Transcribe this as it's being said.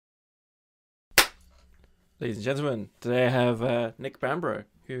Ladies and gentlemen, today I have Nick Bambro,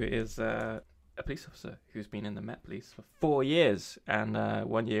 who is a police officer who's been in the Met Police for 4 years and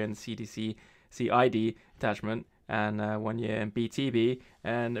 1 year in the CDC CID detachment and 1 year in BTB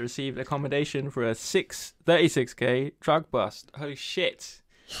and received accommodation for a 36K drug bust. Holy shit.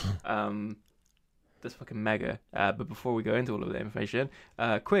 That's fucking mega. But before we go into all of the information,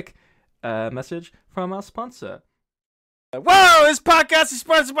 quick message from our sponsor. Whoa, this podcast is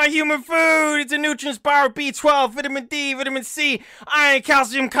sponsored by Human Food. It's a nutrients-powered B12, vitamin D, vitamin C, iron,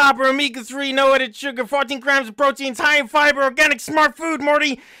 calcium, copper, omega-3, no added sugar, 14 grams of proteins, high in fiber, organic, smart food,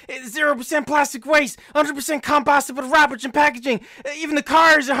 Morty. 0% plastic waste, 100% compostable wrappage and packaging. Even the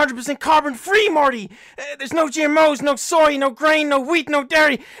car is 100% carbon-free, Morty. There's no GMOs, no soy, no grain, no wheat, no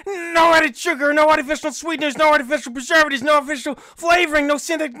dairy, no added sugar, no artificial sweeteners, no artificial preservatives, no artificial flavoring, no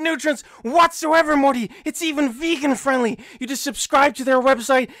synthetic nutrients whatsoever, Morty. It's even vegan-friendly. You just subscribe to their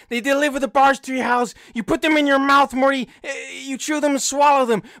website. They deliver the bars to your house. You put them in your mouth, Morty. You chew them and swallow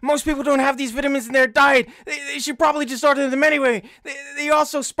them. Most people don't have these vitamins in their diet. They should probably just order them anyway. They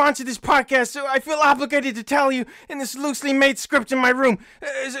also sponsor this podcast, so I feel obligated to tell you in this loosely made script in my room.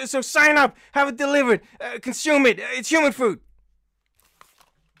 So sign up, have it delivered, consume it. It's human food.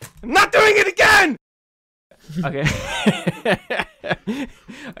 I'm not doing it again! Okay.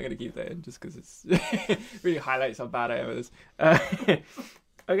 I'm going to keep that in just because it's really highlights how bad I am at this.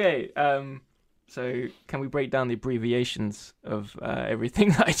 Okay, so can we break down the abbreviations of everything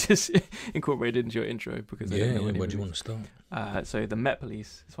that I just incorporated into your intro? Because I don't know where do you want to start? So the Met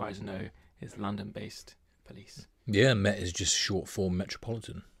Police, as far as I know, is London-based police. Yeah, Met is just short for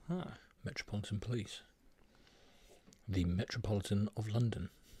Metropolitan. Huh. Metropolitan Police. The Metropolitan of London.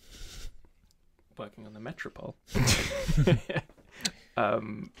 Working on the Metropole.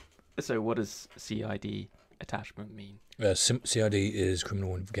 So what does CID attachment mean? CID is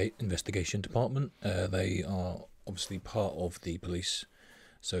Criminal Investigation Department. They are obviously part of the police.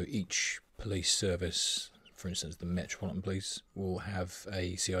 So each police service, for instance, the Metropolitan Police, will have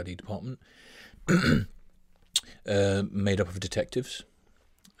a CID department made up of detectives.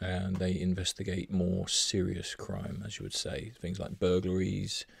 And they investigate more serious crime, as you would say. Things like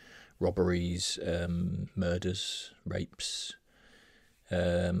burglaries, robberies, murders, rapes.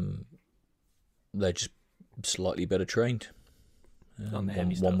 They're just slightly better trained. On the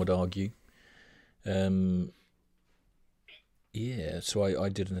heavy stuff. One would argue. Yeah, so I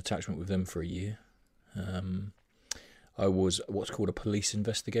did an attachment with them for a year. I was what's called a police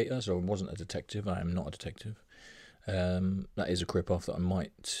investigator, so I wasn't a detective. I am not a detective. That is a crip-off that I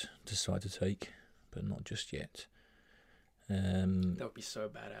might decide to take, but not just yet. That would be so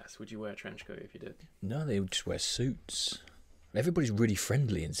badass. Would you wear a trench coat if you did? No, they would just wear suits. Everybody's really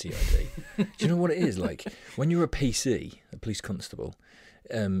friendly in CID. Do you know what it is? Like, when you're a PC, a police constable,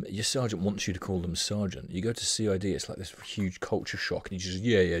 your sergeant wants you to call them sergeant. You go to CID, it's like this huge culture shock, and you just,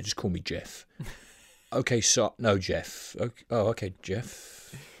 yeah, just call me Jeff. Okay, no, Jeff. Okay,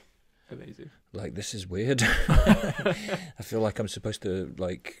 Jeff. Amazing. Like, this is weird. I feel like I'm supposed to,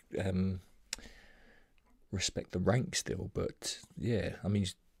 like, respect the rank still, but yeah, I mean,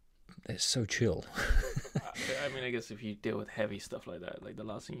 it's so chill. I mean, I guess if you deal with heavy stuff like that, like the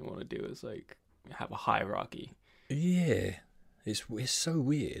last thing you want to do is like have a hierarchy. Yeah, it's so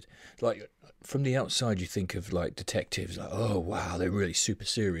weird. Like, from the outside, you think of like detectives, like, oh wow, they're really super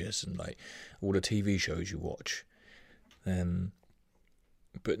serious, and like all the TV shows you watch.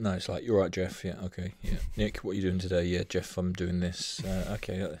 But no, it's like, you're right, Jeff. Yeah, okay. Yeah, Nick, what are you doing today? Yeah, Jeff, I'm doing this.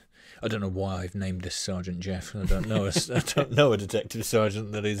 Okay. I don't know why I've named this Sergeant Jeff. I don't know. I don't know a detective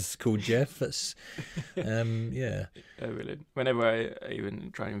sergeant that is called Jeff. That's, yeah. Really. Whenever I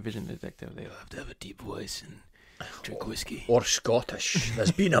even try and envision a detective, they have to have a deep voice and drink whiskey. Or Scottish.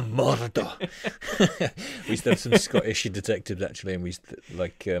 There's been a murder. We used to have some Scottish detectives actually, and we used to,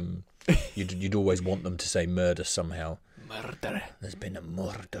 like, you'd always want them to say murder somehow. Murder. There's been a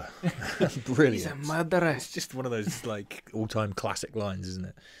murder. Brilliant. He's a murderer. It's just one of those like all-time classic lines, isn't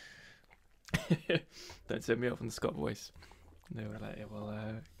it? Don't send me off on the Scott voice. They were like, well,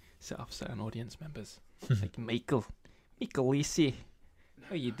 set off certain audience members. Like, Michael Lacey,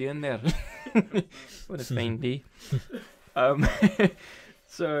 how you doing there? What a fine day.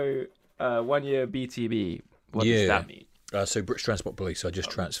 So, 1 year BTB, what does that mean? So British Transport Police, I just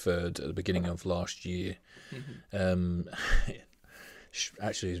transferred at the beginning of last year.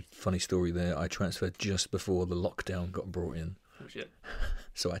 Actually, a funny story there. I transferred just before the lockdown got brought in. Oh, shit.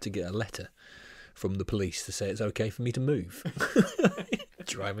 So I had to get a letter from the police to say it's okay for me to move.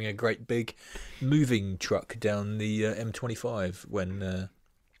 Driving a great big moving truck down the M25 when I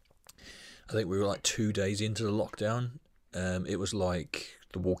think we were like 2 days into the lockdown. It was like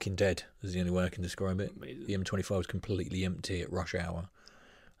The Walking Dead is the only way I can describe it. Amazing. The M25 was completely empty at rush hour.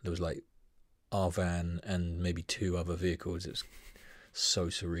 There was like our van and maybe 2 other vehicles. It was so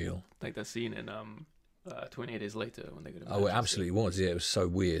surreal. Like that scene in 28 Days Later when they go to Oh, it absolutely was. Yeah, it was so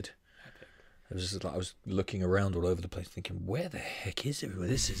weird. Epic. It was just like I was looking around all over the place, thinking, "Where the heck is everyone?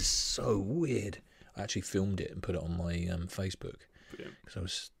 This is so weird." I actually filmed it and put it on my Facebook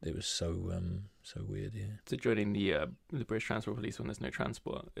because it was so weird. Yeah. So joining the British Transport Police when there's no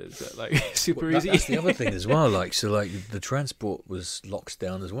transport is like super Well, easy. That's the other thing as well. Like the transport was locked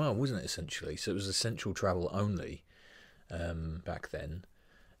down as well, wasn't it? Essentially, so it was essential travel only back then,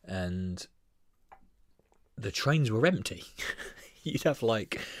 and the trains were empty. You'd have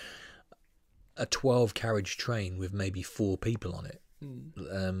like a 12-carriage train with maybe 4 people on it.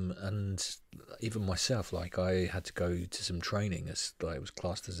 And even myself, like I had to go to some training as like it was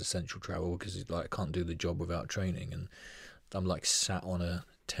classed as essential travel because like I can't do the job without training, and I'm like sat on a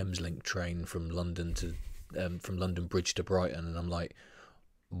Thameslink train from London Bridge to Brighton, and I'm like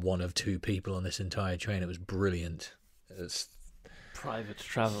one of 2 people on this entire train. It was brilliant. It's Private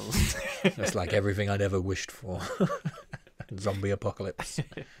travels. It's like everything I'd ever wished for. Zombie apocalypse.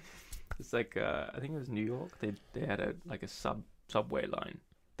 It's like I think it was New York. They had a subway line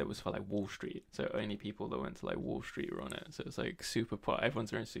that was for like Wall Street, so only people that went to like Wall Street were on it. So it's like super pot.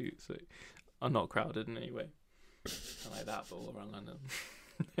 Everyone's wearing suits. So I'm not crowded in any way. Not like that, but all around London.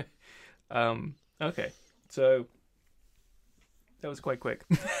 Okay, so that was quite quick.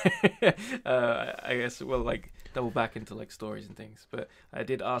 I guess we'll like double back into like stories and things. But I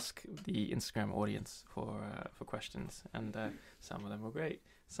did ask the Instagram audience for questions, and some of them were great.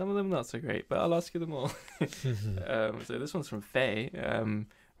 Some of them not so great, but I'll ask you them all. So this one's from Faye.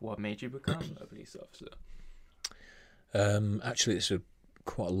 What made you become a police officer? Actually, it's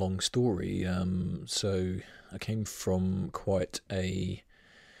quite a long story. So I came from quite a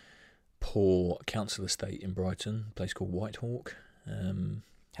poor council estate in Brighton, a place called Whitehawk.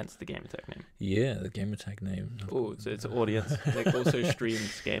 Hence the gamer tag name. Yeah, the gamer tag name. Oh, so it's an audience. Like also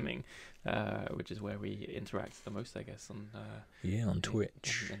streams gaming, which is where we interact the most, I guess. On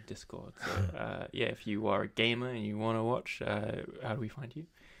Twitch and Discord. So yeah, if you are a gamer and you want to watch, how do we find you?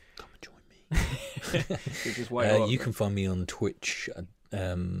 Come and join me. Which is why you can find me on Twitch.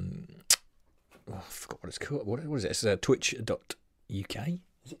 I forgot what it's called. What is it? It's twitch.uk.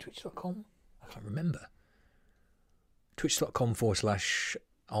 Is it twitch.com? I can't remember. Twitch.com/IL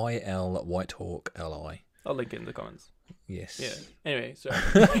Whitehawk LI. I'll link it in the comments. Yes. Yeah. Anyway, sorry.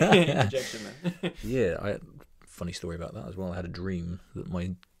 Interjection there. Yeah, funny story about that as well. I had a dream that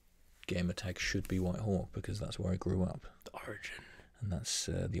my gamer tag should be Whitehawk because that's where I grew up. The origin. And that's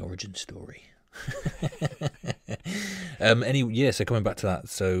the origin story. So coming back to that.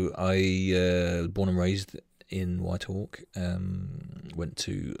 So I was born and raised in Whitehawk. Went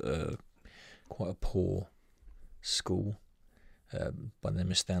to quite a poor school by the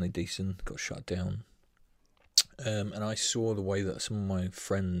name of Stanley Deason. Got shut down, and I saw the way that some of my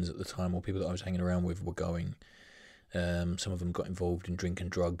friends at the time, or people that I was hanging around with, were going. Some of them got involved in drinking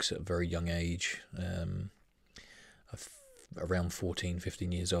drugs at a very young age, around 14,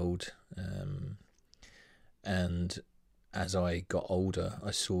 15 years old, and as I got older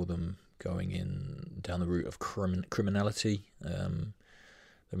I saw them going down the route of criminality.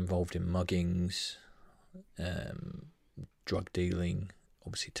 They're involved in muggings, drug dealing,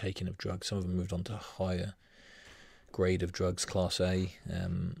 obviously taking of drugs. Some of them moved on to a higher grade of drugs, Class A.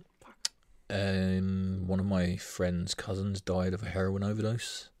 One of my friend's cousins died of a heroin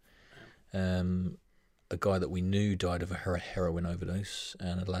overdose. A guy that we knew died of a heroin overdose,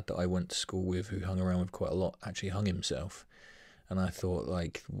 and a lad that I went to school with who hung around with quite a lot actually hung himself. And I thought,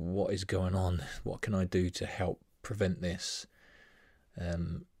 like, what is going on? What can I do to help prevent this,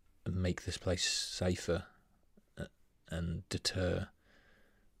 and make this place safer, and deter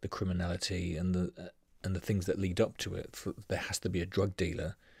the criminality and the things that lead up to it? There has to be a drug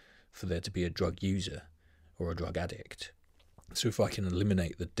dealer for there to be a drug user or a drug addict. So if I can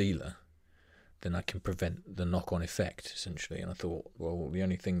eliminate the dealer, then I can prevent the knock-on effect, essentially. And I thought, well, the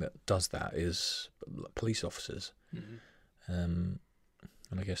only thing that does that is police officers. Mm-hmm. And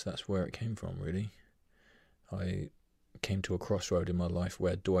I guess that's where it came from, really. I came to a crossroad in my life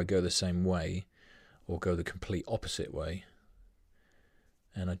where do I go the same way or go the complete opposite way?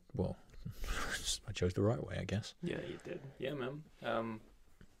 And I chose the right way, I guess. Yeah, you did. Yeah, man.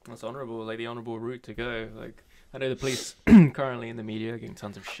 That's honourable, like the honourable route to go. Like, I know the police currently in the media are getting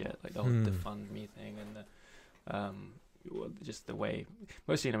tons of shit, like the whole defund me thing, and just the way,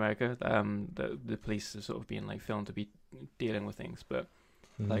 mostly in America, the police are sort of being like filmed to be dealing with things. But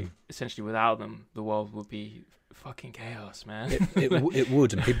Like, essentially, without them, the world would be fucking chaos, man. It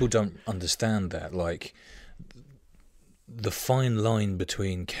would, and people don't understand that. Like, the fine line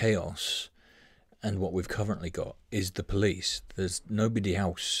between chaos and what we've currently got is the police. There's nobody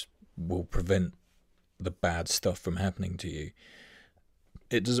else will prevent the bad stuff from happening to you.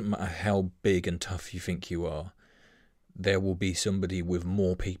 It doesn't matter how big and tough you think you are. There will be somebody with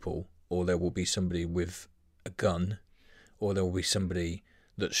more people, or there will be somebody with a gun, or there will be somebody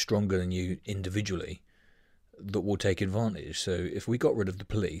that's stronger than you individually that will take advantage. So if we got rid of the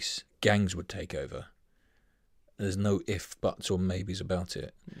police, gangs would take over. There's no if, buts, or maybes about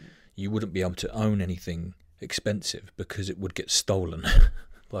it. You wouldn't be able to own anything expensive because it would get stolen.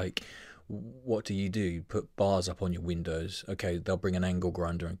 Like, what do? You put bars up on your windows. Okay, they'll bring an angle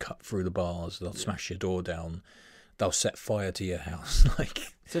grinder and cut through the bars. They'll smash your door down. They'll set fire to your house.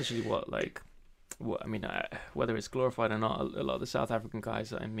 Like, essentially, I mean, whether it's glorified or not, a lot of the South African guys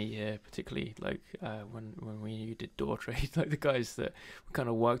that I meet here, particularly like when we did door trade, like the guys that kind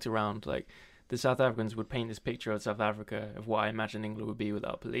of worked around, like the South Africans would paint this picture of South Africa of what I imagine England would be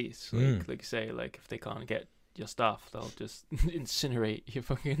without police. Like you say, like if they can't get your stuff, they'll just incinerate your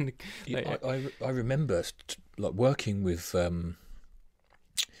fucking. Like, I remember like working with a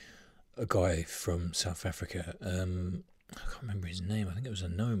guy from South Africa. I can't remember his name. I think it was a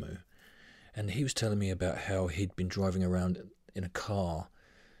Nomu. And he was telling me about how he'd been driving around in a car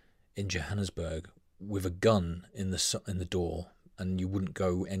in Johannesburg with a gun in the door, and you wouldn't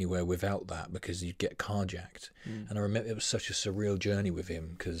go anywhere without that because you'd get carjacked. And I remember it was such a surreal journey with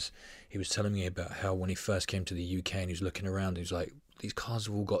him because he was telling me about how when he first came to the UK and he was looking around, he was like, these cars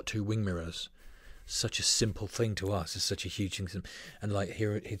have all got 2 wing mirrors. Such a simple thing to us. It's such a huge thing. And like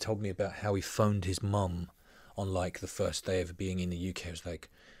here, he told me about how he phoned his mum on like the first day of being in the UK. He was like,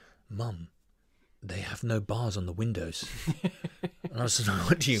 Mum, they have no bars on the windows. And I was like,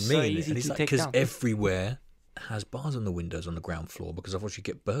 what do you mean? And he's like, because everywhere has bars on the windows on the ground floor because otherwise you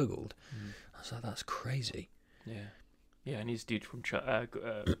get burgled. I was like, that's crazy. Yeah, and he's a dude from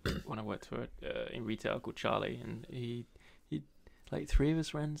when I worked for in retail called Charlie, and he like 3 of his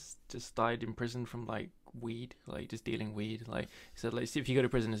friends just died in prison from like weed, like just dealing weed. Like he said, like if you go to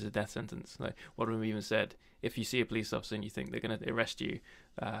prison, it's a death sentence. Like one of them even said, if you see a police officer and you think they're gonna arrest you,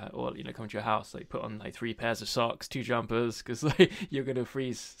 or come to your house, like put on like 3 pairs of socks, 2 jumpers, because like you're gonna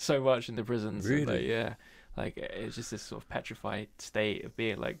freeze so much in the prisons. Really? Like, yeah. Like it's just this sort of petrified state of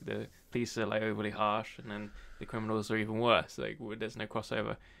being like the police are like overly harsh, and then the criminals are even worse. Like there's no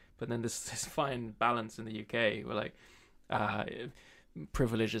crossover. But then this fine balance in the UK where like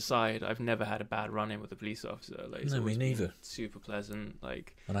privilege aside, I've never had a bad run-in with a police officer. Like, no, me neither. Super pleasant.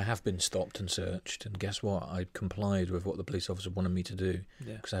 Like, and I have been stopped and searched, and guess what? I complied with what the police officer wanted me to do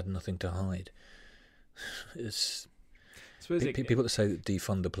because I had nothing to hide. It's people that say that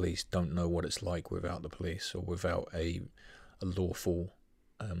defund the police don't know what it's like without the police or without a lawful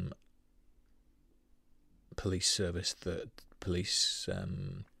police service that police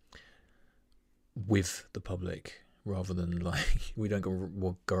with the public, rather than like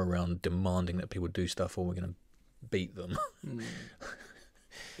we'll go around demanding that people do stuff or we're going to beat them.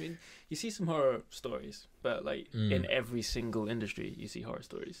 I mean, you see some horror stories, but like in every single industry, you see horror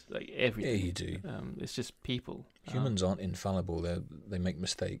stories. Like everything. Yeah, you do. It's just people. Humans aren't infallible. They make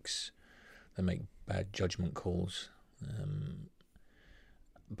mistakes. They make bad judgment calls.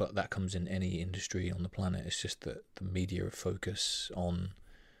 But that comes in any industry on the planet. It's just that the media focus on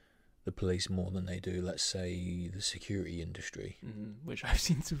the police more than they do, let's say, the security industry. Which I've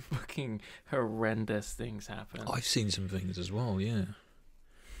seen some fucking horrendous things happen. I've seen some things as well, yeah.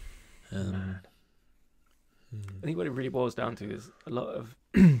 I think what it really boils down to is a lot of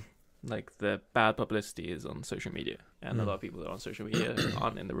like the bad publicity is on social media, and a lot of people that are on social media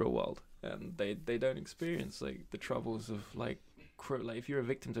aren't in the real world, and they don't experience like the troubles of like if you're a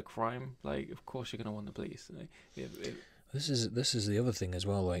victim to crime, like of course you're gonna want the police. Like, this is the other thing as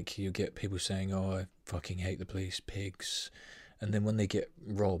well. Like you get people saying, "Oh, I fucking hate the police, pigs," and then when they get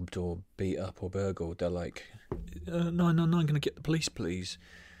robbed or beat up or burgled, they're like, "No, I'm gonna get the police, please."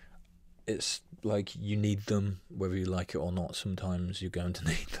 It's like you need them, whether you like it or not. Sometimes you're going to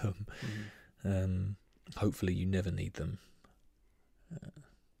need them. Hopefully, you never need them.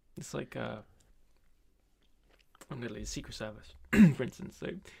 It's like literally Secret Service, for instance. So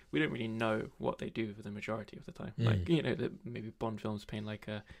we don't really know what they do for the majority of the time. Like maybe Bond films paint like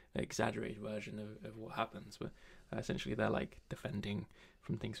an exaggerated version of what happens, but essentially they're like defending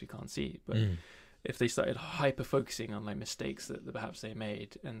from things we can't see. But if they started hyper focusing on like mistakes that perhaps they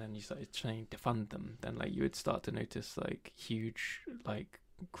made, and then you started trying to fund them, then like you would start to notice like huge like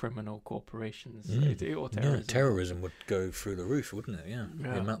criminal corporations or terrorism. Yeah, terrorism would go through the roof, wouldn't it? Yeah,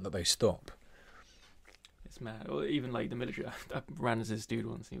 the amount that they stop. It's mad. Or even like the military. I ran into this dude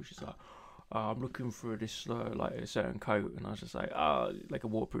once, and he was just like, I'm looking for this like a certain coat, and I was just like, like a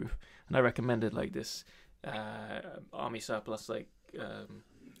waterproof. And I recommended like this army surplus like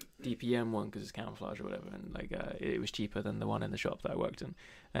DPM one because it's camouflage or whatever, and like it was cheaper than the one in the shop that I worked in.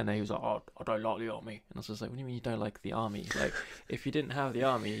 And then he was like, I don't like the army. And I was just like, what do you mean you don't like the army? Like, if you didn't have the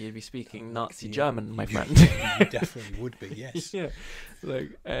army, you'd be speaking Nazi German, my friend. You definitely would be, yes. Yeah,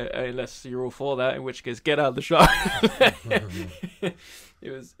 like unless you're all for that, in which case get out of the shop.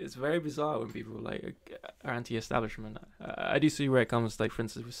 It's very bizarre when people like are anti-establishment. I do see where it comes, like for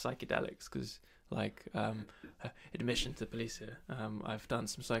instance with psychedelics, because like admission to police here, I've done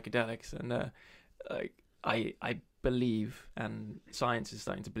some psychedelics, and like I believe, and science is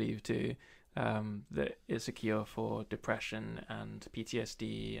starting to believe too, that it's a cure for depression and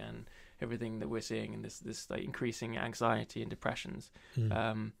PTSD and everything that we're seeing in this like increasing anxiety and depressions.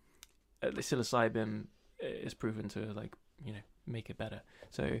 The psilocybin is proven to like make it better.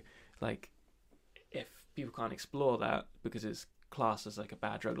 So like if people can't explore that because it's classed as like a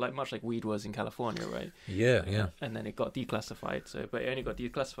bad drug, like much like weed was in California, right? Yeah. And then it got declassified. But it only got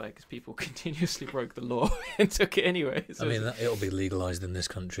declassified because people continuously broke the law and took it anyway. So I mean, it'll be legalized in this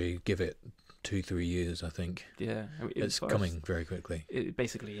country. Give it 2-3 years, I think. Yeah, I mean, it's coming very quickly. It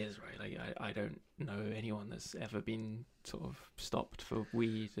basically is, right? Like I don't know anyone that's ever been sort of stopped for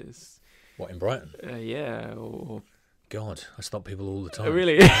weed. What, in Brighton? Yeah, or God, I stop people all the time.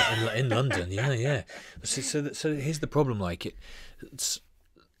 Really? in London, yeah. So here's the problem. Like it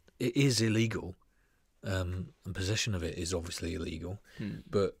is illegal, and possession of it is obviously illegal.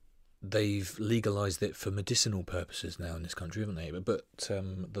 But they've legalized it for medicinal purposes now in this country, haven't they? But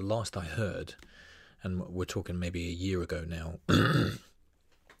the last I heard, and we're talking maybe a year ago now,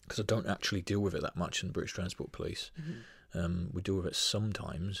 because I don't actually deal with it that much in the British Transport Police. We deal with it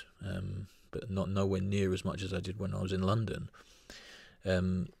sometimes. But not nowhere near as much as I did when I was in London.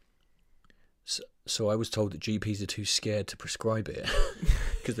 So I was told that GPs are too scared to prescribe it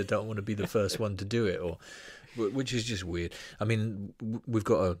because they don't want to be the first one to do it, which is just weird. I mean, we've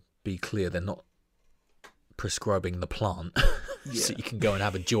got to be clear, they're not prescribing the plant so you can go and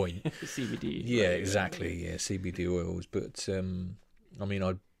have a joint. CBD. Yeah, exactly. Yeah, CBD oils. But I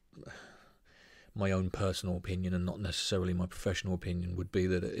mean, my own personal opinion, and not necessarily my professional opinion, would be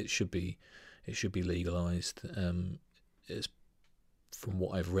that it should be legalized. It's, from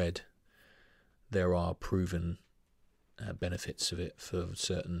what I've read, there are proven benefits of it for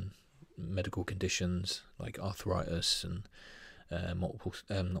certain medical conditions like arthritis and not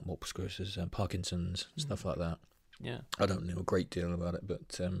multiple sclerosis, Parkinson's, stuff like that. Yeah, I don't know a great deal about it,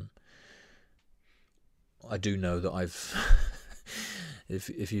 but I do know that I've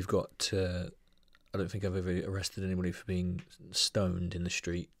if you've got I don't think I've ever arrested anybody for being stoned in the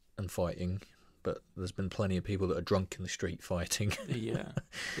street and fighting, but there's been plenty of people that are drunk in the street fighting. Yeah,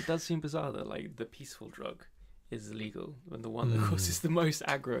 it does seem bizarre that like the peaceful drug is illegal, and the one that causes the most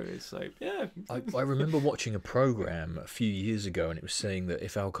aggro is like, yeah. I remember watching a program a few years ago, and it was saying that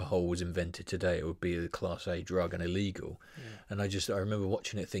if alcohol was invented today, it would be a Class A drug and illegal. Yeah. And I remember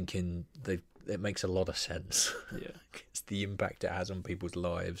watching it thinking it makes a lot of sense. Yeah, it's the impact it has on people's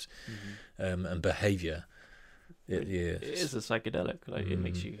lives and behaviour. It is a psychedelic. Like it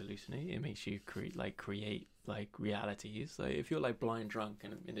makes you hallucinate. It makes you create realities. Like if you're like blind drunk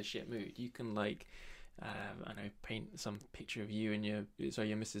and in a shit mood, you can like I know, paint some picture of you and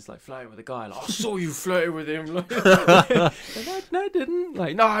your missus like flirting with a guy. Like, I saw you flirting with him. Like, no, I didn't.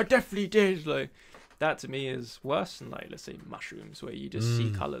 Like, no, I definitely did. Like, that to me is worse than like, let's say, mushrooms, where you just see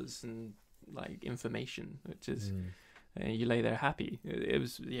colours and like information, which is and you lay there happy.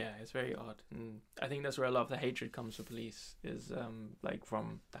 It's very odd, and I think that's where a lot of the hatred comes for police is like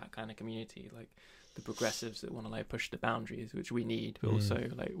from that kind of community, like the progressives that want to like push the boundaries, which we need, but also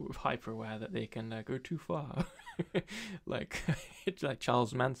like we're hyper aware that they can go too far, like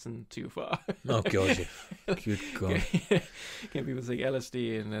Charles Manson too far. Oh god, yeah. Good god. Can people take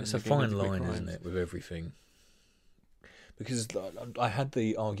LSD and then it's a fine line, isn't it, with everything? Because I had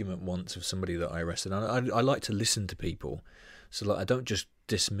the argument once with somebody that I arrested, and I like to listen to people, so like I don't just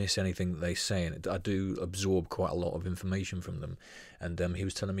dismiss anything that they say, and I do absorb quite a lot of information from them. And he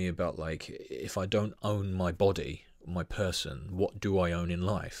was telling me about like, if I don't own my body, my person, what do I own in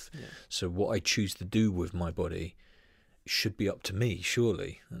life? Yeah. So what I choose to do with my body should be up to me,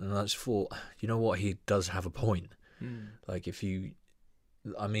 surely. And I just thought, you know what, he does have a point. Like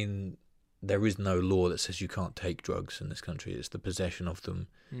there is no law that says you can't take drugs in this country. It's the possession of them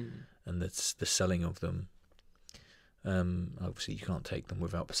and it's the selling of them. Obviously, you can't take them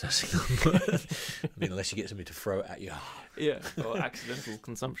without possessing them. I mean, unless you get somebody to throw it at you. Yeah, or accidental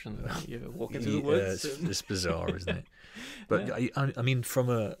consumption. You walk into the woods. It's bizarre, isn't it? But yeah. I mean, from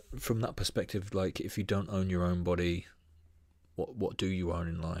that perspective, like if you don't own your own body, what do you own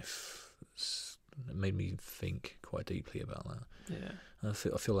in life? It made me think quite deeply about that. Yeah, I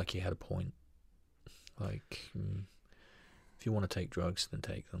feel like he had a point. Like, if you want to take drugs, then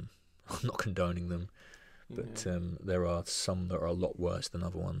take them. I'm not condoning them. But there are some that are a lot worse than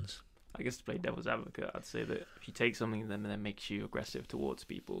other ones. I guess to play devil's advocate, I'd say that if you take something that makes you aggressive towards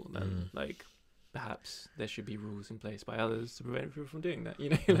people, then like perhaps there should be rules in place by others to prevent people from doing that.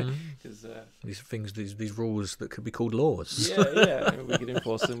 You know, because these rules that could be called laws. Yeah. We could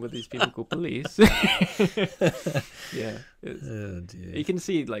enforce them with these people called police. Yeah, you can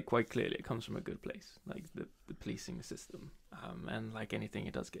see like quite clearly it comes from a good place, like the policing system. And like anything,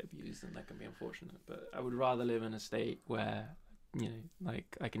 it does get abused, and that can be unfortunate. But I would rather live in a state where, you know,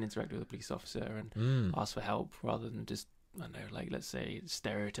 like I can interact with a police officer and ask for help, rather than just, I don't know, like let's say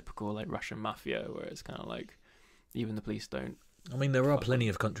stereotypical like Russian mafia, where it's kind of like even the police don't. I mean, there are plenty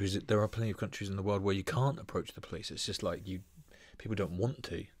of countries in the world where you can't approach the police. It's just like people don't want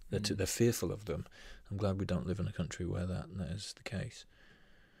to. They're fearful of them. I'm glad we don't live in a country where that is the case.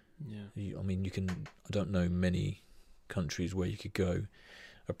 Yeah. I mean, I don't know many countries where you could go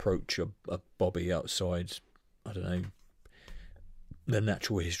approach a bobby outside, I don't know, the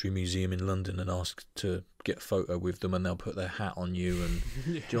Natural History Museum in London and ask to get a photo with them, and they'll put their hat on you, and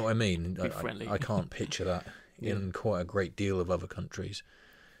do you know what I mean? I can't picture that in quite a great deal of other countries.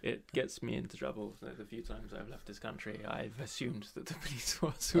 It gets me into trouble. The few times I've left this country, I've assumed that the police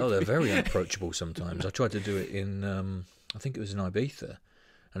force they're very unapproachable sometimes. I tried to do it in I think it was in Ibiza,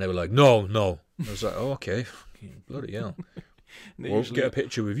 and they were like, no. I was like, oh, okay, bloody hell. We'll get a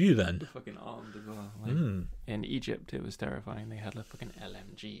picture with you then. Fucking armed as well. Like, in Egypt, it was terrifying. They had a fucking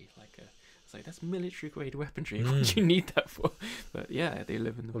LMG. It's like, that's military grade weaponry. What do you need that for? But yeah, they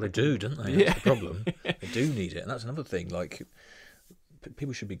live in the. Well, they do, don't they? That's the problem. They do need it, and that's another thing. Like,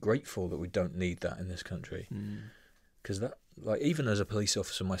 people should be grateful that we don't need that in this country, because that, like, even as a police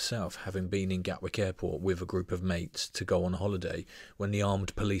officer myself, having been in Gatwick Airport with a group of mates to go on holiday, when the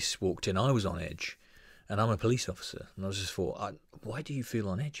armed police walked in, I was on edge. And I'm a police officer, and I was just thought, why do you feel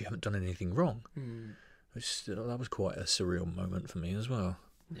on edge? You haven't done anything wrong. That was quite a surreal moment for me as well.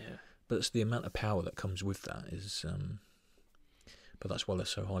 Yeah. But it's the amount of power that comes with that is. But that's why they're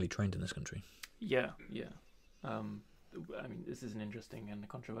so highly trained in this country. Yeah. I mean, this is an interesting and a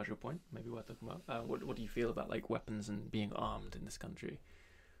controversial point, maybe worth talking about. What do you feel about like weapons and being armed in this country?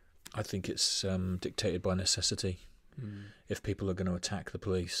 I think it's dictated by necessity. If people are going to attack the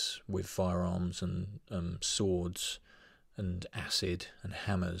police with firearms and swords and acid and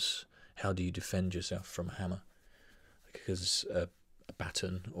hammers, how do you defend yourself from a hammer? Because a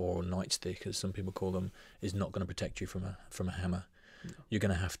baton or a nightstick, as some people call them, is not going to protect you from a hammer. No. You're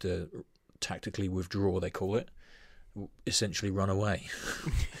going to have to tactically withdraw, they call it, essentially run away.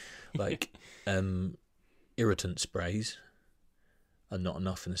 Like irritant sprays are not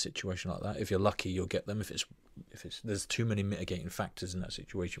enough in a situation like that. If you're lucky, you'll get them. If it's there's too many mitigating factors in that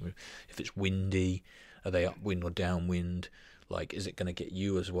situation. If it's windy, are they upwind or downwind? Like, is it going to get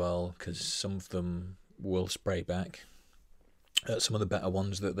you as well? Because some of them will spray back. Some of the better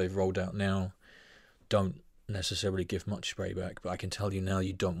ones that they've rolled out now don't necessarily give much spray back. But I can tell you now,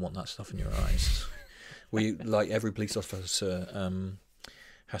 you don't want that stuff in your eyes. Like every police officer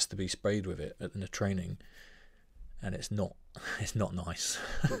has to be sprayed with it in the training. And it's not nice.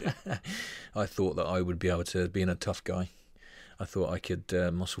 I thought that I would be able to, being a tough guy, I thought I could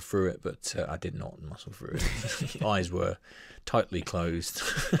muscle through it, but I did not muscle through it. Eyes were tightly closed.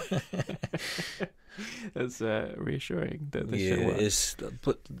 That's reassuring. That it is.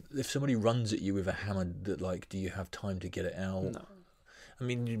 But if somebody runs at you with a hammer, do you have time to get it out? No. I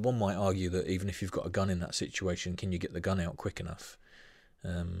mean, one might argue that even if you've got a gun in that situation, can you get the gun out quick enough?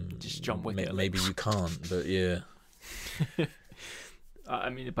 Just jump with it. Maybe you can't, but yeah.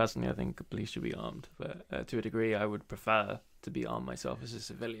 I mean, personally, I think police should be armed, but to a degree, I would prefer to be armed myself as a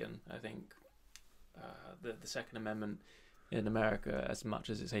civilian. I think the Second Amendment in America, as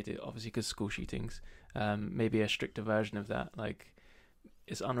much as it's hated, obviously because school shootings, maybe a stricter version of that. Like,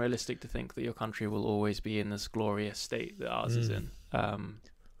 it's unrealistic to think that your country will always be in this glorious state that ours is in.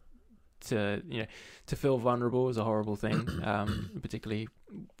 To feel vulnerable is a horrible thing, particularly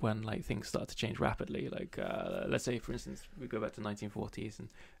when like things start to change rapidly. Like let's say, for instance, we go back to 1940s,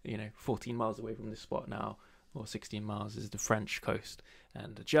 and 14 miles away from this spot now, or 16 miles, is the French coast,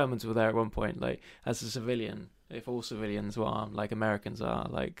 and the Germans were there at one point. Like, as a civilian, if all civilians were armed like Americans are,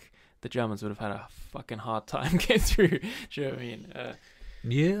 like, the Germans would have had a fucking hard time getting through. Do you know what I mean?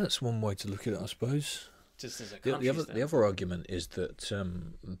 Yeah, that's one way to look at it, I suppose. Just as a country. The other argument is that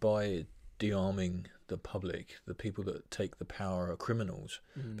by de-arming the public, the people that take the power are criminals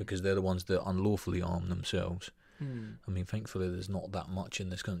because they're the ones that unlawfully arm themselves. I mean, thankfully, there's not that much in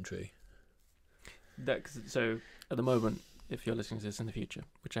this country. So, at the moment, if you're listening to this in the future,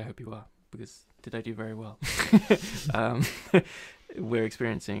 which I hope you are, because did I do very well? We're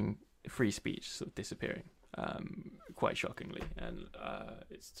experiencing free speech sort of disappearing, quite shockingly. And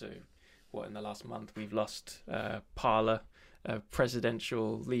it's so, what, in the last month, we've lost Parler, a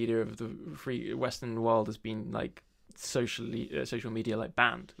presidential leader of the free Western world, has been like social media like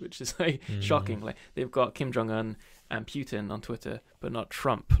banned, which is like shocking. Like they've got Kim Jong-un and Putin on Twitter, but not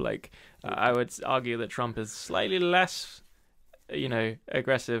Trump. Like I would argue that Trump is slightly less,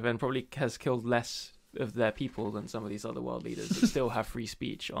 aggressive and probably has killed less of their people than some of these other world leaders that still have free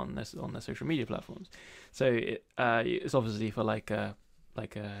speech on their social media platforms. So it's obviously for like a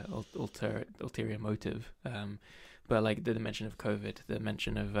ulterior motive. But like the mention of COVID, the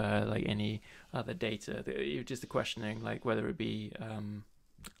mention of like any other data, just the questioning, like whether it be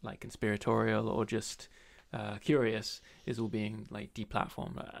like conspiratorial or just curious, is all being like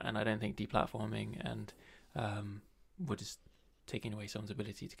deplatformed. And I don't think deplatforming and we're just taking away someone's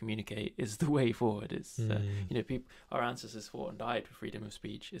ability to communicate is the way forward. It's people, our ancestors fought and died for freedom of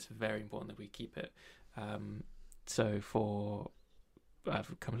speech. It's very important that we keep it.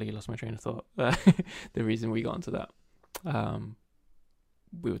 I've completely lost my train of thought. The reason we got into that.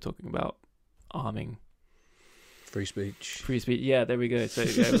 We were talking about arming free speech. Yeah, there we go. So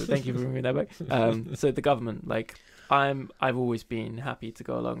thank you for bringing that back. So the government, like I've always been happy to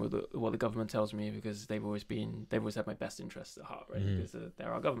go along with what the government tells me, because they've always had my best interests at heart, right? Because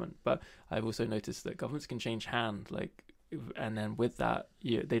they're our government. But I've also noticed that governments can change hand, like, and then with that,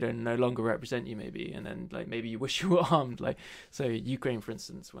 they don't no longer represent you, maybe, and then like maybe you wish you were armed. Like, so Ukraine, for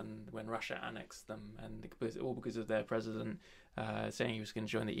instance, when Russia annexed them, and all because of their president saying he was going to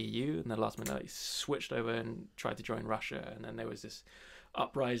join the EU, and then last minute he switched over and tried to join Russia, and then there was this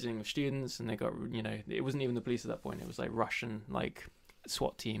uprising of students, and they got, it wasn't even the police at that point, it was like Russian like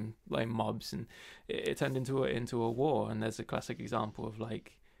SWAT team, like mobs, and it turned into a war. And there's a classic example of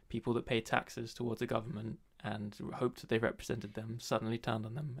like people that paid taxes towards the government and hoped that they represented them suddenly turned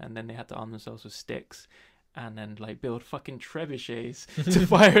on them, and then they had to arm themselves with sticks and then like build fucking trebuchets to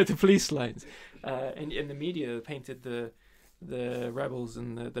fire at the police lines. And in the media painted the rebels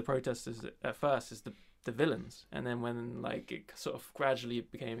and the protesters at first as the villains, and then when like it sort of gradually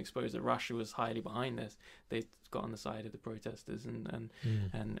became exposed that Russia was highly behind this, they got on the side of the protesters and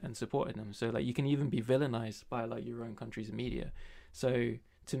supported them. So like you can even be villainized by like your own country's media. So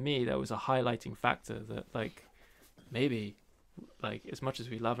to me, that was a highlighting factor that like maybe like as much as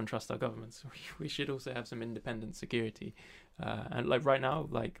we love and trust our governments, we should also have some independent security. And like right now,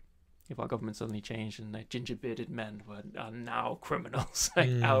 like if our government suddenly changed and like ginger-bearded men are now criminals, like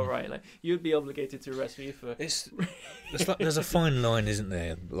outright, like you'd be obligated to arrest me for. There's a fine line, isn't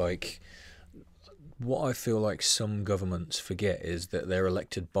there? Like what I feel like some governments forget is that they're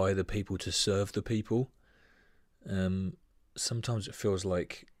elected by the people to serve the people. Sometimes it feels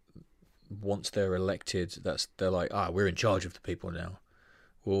like once they're elected, they're like, we're in charge of the people now.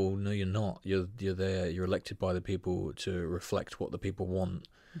 Well, no, you're not. You're there. You're elected by the people to reflect what the people want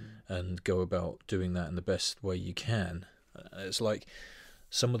and go about doing that in the best way you can. It's like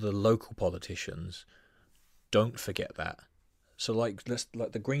some of the local politicians don't forget that. So like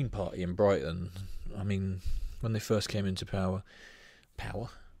the Green Party in Brighton. I mean, when they first came into power.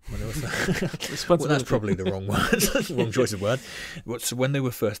 Well, that's probably the wrong word, wrong choice of word. So when they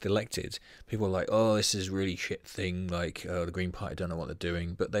were first elected, people were like, "Oh, this is really shit thing." Like, the Green Party don't know what they're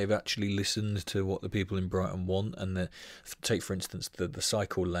doing, but they've actually listened to what the people in Brighton want. And take for instance the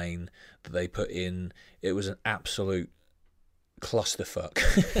cycle lane that they put in. It was an absolute clusterfuck,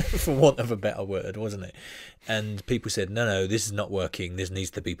 for want of a better word, wasn't it? And people said, no, this is not working. This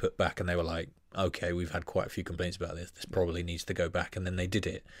needs to be put back. And they were like, okay, we've had quite a few complaints about this. This probably needs to go back. And then they did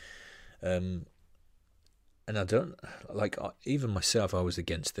it. And I don't like, even myself, I was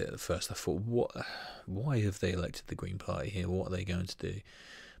against it at first. I thought, why have they elected the Green Party here? What are they going to do?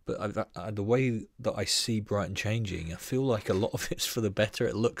 But the way that I see Brighton changing, I feel like a lot of it's for the better.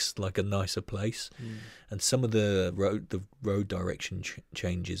 It looks like a nicer place, and some of the road direction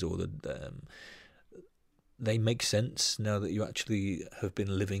changes, or they make sense now that you actually have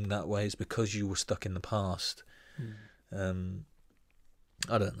been living that way. It's because you were stuck in the past. I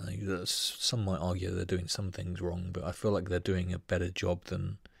don't know. Some might argue they're doing some things wrong, but I feel like they're doing a better job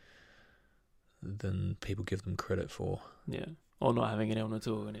than people give them credit for. Yeah. or not having anyone at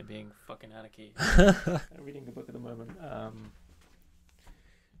all and it being fucking anarchy. I'm reading a book at the moment,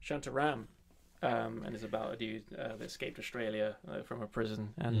 Shantaram, and it's about a dude that escaped Australia from a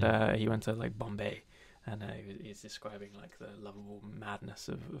prison, and he went to like Bombay, and he's describing like the lovable madness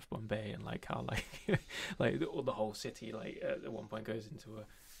of Bombay, and like how like like the whole city like at one point goes into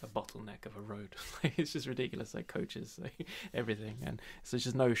a bottleneck of a road. Like, it's just ridiculous, like coaches, like everything, and so there's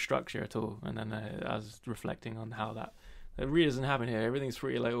just no structure at all. And then I was reflecting on how that really doesn't happen here. Everything's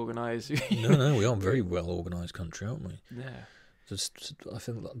pretty like organised. No, we are a very well organised country, aren't we? Yeah. Just, I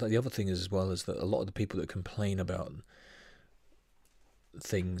think that the other thing is as well is that a lot of the people that complain about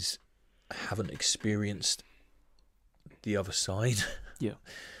things haven't experienced the other side. Yeah.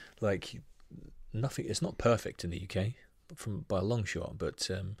 Like nothing. It's not perfect in the UK by a long shot, but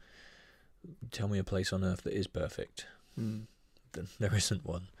tell me a place on earth that is perfect. There isn't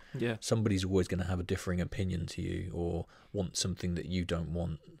one. Yeah. Somebody's always going to have a differing opinion to you or want something that you don't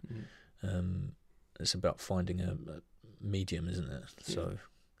want. It's about finding a medium, isn't it? Yeah. So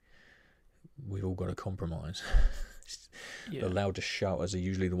we've all got to compromise. The loudest shouters are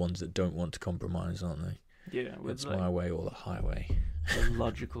usually the ones that don't want to compromise, aren't they? Yeah, it's like, my way or the highway. The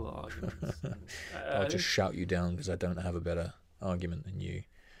logical arguments. I'll just shout you down because I don't have a better argument than you,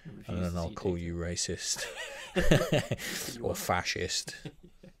 and then I'll call you racist or fascist.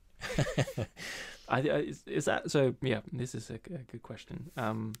 Is that so? Yeah, this is a good question.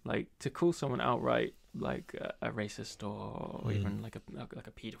 Like to call someone outright like a racist or even like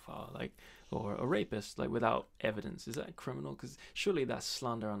a paedophile, like or a rapist, like without evidence, is that criminal? Because surely that's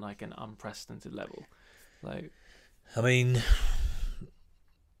slander on like an unprecedented level. Like, I mean,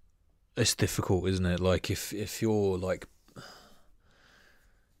 it's difficult, isn't it? Like if you're like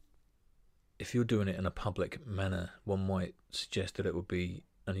if you're doing it in a public manner, one might suggest that it would be.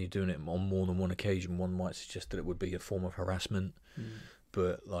 And you're doing it on more than one occasion, one might suggest that it would be a form of harassment.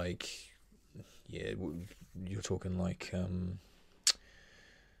 But like, yeah, you're talking like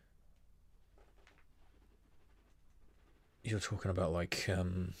you're talking about like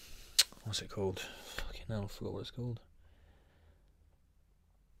what's it called? Fucking hell, I forgot what it's called.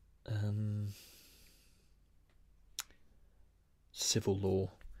 Civil law.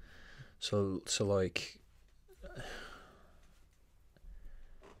 So like.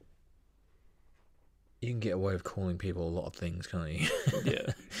 You can get away with calling people a lot of things, can't you?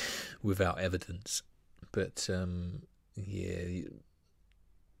 Yeah. Without evidence. But, yeah.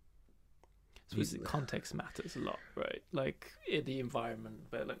 So context matters a lot, right? Like, in the environment,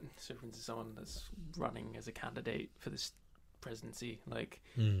 but like, so for instance, someone that's running as a candidate for this presidency, like,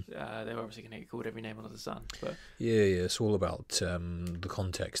 they're obviously going to get called every name under the sun. But yeah, it's all about the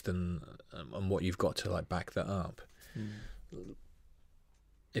context and what you've got to, like, back that up.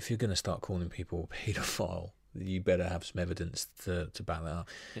 If you're going to start calling people paedophile, you better have some evidence to back that up.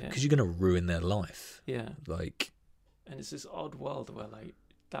 Because you're going to ruin their life. Yeah. Like, and it's this odd world where, like,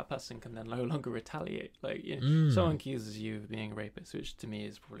 that person can then no longer retaliate. Like, you know, someone accuses you of being a rapist, which to me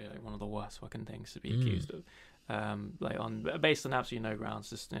is probably, like, one of the worst fucking things to be accused of. Like, based on absolutely no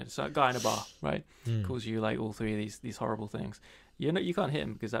grounds. Just, you know, so a guy in a bar, right, calls you, like, all three of these horrible things. You can't hit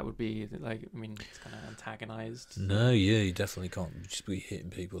him because that would be like, I mean, it's kind of antagonized. No, yeah, you definitely can't just be hitting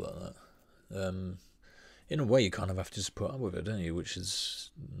people like that. In a way, you kind of have to just put up with it, don't you? Which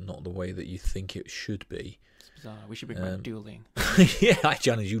is not the way that you think it should be. It's bizarre. We should bring back dueling. Yeah, I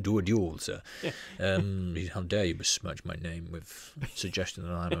challenge you to a duel, sir. How dare you besmirch my name with suggesting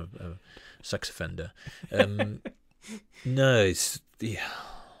that I'm a sex offender? No, it's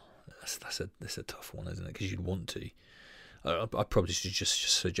that's a tough one, isn't it? Because you'd want to. I probably should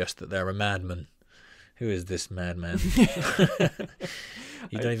just suggest that they're a madman. Who is this madman? I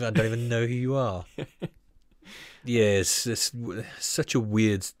don't even know who you are. Yeah, it's such a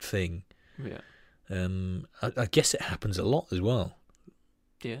weird thing. Yeah. I guess it happens a lot as well.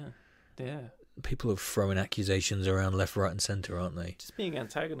 Yeah. People are throwing accusations around left, right, and centre, aren't they? Just being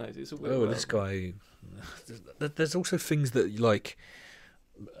antagonised. It's a weird world. This guy. There's also things that like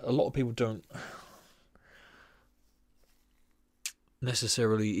a lot of people don't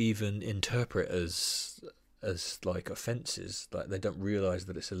necessarily even interpret as like offences. Like they don't realise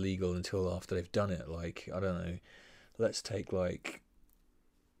that it's illegal until after they've done it. Like, I don't know, let's take like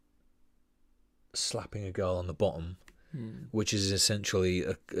slapping a girl on the bottom, which is essentially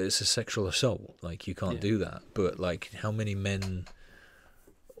it's a sexual assault. Like, you can't do that. But like, how many men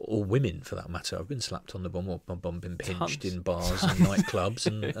or women for that matter have been slapped on the bum or been pinched in bars and nightclubs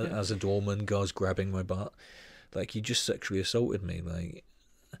and as a doorman, guys grabbing my butt. Like, you just sexually assaulted me. Like,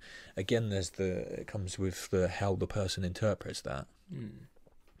 again, it comes with how the person interprets that.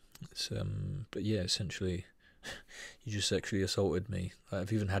 It's but yeah, essentially, You just sexually assaulted me.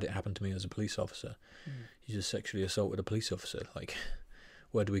 I've even had it happen to me as a police officer. You just sexually assaulted a police officer. Like,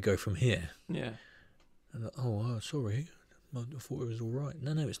 where do we go from here? Yeah. And sorry. I thought it was all right.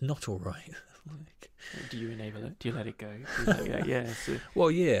 No, it's not all right. Like, do you enable it? Do you let it go? Yeah. Well,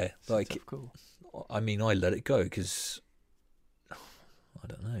 yeah. Like, cool. I mean, I let it go because I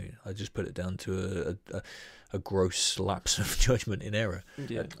don't know. I just put it down to a gross lapse of judgment in error.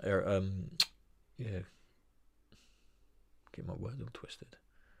 Yeah. Yeah. Get my words all twisted.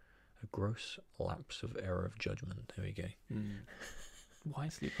 A gross lapse of error of judgment. There we go.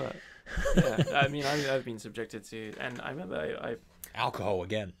 Wisely put. Yeah, I mean, I've been subjected to, and I remember alcohol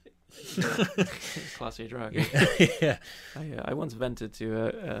again. Class A drug. Yeah. I once vented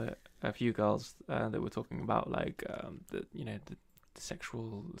to a few girls that were talking about like the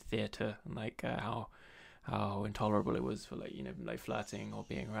sexual theatre and like how intolerable it was for like flirting or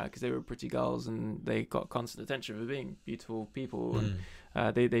being around, because they were pretty girls and they got constant attention for being beautiful people,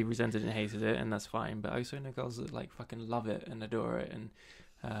 and they resented and hated it, and that's fine. But I also know girls that like fucking love it and adore it, and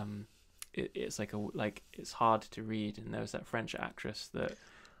it's like it's hard to read. And there was that French actress that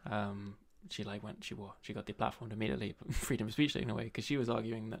she got deplatformed immediately, freedom of speech taken away, because she was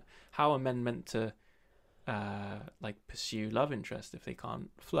arguing that how are men meant to like pursue love interest if they can't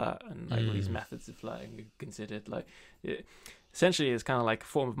flirt, and like all these methods of flirting are considered like essentially it's kind of like a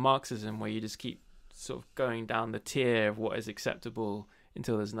form of Marxism where you just keep sort of going down the tier of what is acceptable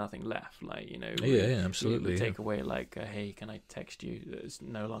until there's nothing left. Like absolutely. We take away like hey, can I text you? It's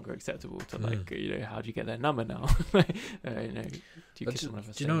no longer acceptable to like how do you get their number now? Do you kiss someone?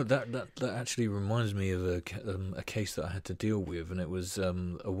 Do you know that actually reminds me of a case that I had to deal with, and it was a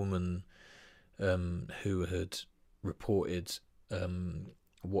woman who had reported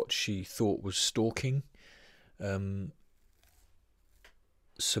what she thought was stalking.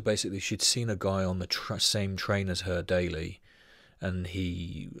 So basically, she'd seen a guy on the same train as her daily, and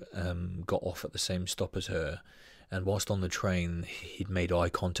he got off at the same stop as her. And whilst on the train, he'd made eye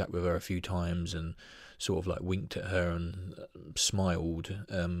contact with her a few times and sort of like winked at her and smiled.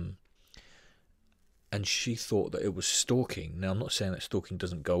 And she thought that it was stalking. Now, I'm not saying that stalking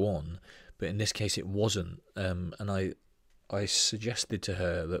doesn't go on, but in this case it wasn't. And I suggested to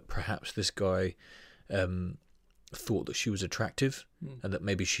her that perhaps this guy thought that she was attractive and that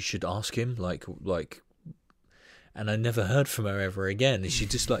maybe she should ask him, like. And I never heard from her ever again. She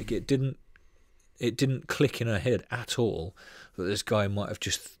just like it didn't click in her head at all that this guy might have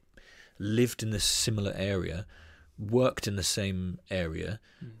just lived in this similar area, worked in the same area,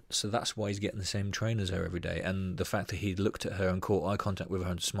 so that's why he's getting the same train as her every day. And the fact that he looked at her and caught eye contact with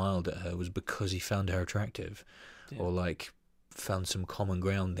her and smiled at her was because he found her attractive, or like found some common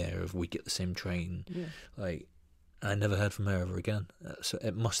ground there of we get the same train. Like, I never heard from her ever again. So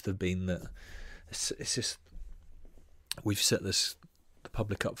it must have been that it's just we've set the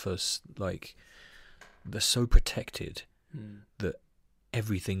public up for like they're so protected that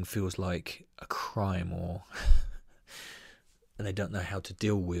everything feels like a crime, or and they don't know how to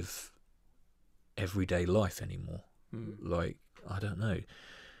deal with everyday life anymore. Like, I don't know.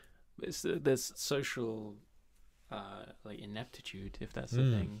 There's social like ineptitude, if that's the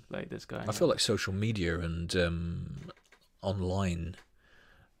thing. Like this guy. I feel like social media and online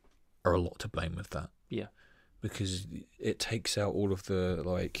are a lot to blame with that. Yeah. Because it takes out all of the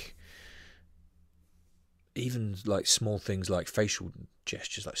like, even like small things like facial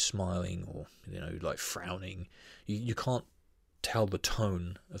gestures, like smiling or like frowning. You can't tell the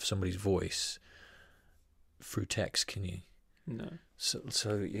tone of somebody's voice through text, can you? No.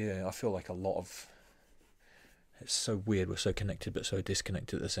 So yeah, I feel like a lot of it's so weird. We're so connected but so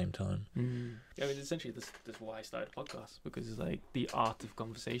disconnected at the same time. I mean, essentially, this is why I started podcasts, because it's like the art of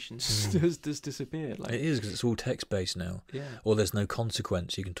conversation has disappeared. Like, it is, because it's all text based now. Yeah. Or there's no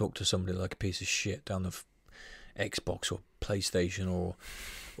consequence. You can talk to somebody like a piece of shit down the Xbox or PlayStation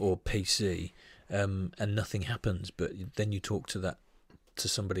or PC, and nothing happens. But then you talk to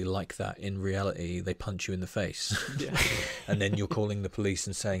somebody like that in reality, they punch you in the face. Yeah. And then you're calling the police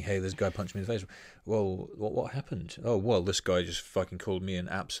and saying, hey, this guy punched me in the face. Well, what happened? Oh, well, this guy just fucking called me an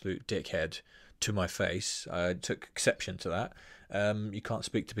absolute dickhead to my face. I took exception to that. You can't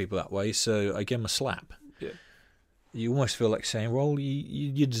speak to people that way, so I gave him a slap. Yeah. You almost feel like saying, well,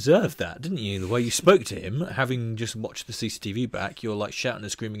 you deserved that, didn't you? The way you spoke to him, having just watched the CCTV back, you're like shouting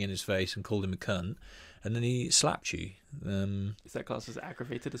and screaming in his face and called him a cunt, and then he slapped you. Is that classed as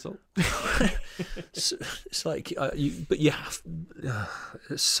aggravated assault? It's like, but you have.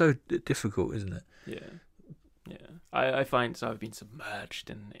 It's so difficult, isn't it? Yeah. I find so I've been submerged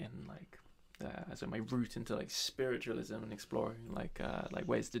in like so my route into like spiritualism and exploring like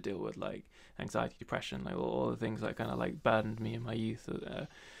ways to deal with like anxiety, depression, like all the things that kind of like burdened me in my youth,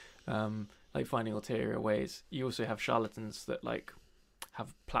 like finding ulterior ways. You also have charlatans that like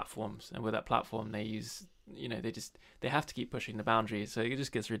have platforms, and with that platform they use, you know, they have to keep pushing the boundaries, so it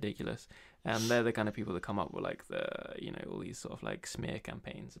just gets ridiculous. And they're the kind of people that come up with like the, you know, all these sort of like smear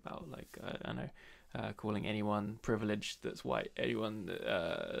campaigns about like I don't know, calling anyone privileged that's white, anyone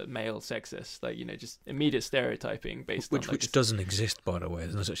male sexist, like, you know, just immediate stereotyping based on like, which doesn't exist, by the way.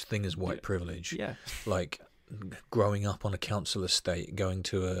 There's no such thing as white privilege. Yeah. Like growing up on a council estate, going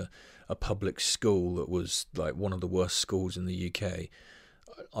to a public school that was like one of the worst schools in the UK,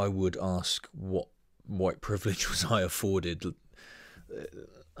 I would ask what white privilege was I afforded.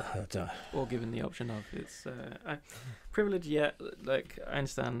 Or given the option of it's privilege. Yeah, like I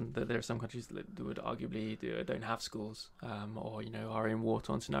understand that there are some countries that would arguably don't have schools, or, you know, are in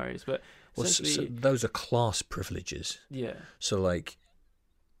war-torn scenarios, but so those are class privileges. Yeah. So like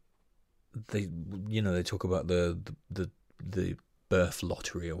they talk about the birth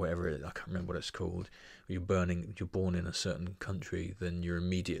lottery or whatever it is. I can't remember what it's called. You're born in a certain country, then you're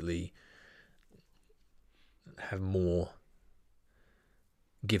immediately have more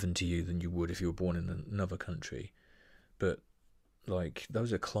given to you than you would if you were born in another country. But like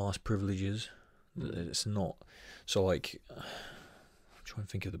those are class privileges. It's not. So like, I'm trying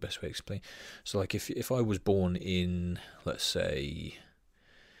to think of the best way to explain. So like if I was born in, let's say,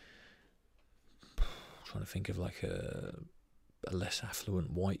 I'm trying to think of like a less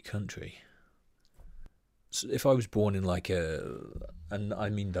affluent white country. So if I was born in like and I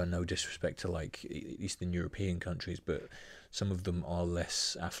mean no disrespect to like Eastern European countries, but some of them are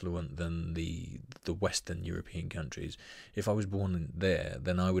less affluent than the Western European countries. If I was born there,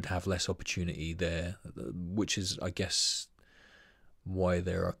 then I would have less opportunity there, which is, I guess, why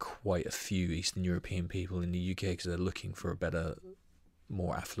there are quite a few Eastern European people in the UK, because they're looking for a better,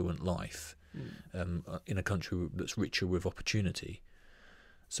 more affluent life in a country that's richer with opportunity.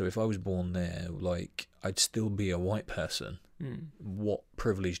 So if I was born there, like, I'd still be a white person. What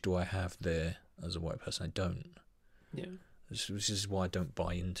privilege do I have there as a white person? I don't. Yeah. This is why I don't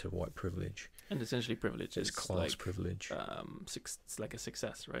buy into white privilege. And essentially privilege is class like, privilege. It's like a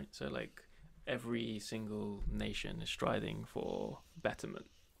success, right? So like every single nation is striving for betterment.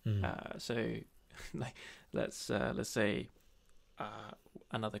 So like let's say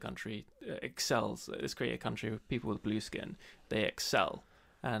another country excels. Let's create a country with people with blue skin. They excel.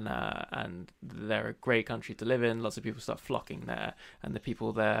 And they're a great country to live in. Lots of people start flocking there, and the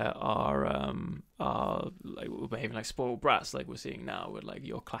people there are like behaving like spoiled brats, like we're seeing now with like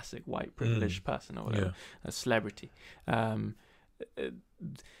your classic white privileged person or whatever, a celebrity.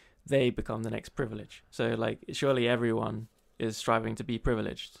 They become the next privilege. So like surely everyone is striving to be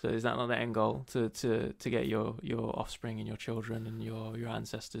privileged. So is that not the end goal, to get your offspring and your children and your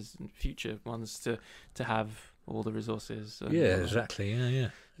ancestors and future ones to have all the resources? Exactly.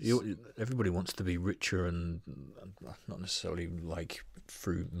 Everybody wants to be richer, and not necessarily like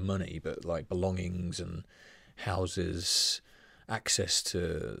through money, but like belongings and houses, access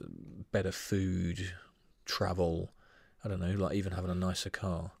to better food, travel. I don't know, like even having a nicer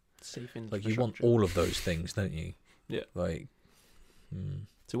car. Safe infrastructure. Like you want all of those things, don't you? Yeah. Like.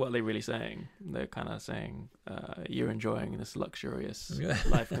 So what are they really saying? They're kind of saying, you're enjoying this luxurious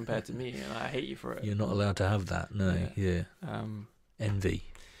life compared to me, and I hate you for it. You're not allowed to have that. No. Yeah. Envy.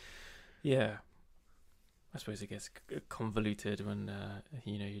 Yeah. I suppose it gets convoluted when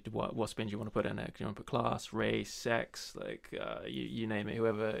what spins you want to put in it. You want to put class, race, sex, like you name it.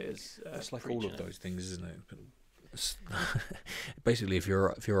 Whoever is. It's like all of those things, isn't it? Basically, if you're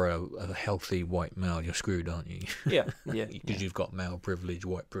a healthy white male, you're screwed, aren't you? Yeah. Because you've got male privilege,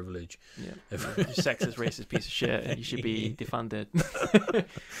 white privilege. Yeah. You're sexist, racist piece of shit, and you should be defunded.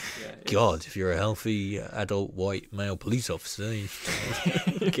 God, if you're a healthy adult white male police officer,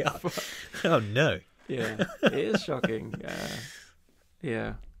 God, oh no. Yeah, it is shocking.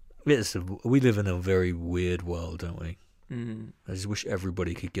 Yeah. We live in a very weird world, don't we? I just wish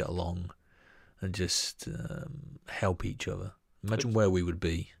everybody could get along and just help each other. Imagine where we would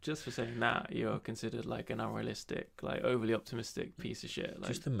be. Just for saying that, you're considered like an unrealistic, like overly optimistic piece of shit. Like,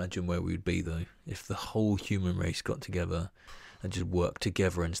 just imagine where we would be, though, if the whole human race got together and just worked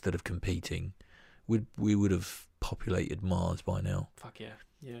together instead of competing. We would have populated Mars by now. Fuck yeah.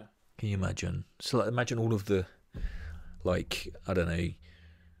 Yeah. Can you imagine? So like, imagine all of the, like, I don't know,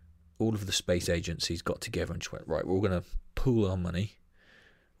 all of the space agencies got together and just went, right, we're all going to pool our money.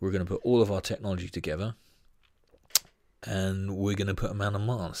 We're going to put all of our technology together. and we're going to put a man on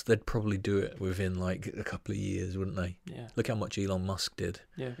Mars, they'd probably do it within like a couple of years, wouldn't they? Yeah. Look how much Elon Musk did.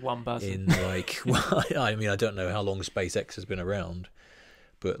 Yeah, one person. In like, well, I mean, I don't know how long SpaceX has been around,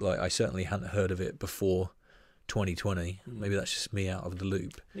 but like, I certainly hadn't heard of it before 2020. Maybe that's just me out of the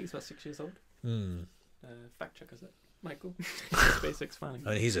loop. I think it's about 6 years old. Fact check us that, Michael. SpaceX fan.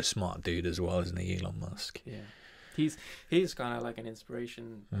 I mean, he's a smart dude as well, isn't he, Elon Musk? Yeah. He's kind of like an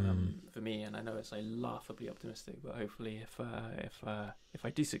inspiration for me, and I know it's like laughably optimistic, but hopefully if I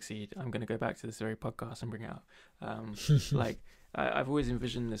do succeed, I'm going to go back to this very podcast and bring it up. Like I've always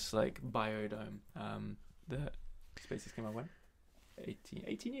envisioned this like biodome that SpaceX came up with.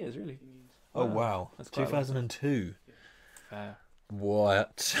 18 years really. Oh wow, That's quite 2002.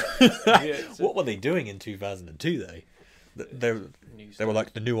 What? Yeah, What were they doing in 2002 though? They were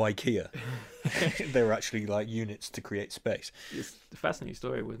like the new IKEA. They were actually like units to create space. It's a fascinating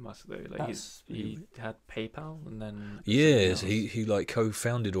story with Musk though. Like he had PayPal and then yes, he like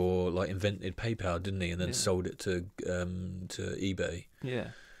co-founded or like invented PayPal, didn't he? And then sold it to eBay. Yeah,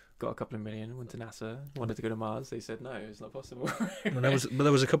 got a couple of million. Went to NASA, wanted to go to Mars. They said no, it's not possible. And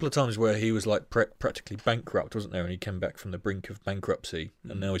there was a couple of times where he was like practically bankrupt, wasn't there? And he came back from the brink of bankruptcy,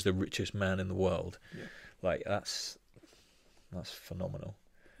 and now he's the richest man in the world. Yeah. Like that's phenomenal.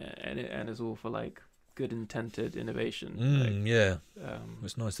 And it's all for like good intended innovation. Yeah,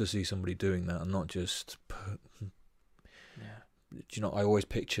 it's nice to see somebody doing that and not just. Do you know? I always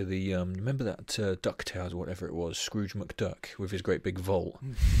picture the. Remember that DuckTales, whatever it was, Scrooge McDuck with his great big vault.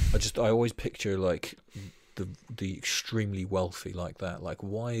 I always picture like the extremely wealthy like that. Like,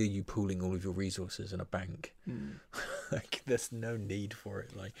 why are you pooling all of your resources in a bank? Like, there's no need for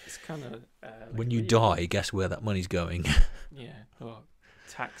it. Like, it's kind of like when you die, guess where that money's going? Yeah. Well,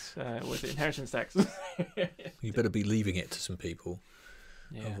 tax. Was it inheritance tax? You better be leaving it to some people.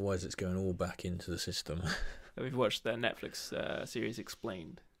 Yeah. Otherwise, it's going all back into the system. We've watched the Netflix series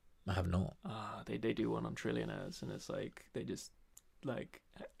Explained. I have not. They do one on trillionaires, and it's like they just like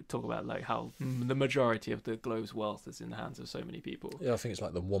talk about like how the majority of the globe's wealth is in the hands of so many people. Yeah, I think it's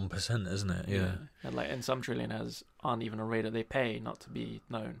like the 1%, isn't it? Yeah. And some trillionaires aren't even on radar. They pay not to be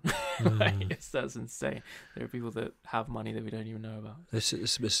known. That's insane. There are people that have money that we don't even know about.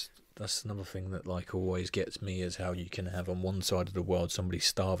 That's another thing that like always gets me, is how you can have on one side of the world somebody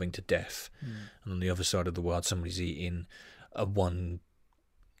starving to death, and on the other side of the world somebody's eating a one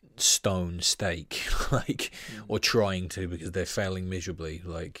stone steak, like, or trying to, because they're failing miserably.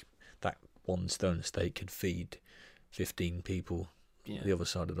 Like, that one stone steak could feed 15 people the other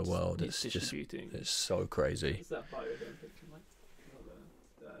side of the world. It's just, it's so crazy. Is that biodome picture, Mike?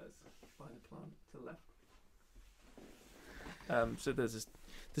 By the plant to the left. So there's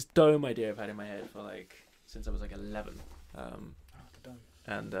this dome idea I've had in my head for like since I was like 11. The dome.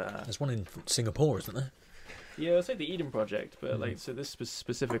 And there's one in Singapore, isn't there? Yeah, I'll say the Eden Project, but like, so this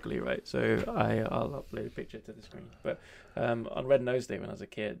specifically, right? So I'll upload a picture to the screen. But on Red Nose Day when I was a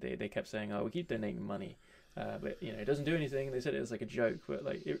kid, they kept saying, "Oh, we keep donating money, but you know, it doesn't do anything." They said it was like a joke, but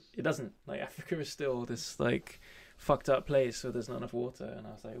like it doesn't. Like, Africa is still this like fucked up place, so there's not enough water. And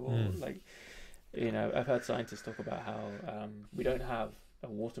I was like, well, like, you know, I've heard scientists talk about how we don't have a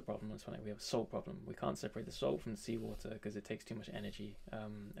water problem. It's funny, we have a salt problem. We can't separate the salt from the seawater because it takes too much energy,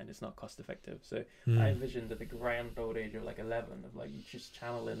 and it's not cost effective. So I envisioned at the grand old age of like 11, of like, you just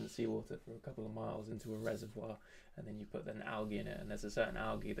channel in the seawater for a couple of miles into a reservoir, and then you put an algae in it, and there's a certain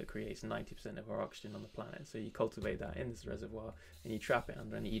algae that creates 90% of our oxygen on the planet. So you cultivate that in this reservoir and you trap it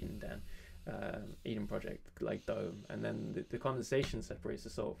under an Eden Project like dome, and then the condensation separates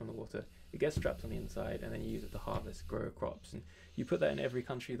the salt from the water. It gets trapped on the inside, and then you use it to harvest, grow crops, and you put that in every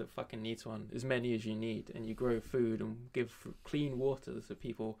country that fucking needs one, as many as you need, and you grow food and give clean water to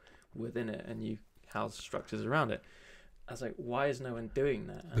people within it, and you house structures around it. I was like, why is no one doing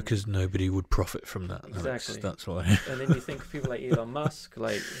that? And because nobody would profit from that. Exactly. That's why. And then you think of people like Elon Musk,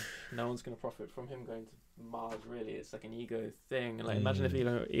 like, no one's going to profit from him going to Mars, really. It's like an ego thing. And like, imagine if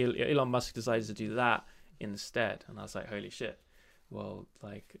Elon Musk decides to do that instead. And I was like, holy shit. Well,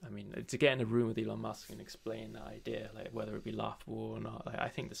 like, I mean, to get in a room with Elon Musk and explain that idea, like whether it be laughable or not, like, I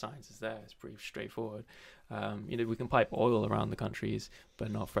think the science is there. It's pretty straightforward. You know, we can pipe oil around the countries, but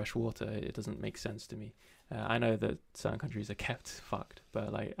not fresh water. It doesn't make sense to me. I know that certain countries are kept fucked,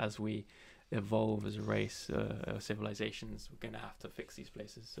 but like, as we evolve as a race, civilizations, we're going to have to fix these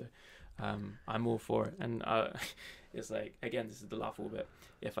places. So I'm all for it. And it's like, again, this is the laughable bit.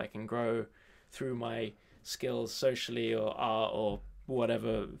 If I can grow through my skills socially or art or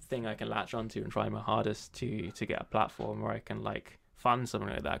whatever thing I can latch onto and try my hardest to get a platform where I can like fund something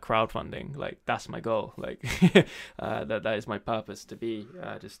like that, crowdfunding, like that's my goal. Like that is my purpose, to be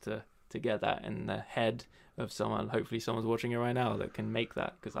just to to get that in the head of someone. Hopefully someone's watching it right now that can make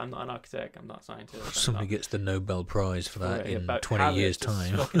that, because I'm not an architect, I'm not a scientist. Somebody gets the Nobel Prize for that in 20 habits, years' just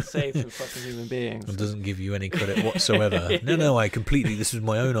time. fucking safe for fucking human beings. And doesn't give you any credit whatsoever. No, this was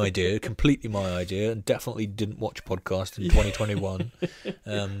my own idea, completely my idea, and definitely didn't watch podcast in 2021.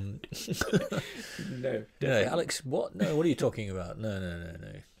 No. Yeah, Alex, what? No, what are you talking about? No.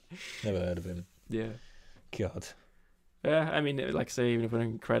 Never heard of him. Yeah. God. Yeah, I mean, like I say, even if I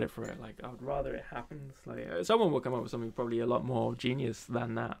don't get credit for it, like, I would rather it happens. Like, someone will come up with something probably a lot more genius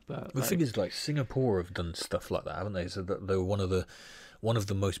than that. But the thing is, like, Singapore have done stuff like that, haven't they? So that they were one of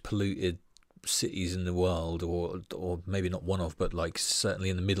the most polluted cities in the world, or maybe not one of, but like certainly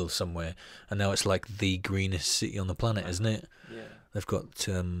in the middle somewhere. And now it's like the greenest city on the planet, isn't it? Yeah. They've got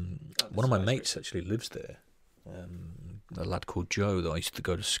one of my mates actually lives there. A lad called Joe that I used to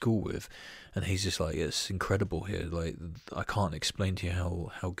go to school with, and he's just like, it's incredible here. Like, I can't explain to you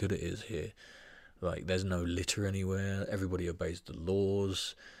how good it is here. Like, there's no litter anywhere. Everybody obeys the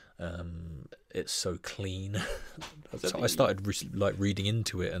laws. It's so clean. So I started reading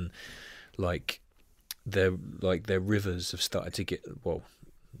into it, and like their rivers have started to get, well,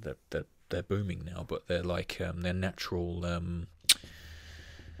 they're booming now, but they're like their natural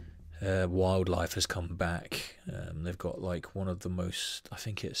wildlife has come back. They've got like one of the most, I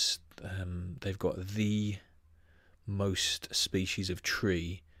think it's they've got the most species of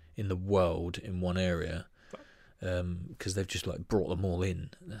tree in the world in one area, because they've just like brought them all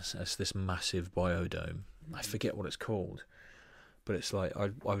in. That's this massive biodome. I forget what it's called, but it's like I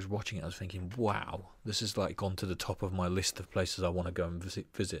was watching it, I was thinking, wow, this is like gone to the top of my list of places I want to go and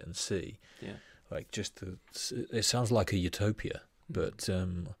visit and see. Yeah. Like, it sounds like a utopia, but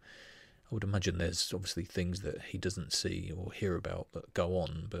I would imagine there's obviously things that he doesn't see or hear about that go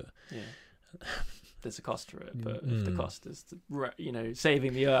on, but yeah, there's a cost to it. But if the cost is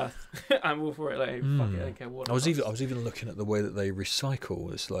saving the earth, I'm all for it. Like, fuck it, I don't care what. I was even looking at the way that they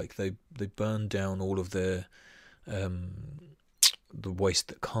recycle. It's like they burn down all of their the waste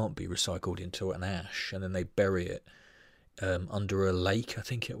that can't be recycled into an ash, and then they bury it under a lake, I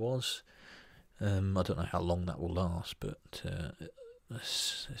think it was. I don't know how long that will last, but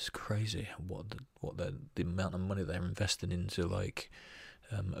it's crazy the amount of money they're investing into like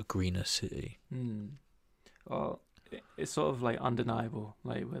a greener city. Well, it's sort of like undeniable,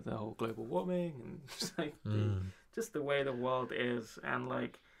 like with the whole global warming and just like just the way the world is, and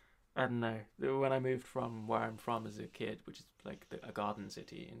like, I don't know, when I moved from where I'm from as a kid, which is like a garden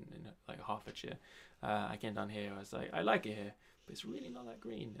city in like Hertfordshire, I came down here. I was like, I like it here, but it's really not that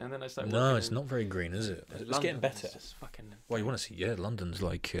green. And then I started. No, it's not very green, is it? It's getting better. It's just fucking. Well, you want to see? Yeah, London's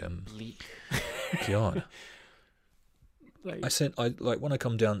like bleak. God. Like, when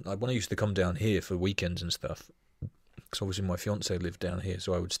I used to come down here for weekends and stuff, because obviously my fiance lived down here,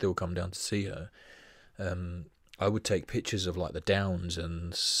 so I would still come down to see her. I would take pictures of like the Downs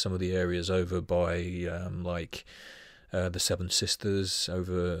and some of the areas over by the Seven Sisters,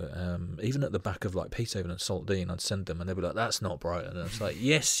 over even at the back of like Peacehaven and Saltdean. I'd send them, and they'd be like, "That's not Brighton." And I was like,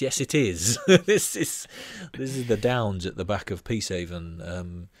 "Yes, it is. This is the Downs at the back of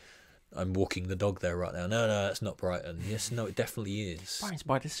Peacehaven." I'm walking the dog there right now. No, that's not Brighton. Yes, no, it definitely is. Brighton's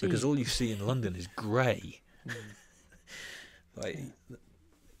by the sea. Because all you see in London is grey. Like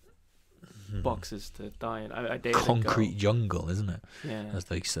boxes to die in. I dated concrete jungle, isn't it? Yeah, as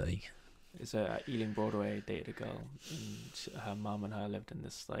they say. It's at Ealing Broadway. Dated a girl, and her mum and her lived in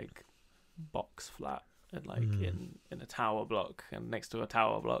this like box flat, and like in a tower block, and next to a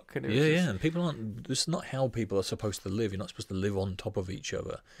tower block. And and people aren't. This is not how people are supposed to live. You're not supposed to live on top of each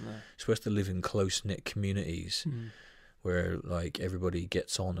other. No. You're supposed to live in close knit communities where like everybody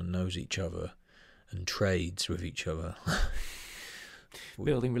gets on and knows each other and trades with each other.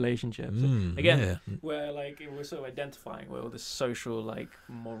 Building relationships where like we're sort of identifying where all this social like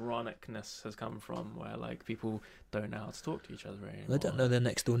moronicness has come from, where like people don't know how to talk to each other anymore. They don't know their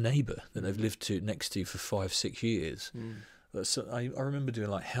next door neighbour that they've lived next to for 5-6 years. So I remember doing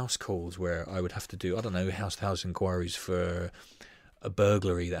like house calls where I would have to do, I don't know, house inquiries for a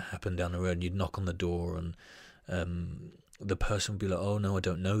burglary that happened down the road, and you'd knock on the door and the person would be like, "Oh no, I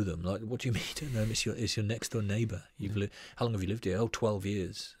don't know them." Like, what do you mean you don't know them? It's your next door neighbour. How long have you lived here? 12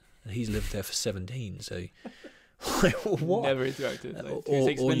 years. And he's lived there for 17. So what? Never interacted. Like,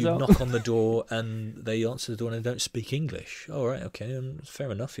 or you knock on the door and they answer the door and they don't speak English. All right, okay,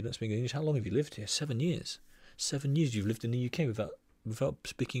 fair enough. You don't speak English. How long have you lived here? 7 years. 7 years you've lived in the UK without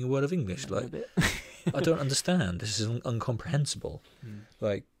speaking a word of English. Like, I don't understand. This is incomprehensible.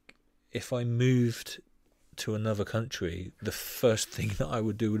 Like, if I moved to another country, the first thing that I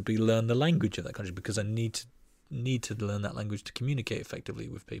would do would be learn the language of that country, because I need to need to learn that language to communicate effectively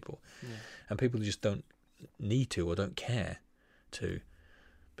with people, and people just don't need to or don't care to,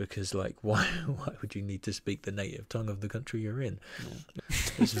 because like why would you need to speak the native tongue of the country you're in?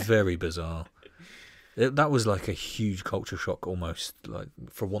 It's very bizarre. That was like a huge culture shock, almost, like,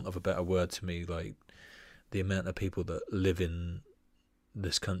 for want of a better word, to me. Like, the amount of people that live in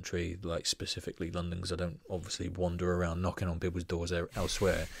this country, like specifically London, because I don't obviously wander around knocking on people's doors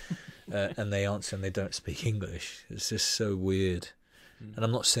elsewhere, and they answer and they don't speak English. It's just so weird. And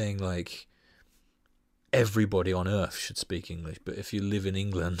I'm not saying like everybody on earth should speak English, but if you live in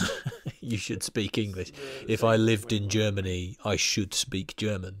England, you should speak English. If I lived in Germany, I should speak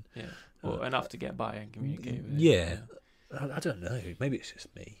German. Yeah. Or enough to get by and communicate with. Yeah. I don't know. Maybe it's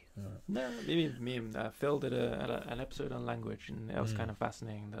just me. No, maybe me and Phil did an episode on language, and it was kind of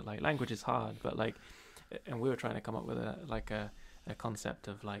fascinating that like language is hard, but like, and we were trying to come up with a concept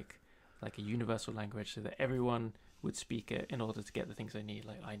of like a universal language so that everyone would speak it in order to get the things they need.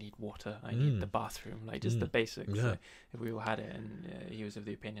 Like, I need water, I need the bathroom, like just the basics. Yeah. So if we all had it, and he was of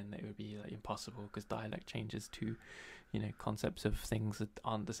the opinion that it would be like impossible because dialect changes to, you know, concepts of things that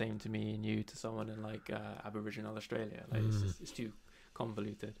aren't the same to me and you to someone in like Aboriginal Australia. Like it's too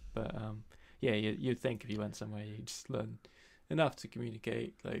convoluted. But yeah, you'd think if you went somewhere you just learn enough to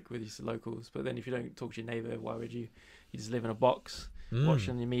communicate like with your locals. But then if you don't talk to your neighbour, why would you? You just live in a box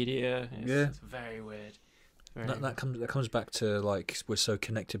watching the media. It's very weird. That comes back to like we're so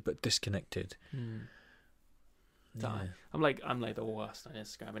connected but disconnected. Yeah. I'm like the worst on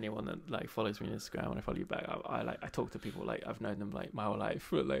Instagram. Anyone that like follows me on Instagram, when I follow you back, I talk to people like I've known them like my whole life.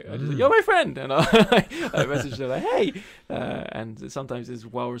 Like I just like, you're my friend, and I message them like, hey, and sometimes it's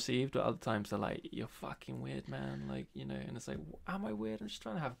well received, but other times they're like, you're fucking weird, man. Like, you know, and it's like, am I weird? I'm just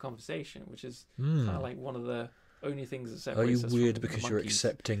trying to have a conversation, which is kind of like one of the only things that separates us. Are you weird because you're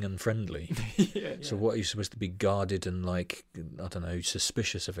accepting and friendly? Yeah. So what, are you supposed to be guarded and like, I don't know,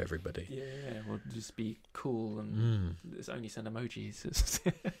 suspicious of everybody? Yeah, well, just be cool and just only send emojis.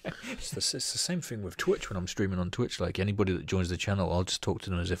 It's the same thing with Twitch when I'm streaming on Twitch. Like, anybody that joins the channel, I'll just talk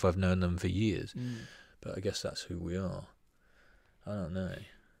to them as if I've known them for years. But I guess that's who we are. I don't know.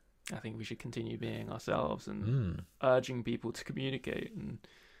 I think we should continue being ourselves and urging people to communicate and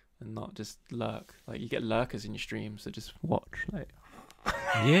not just lurk. Like, you get lurkers in your streams that just watch. Like,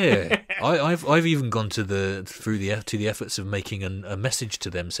 yeah, I've even gone to the efforts of making a message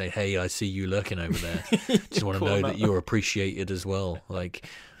to them, say, hey, I see you lurking over there. Just want to know that you're appreciated as well. Like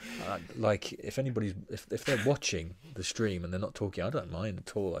if anybody's if they're watching the stream and they're not talking, I don't mind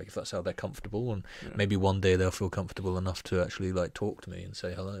at all. Like, if that's how they're comfortable, and maybe one day they'll feel comfortable enough to actually like talk to me and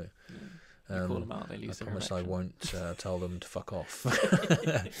say hello. You call them out, they lose I their promise erection. I won't tell them to fuck off.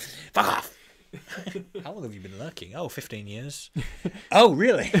 Fuck off! How long have you been lurking? Oh, 15 years. Oh,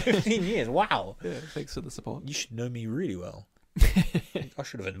 really? 15 years? Wow. Yeah, thanks for the support. You should know me really well. I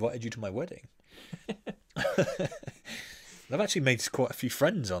should have invited you to my wedding. I've actually made quite a few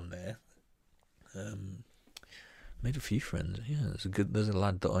friends on there. Made a few friends. Yeah, there's a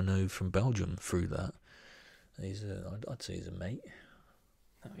lad that I know from Belgium through that. I'd say he's a mate.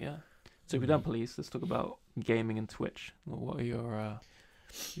 Oh yeah. So we've done police. Let's talk about gaming and Twitch. What are your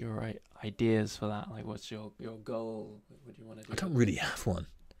ideas for that? Like, what's your goal? What do you want to do? I don't really have one.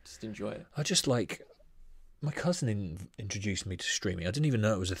 Just enjoy it. I just like, my cousin introduced me to streaming. I didn't even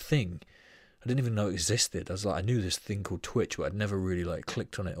know it was a thing. I didn't even know it existed. I was like, I knew this thing called Twitch, but I'd never really like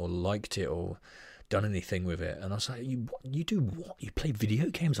clicked on it or liked it or done anything with it. And I was like, you do what? You play video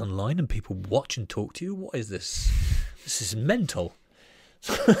games online and people watch and talk to you? What is this? This is mental.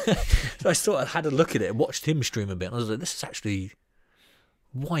 So I sort of had a look at it, watched him stream a bit, and I was like, this is actually,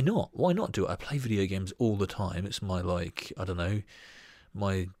 why not? Why not do it? I play video games all the time. It's my, like, I don't know,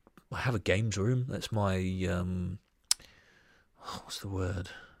 I have a games room. That's my, what's the word?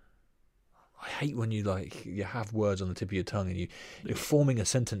 I hate when you have words on the tip of your tongue and you're forming a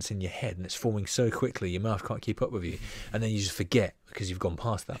sentence in your head and it's forming so quickly your mouth can't keep up with you, and then you just forget because you've gone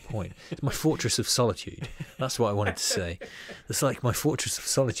past that point. It's my fortress of solitude. That's what I wanted to say. It's like my fortress of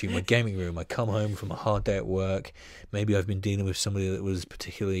solitude, my gaming room. I come home from a hard day at work. Maybe I've been dealing with somebody that was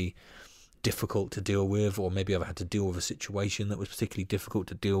particularly difficult to deal with, or maybe I've had to deal with a situation that was particularly difficult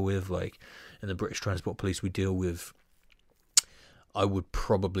to deal with. Like in the British Transport Police, we deal with, I would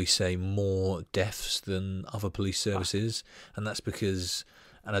probably say, more deaths than other police services, and that's because,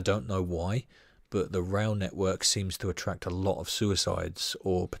 and I don't know why, but the rail network seems to attract a lot of suicides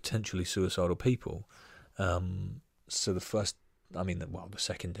or potentially suicidal people. So the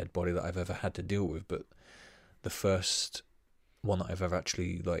second dead body that I've ever had to deal with, but the first one that I've ever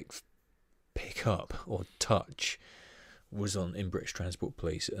actually like pick up or touch was in British Transport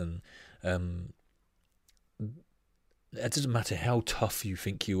Police, and it doesn't matter how tough you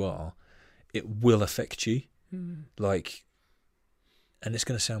think you are, it will affect you. Like, and it's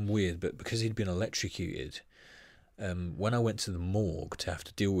going to sound weird, but because he'd been electrocuted, when I went to the morgue to have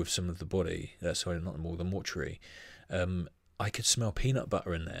to deal with some of the body, sorry, not the morgue, the mortuary, I could smell peanut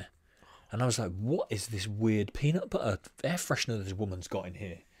butter in there. And I was like, what is this weird peanut butter air freshener this woman's got in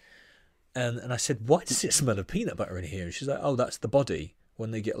here? And I said, why does it smell of peanut butter in here? And she's like, oh, that's the body.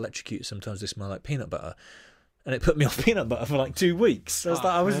 When they get electrocuted, sometimes they smell like peanut butter. And it put me off peanut butter for like 2 weeks.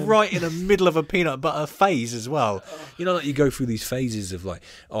 I was right in the middle of a peanut butter phase as well. You know, like you go through these phases of like,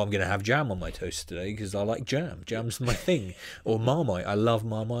 oh, I'm going to have jam on my toast today because I like jam. Jam's my thing. Or Marmite. I love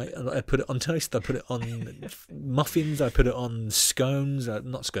Marmite. I put it on toast. I put it on muffins. I put it on scones.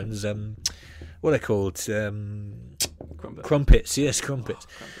 Not scones. What are they called? Crumpets. Yes, crumpets.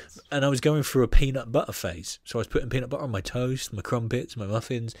 Crumpets. And I was going through a peanut butter phase. So I was putting peanut butter on my toast, my crumpets, my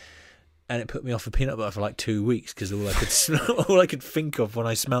muffins. And it put me off of peanut butter for like 2 weeks because all I could think of when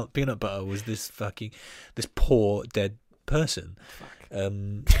I smelled peanut butter was this poor dead person.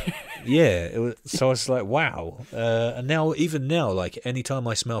 Yeah, so I was like, wow. And now, even now, like anytime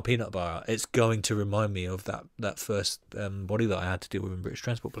I smell peanut butter, it's going to remind me of that first body that I had to deal with in British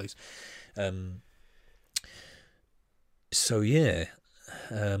Transport Police. So yeah.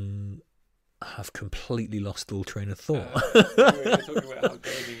 I've completely lost all train of thought. We're talking about how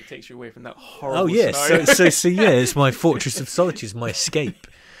gaming takes you away from that horrible. Oh yeah, scenario. so yeah, it's my fortress of solitude, it's my escape.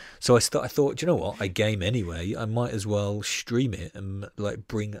 So I thought, do you know what? I game anyway. I might as well stream it and like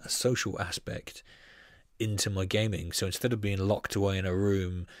bring a social aspect into my gaming. So instead of being locked away in a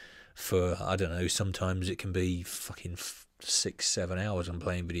room for, I don't know, sometimes it can be fucking 6-7 hours I'm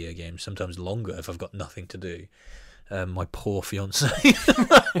playing video games. Sometimes longer if I've got nothing to do. My poor fiance,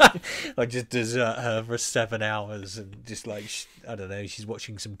 I just desert her for 7 hours and just like, I don't know, she's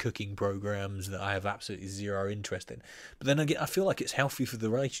watching some cooking programs that I have absolutely zero interest in. But then I feel like it's healthy for the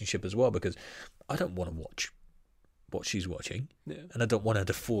relationship as well because I don't want to watch what she's watching, and I don't want her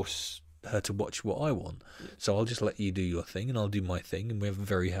to force her to watch what I want. So I'll just let you do your thing and I'll do my thing, and we have a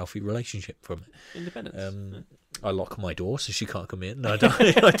very healthy relationship from it. Independence. I lock my door so she can't come in. No, I don't.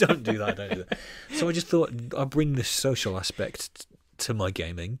 I don't do that. So I just thought I'll bring this social aspect to my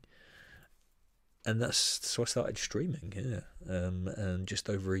gaming, and so I started streaming. Yeah, and just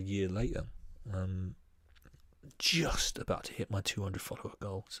over a year later, just about to hit my 200 follower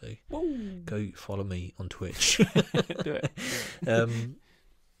goal. So go follow me on Twitch. Do it.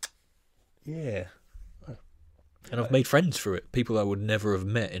 Yeah. And I've made friends through it. People I would never have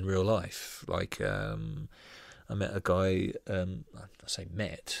met in real life. Like, I met a guy, I say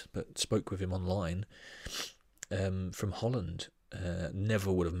met, but spoke with him online, from Holland.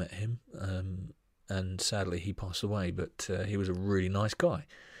 Never would have met him. And sadly he passed away, but he was a really nice guy.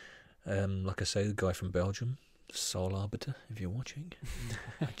 Like I say, the guy from Belgium, Soul Arbiter, if you're watching.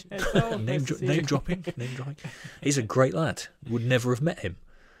 Name dropping. He's a great lad. Would never have met him.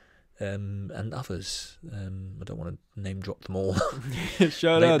 And others. I don't want to name drop them all.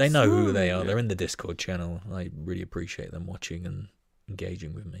 They know who they are. They're in the Discord channel. I really appreciate them watching and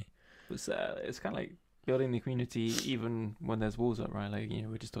engaging with me. It's kind of like building the community even when there's walls up, right? Like, you know,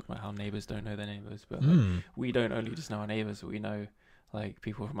 we're just talking about how neighbours don't know their neighbours, but like, we don't only just know our neighbours, but we know like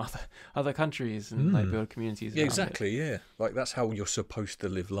people from other countries and like build communities. Yeah, exactly. Yeah, like that's how you're supposed to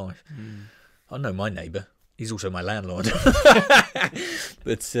live life. I know my neighbour. He's also my landlord.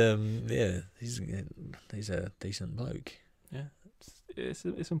 But yeah, he's a decent bloke. Yeah,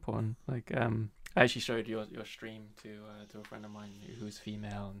 it's important. Like I actually showed your stream to a friend of mine who's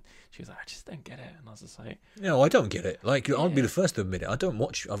female, and she was like, I just don't get it. And I was just like, no, I don't get it. Like, I'll be the first to admit it. I don't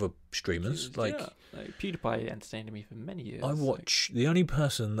watch other streamers. Like PewDiePie entertained me for many years. I watch the only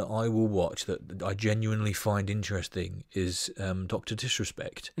person that I will watch that I genuinely find interesting is Dr.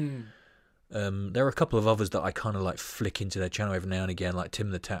 Disrespect. There are a couple of others that I kind of like flick into their channel every now and again, like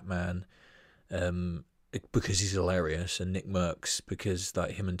Tim the Tap Man, because he's hilarious, and Nick Merckx because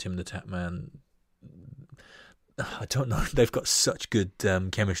like him and Tim the Tap Man, I don't know, they've got such good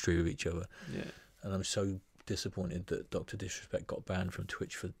chemistry with each other. Yeah, and I'm so disappointed that Dr. Disrespect got banned from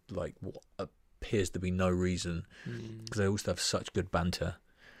Twitch for like what appears to be no reason, because they also have such good banter.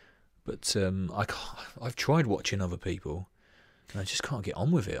 But I've tried watching other people. And I just can't get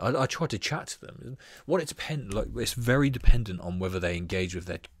on with it. I try to chat to them. It's very dependent on whether they engage with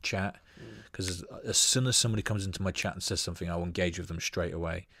their chat. Because as soon as somebody comes into my chat and says something, I will engage with them straight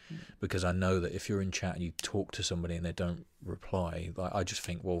away. Because I know that if you're in chat and you talk to somebody and they don't reply, like I just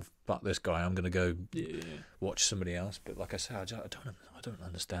think, well, fuck this guy. I'm going to go watch somebody else. But like I said, I don't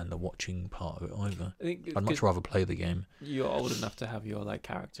understand the watching part of it either. I'd much rather play the game. You're old enough to have your like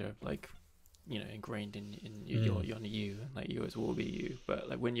character like ingrained in you. You're you, and like you always will be you. But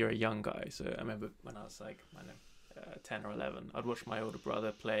like when you're a young guy, so I remember when I was like, I don't know, 10 or 11, I'd watch my older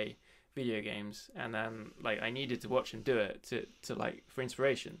brother play video games, and then like I needed to watch him do it to like for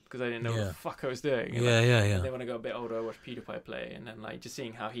inspiration, because I didn't know what the fuck I was doing. And, And then when I got a bit older, I watched PewDiePie play, and then like just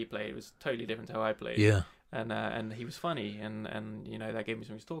seeing how he played was totally different to how I played. Yeah. And he was funny, and that gave me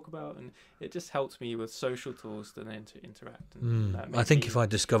something to talk about, and it just helped me with social tools to then to interact. And I think if I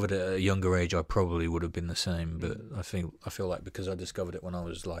discovered it at a younger age, I probably would have been the same. But I feel like because I discovered it when I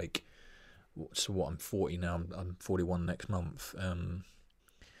was like, so what? I'm 40 now. I'm 41 next month.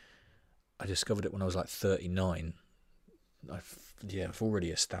 I discovered it when I was like 39. I've already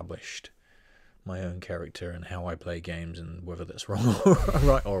established my own character and how I play games, and whether that's wrong or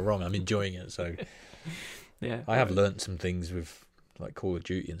right or wrong, I'm enjoying it. So yeah, I have learnt some things with like Call of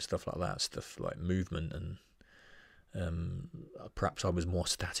Duty and stuff like that, stuff like movement, and perhaps I was more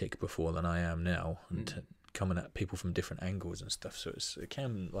static before than I am now, and coming at people from different angles and stuff. So it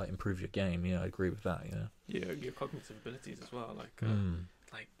can like improve your game. Yeah, I agree with that. Yeah, your cognitive abilities as well. Like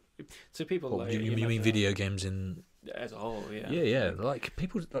so people like you mean video games in as a whole, yeah. Like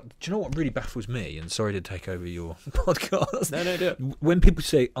people, do you know what really baffles me? And sorry to take over your podcast. No, do it. When people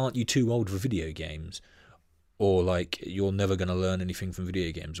say, "Aren't you too old for video games?" or like, "You're never going to learn anything from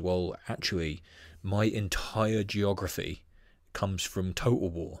video games." Well, actually, my entire geography comes from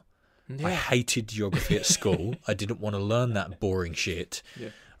Total War. Yeah. I hated geography at school. I didn't want to learn that boring shit. Yeah.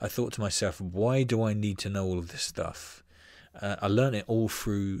 I thought to myself, why do I need to know all of this stuff? I learned it all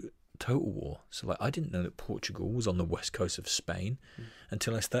through Total War. So like, I didn't know that Portugal was on the west coast of Spain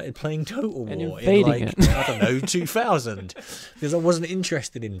until I started playing Total War in like I don't know 2000, because I wasn't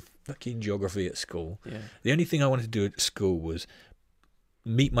interested in fucking geography at school. Yeah. The only thing I wanted to do at school was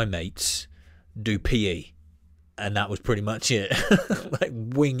meet my mates, do PE, and that was pretty much it. Like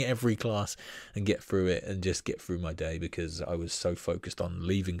wing every class and get through it and just get through my day, because I was so focused on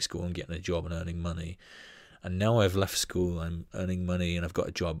leaving school and getting a job and earning money. And now I've left school, I'm earning money, and I've got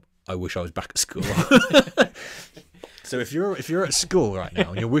a job. I wish I was back at school. So if you're at school right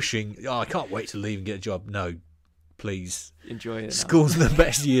now and you're wishing, I can't wait to leave and get a job, no, please enjoy it. School's the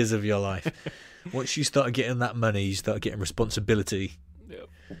best years of your life. Once you start getting that money, you start getting responsibility.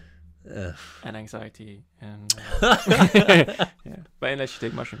 Yep. And anxiety, and yeah. But unless you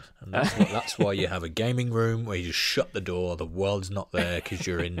take mushrooms, and that's why you have a gaming room where you just shut the door. The world's not there because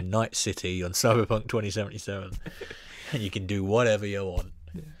you're in Night City on Cyberpunk 2077, and you can do whatever you want.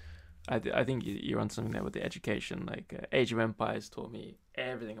 Yeah. I think you're on something there with the education. Like Age of Empires taught me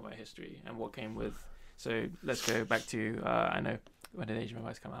everything about history and what came with. So let's go back to I know when did Age of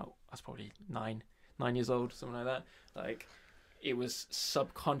Empires come out? I was probably 9 years old, something like that. Like, it was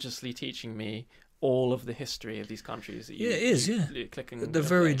subconsciously teaching me all of the history of these countries. That it is. Clicking. They're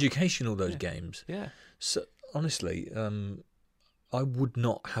very educational, those games. Yeah. So honestly, I would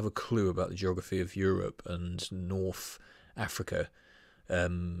not have a clue about the geography of Europe and North Africa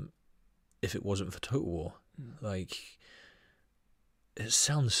if it wasn't for Total War. Like, it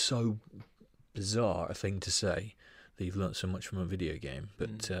sounds so bizarre a thing to say, that you've learnt so much from a video game,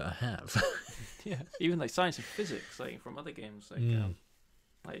 but I have. Yeah, even like science and physics, like from other games,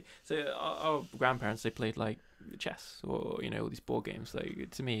 like so our grandparents, they played like chess or all these board games. Like,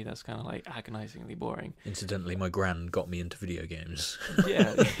 to me, that's kind of like agonizingly boring. Incidentally, my gran got me into video games.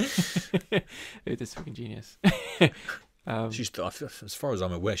 Yeah, it is freaking genius. She's still, as far as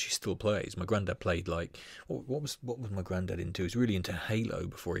I'm aware, she still plays. My granddad played like what was my granddad into? He was really into Halo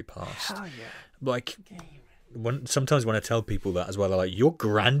before he passed. Oh yeah, like. Sometimes when I tell people that as well, they're like, "Your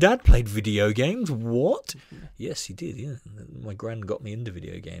granddad played video games? What?" Yes, he did. Yeah, my gran got me into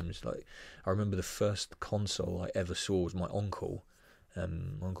video games. Like, I remember the first console I ever saw was my uncle, my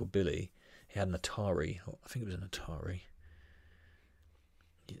Uncle Billy. He had an Atari. I think it was an Atari.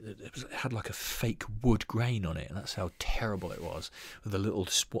 It had like a fake wood grain on it, and that's how terrible it was, with a little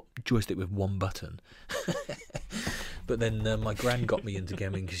joystick with one button. But then my gran got me into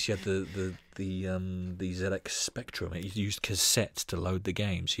gaming because she had the ZX Spectrum. It used cassettes to load the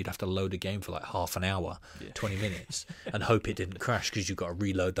game, so you'd have to load a game for like half an hour, 20 minutes, and hope it didn't crash, because you've got to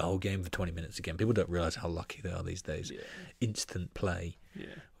reload the whole game for 20 minutes again. People don't realise how lucky they are these days. Yeah. Instant play. Yeah.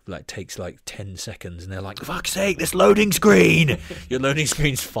 Like, takes like 10 seconds, and they're like, "For fuck's sake, this loading screen!" Your loading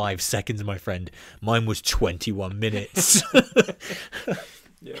screen's 5 seconds, my friend. Mine was 21 minutes.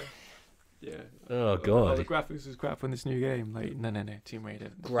 Yeah. Yeah. Oh god. The graphics was crap on this new game. Like, no, Tomb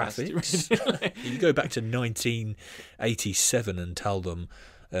Raider. Graphics. You go back to 1987 and tell them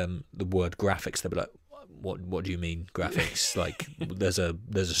the word graphics, they'll be like, What do you mean graphics? Like there's a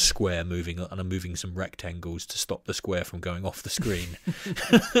square moving, and I'm moving some rectangles to stop the square from going off the screen.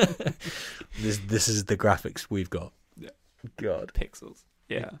 This is the graphics we've got. Yeah. God, Pixels.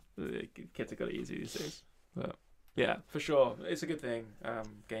 Yeah, the kids have got it easy these days. But yeah, for sure, it's a good thing.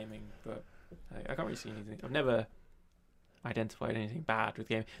 Gaming, but I can't really see anything. I've never identified anything bad with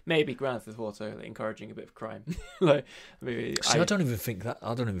gaming. Maybe Grand Theft Auto encouraging a bit of crime. Like maybe. See, I don't even think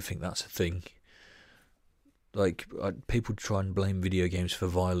that's a thing. Like people try and blame video games for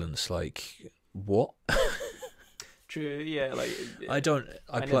violence. Like what? True. Yeah. Like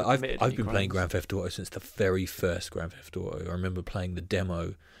I've been playing Grand Theft Auto since the very first Grand Theft Auto. I remember playing the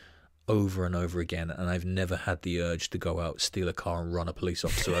demo over and over again, and I've never had the urge to go out, steal a car, and run a police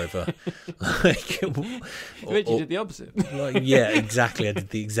officer over. Like, you did the opposite. Like, yeah, exactly. I did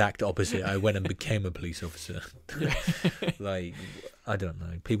the exact opposite. I went and became a police officer. Like, I don't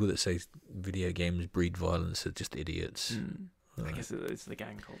know. People that say video games breed violence are just idiots. I guess it's the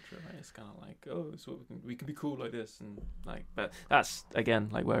gang culture, right? It's kind of like, oh, so we can be cool like this, and like, but that's again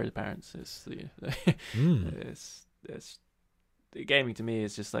like where the parents is it's gaming to me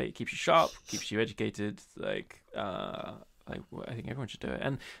is just like it keeps you sharp, keeps you educated. Like I think everyone should do it.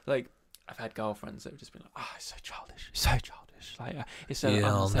 And like I've had girlfriends that have just been like, it's so childish, Like it's so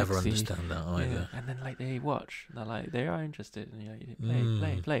I'll unsexy. never understand that either. Yeah. And then like they watch, and they're like they are interested, and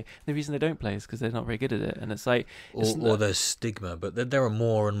you play. The reason they don't play is because they're not very good at it, and it's like or there's stigma. But there are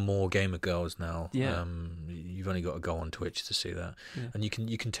more and more gamer girls now. Yeah. You've only got to go on Twitch to see that, and you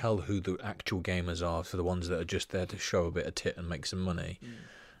can tell who the actual gamers are for the ones that are just there to show a bit of tit and make some money.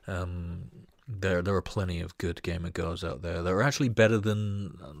 There are plenty of good gamer girls out there. They're actually better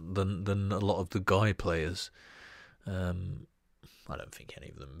than a lot of the guy players. I don't think any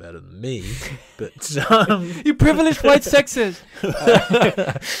of them are better than me, but you privileged white sexist.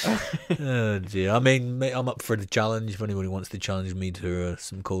 Oh dear. I mean, mate, I'm up for the challenge. If anybody wants to challenge me to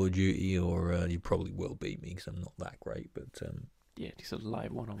some Call of Duty, or you probably will beat me because I'm not that great. But yeah, do some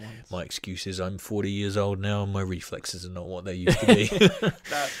live one-on-ones. My excuse is I'm 40 years old now, and my reflexes are not what they used to be.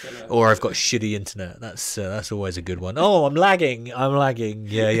 Or I've got shitty internet. That's always a good one. Oh, I'm lagging.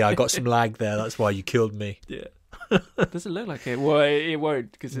 Yeah, I got some lag there. That's why you killed me. Yeah. Does it look like it? Well, it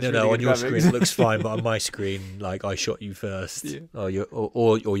won't because it's no. On your screen it looks fine, but on my screen, like I shot you first. Yeah. Or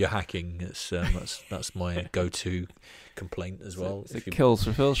you're hacking. That's my go-to complaint as well. It's kills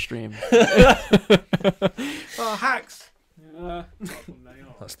for Phil stream. Hacks.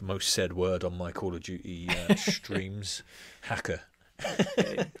 That's the most said word on my Call of Duty streams. Hacker.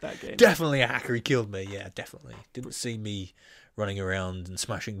 That game. Definitely a hacker. He killed me. Yeah, definitely. Didn't see me running around and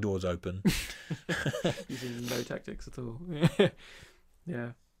smashing doors open. Using no tactics at all.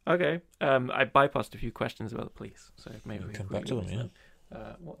 Yeah. Okay. I bypassed a few questions about the police, so maybe we come back to them.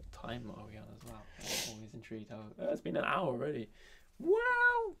 Yeah. What time are we on as well? I'm always intrigued. It's been an hour already.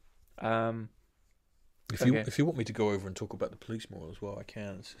 Wow. If you want me to go over and talk about the police more as well, I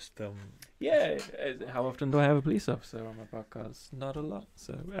can. It's just yeah. How often do I have a police officer on my podcast? Not a lot.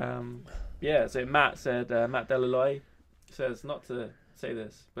 So yeah. So Matt said Matt Delaloy says not to say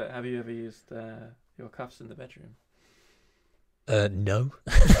this, but have you ever used your cuffs in the bedroom? No.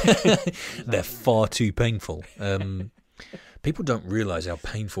 They're far too painful. People don't realise how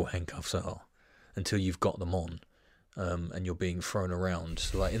painful handcuffs are until you've got them on. And you're being thrown around.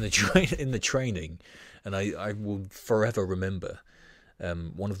 So like in the training, and I will forever remember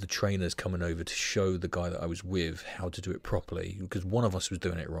one of the trainers coming over to show the guy that I was with how to do it properly, because one of us was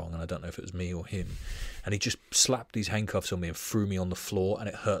doing it wrong, and I don't know if it was me or him, and he just slapped these handcuffs on me and threw me on the floor, and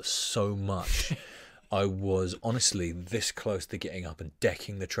it hurt so much. I was honestly this close to getting up and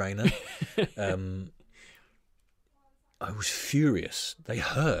decking the trainer. I was furious. They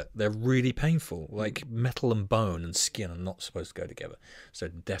hurt. They're really painful. Like metal and bone and skin are not supposed to go together. So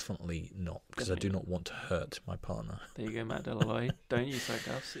definitely not, because I do not want to hurt my partner. There you go, Matt Delaloy. Don't use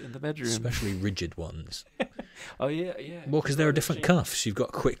cuffs in the bedroom. Especially rigid ones. Oh, yeah. Well, because there are different cuffs. You've got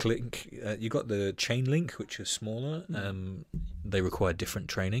a quick link. You've got the chain link, which is smaller. They require different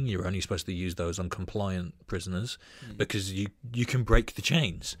training. You're only supposed to use those on compliant prisoners because you can break the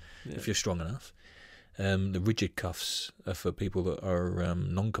chains if you're strong enough. The rigid cuffs are for people that are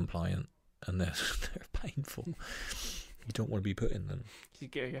non-compliant, and they're painful. You don't want to be put in them. You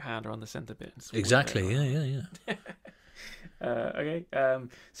get your hand around the centre bit. Exactly. Yeah. Okay.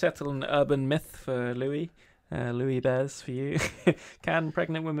 Settle an urban myth for Louis. Louis Bears for you. Can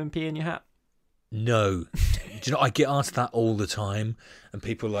pregnant women pee in your hat? No. Do you know, I get asked that all the time, and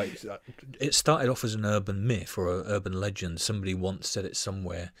people like, it started off as an urban myth or an urban legend. Somebody once said it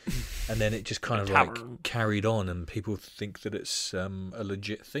somewhere, and then it just kind of like carried on, and people think that it's a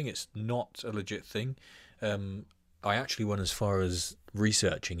legit thing. It's not a legit thing. I actually went as far as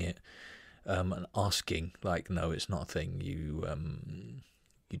researching it and asking, like, no, it's not a thing.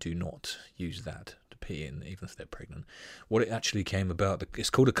 You do not use that to pee in, even if they're pregnant. What it actually came about, it's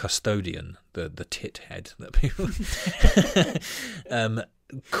called a custodian, the tit head that people.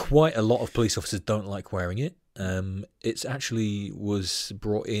 Quite a lot of police officers don't like wearing it. It's actually was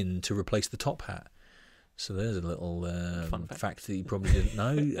brought in to replace the top hat. So there's a little fun fact that you probably didn't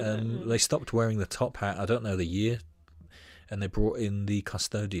know. They stopped wearing the top hat, I don't know the year, and they brought in the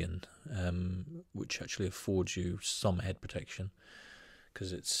custodian, which actually affords you some head protection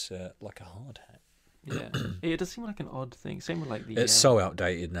because it's like a hard hat. Yeah, it does seem like an odd thing. Same with like the. It's so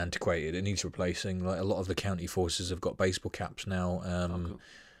outdated and antiquated. It needs replacing. Like a lot of the county forces have got baseball caps now. Cool.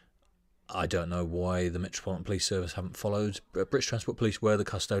 I don't know why the Metropolitan Police Service haven't followed. British Transport Police wear the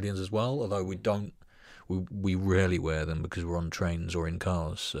custodians as well, although we don't. We rarely wear them because we're on trains or in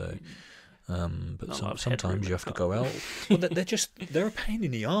cars. So, but sometimes you have to go out. Well, they're a pain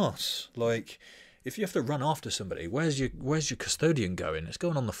in the arse. Like, if you have to run after somebody, where's your custodian going? It's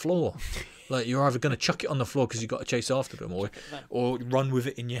going on the floor. Like, you're either going to chuck it on the floor because you've got to chase after them, or run with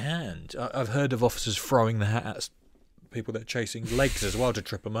it in your hand. I've heard of officers throwing the hat at people that are chasing legs as well to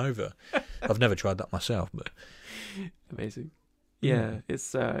trip them over. I've never tried that myself, but amazing. Yeah,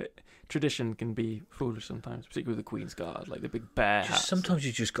 it's tradition can be foolish sometimes, particularly with the Queen's Guard, like the big bear hats. Sometimes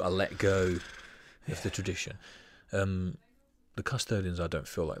you just got to let go of the tradition. The custodians, I don't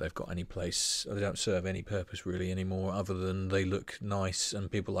feel like they've got any place, or they don't serve any purpose really anymore, other than they look nice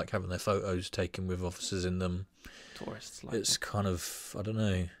and people like having their photos taken with officers in them. Tourists like it's kind of, I don't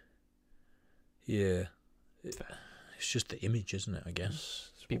know. Yeah. It's just the image, isn't it, I guess?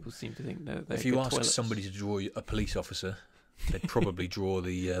 People seem to think that if you ask somebody to draw a police officer, they'd probably draw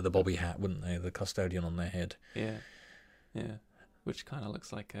the bobby hat, wouldn't they? The custodian on their head. Yeah. Yeah. Which kind of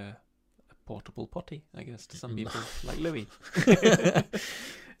looks like a portable potty, I guess, to some people, like Louis.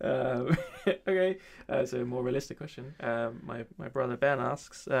 Okay, so a more realistic question. My brother Ben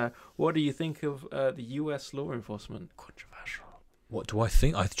asks, what do you think of the US law enforcement? Controversial. What do I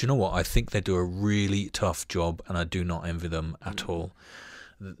think? Do you know what? I think they do a really tough job, and I do not envy them at all.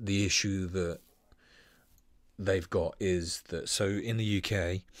 The issue that they've got is that, so in the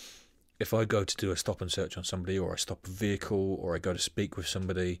UK, if I go to do a stop and search on somebody, or I stop a vehicle, or I go to speak with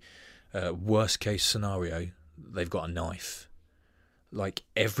somebody, worst case scenario, they've got a knife. Like,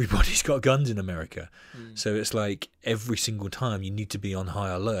 everybody's got guns in America. So it's like every single time you need to be on high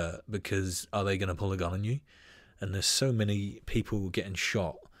alert, because are they going to pull a gun on you? And there's so many people getting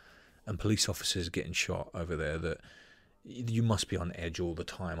shot and police officers getting shot over there that you must be on edge all the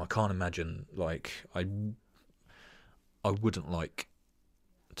time. I can't imagine, like, I wouldn't like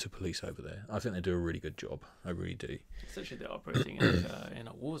to police over there. I think they do a really good job. I really do. Essentially, they're operating in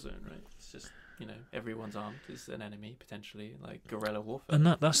a war zone, right? It's just, everyone's armed is an enemy, potentially, like guerrilla warfare. And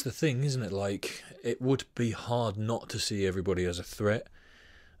that's the thing, isn't it? Like, it would be hard not to see everybody as a threat.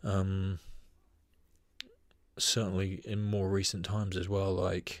 Certainly in more recent times as well.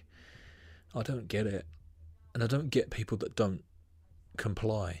 Like, I don't get it. And I don't get people that don't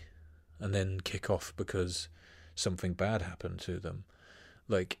comply and then kick off because something bad happened to them.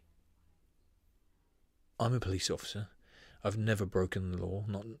 Like, I'm a police officer. I've never broken the law.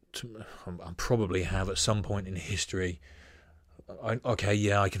 I probably have at some point in history. I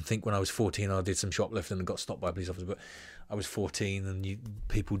can think when I was 14 I did some shoplifting and got stopped by a police officer, but I was 14 and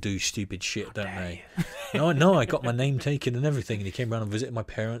people do stupid shit, don't they? No, I got my name taken and everything, and he came around and visited my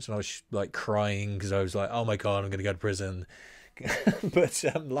parents, and I was like crying because I was like, oh my God, I'm going to go to prison. But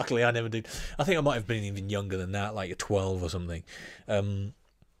luckily I never did. I think I might have been even younger than that, like 12 or something.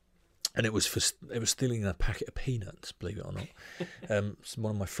 And it was stealing a packet of peanuts, believe it or not. So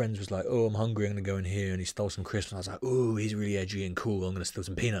one of my friends was like, oh, I'm hungry, I'm going to go in here, and he stole some crisps, and I was like, oh, he's really edgy and cool, I'm going to steal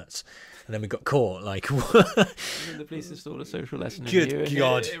some peanuts. And then we got caught, like, the police installed a social lesson in you. Good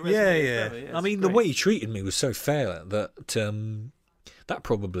God. Yeah. I mean, great. The way he treated me was so fair that that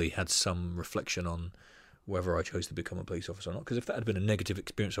probably had some reflection on whether I chose to become a police officer or not. Because if that had been a negative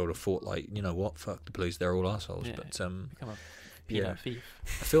experience, I would have thought, like, you know what, fuck the police, they're all assholes. Yeah, but become a peanut thief.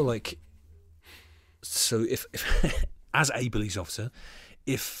 I feel like, so if as a police officer,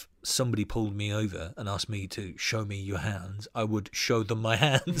 if somebody pulled me over and asked me to show me your hands, I would show them my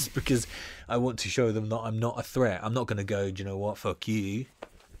hands because I want to show them that I'm not a threat. I'm not going to go, do you know what, fuck you,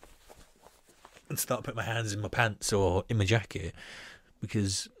 and start putting my hands in my pants or in my jacket,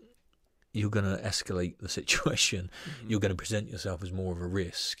 because you're going to escalate the situation. You're going to present yourself as more of a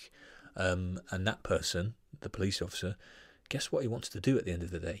risk. And that person, the police officer, guess what he wants to do at the end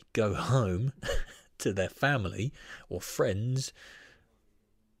of the day? Go home to their family or friends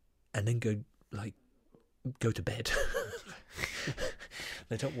and then go to bed.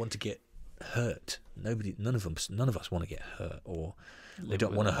 They don't want to get hurt. None of us want to get hurt, or they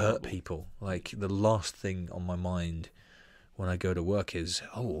don't want to hurt people. Like, the last thing on my mind when I go to work is,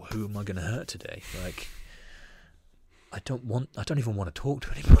 oh, who am I going to hurt today? Like, I don't even want to talk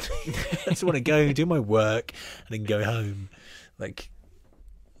to anybody. I just want to go do my work and then go home. Like,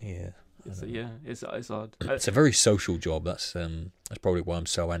 yeah. It's odd. It's a very social job. That's probably why I'm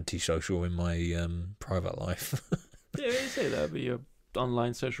so antisocial in my private life. Yeah, you say that, but your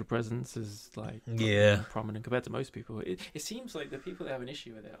online social presence is like prominent compared to most people. It seems like the people that have an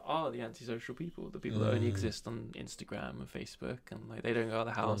issue with it are the antisocial people, the people that only exist on Instagram and Facebook, and like they don't go out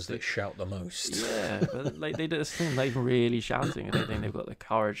of the house. The ones that shout the most. Yeah, but like they do this thing, not even really shouting. I don't think they've got the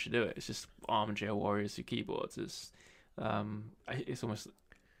courage to do it. It's just armchair warriors who keyboards. It's almost.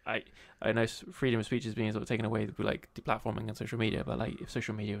 I know freedom of speech is being sort of taken away with like deplatforming and social media, but like if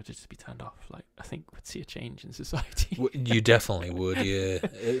social media were to just be turned off, like I think we'd see a change in society. You definitely would, yeah.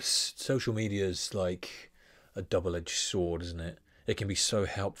 Social media is like a double-edged sword, isn't it? It can be so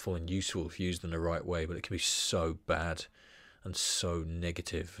helpful and useful if used in the right way, but it can be so bad and so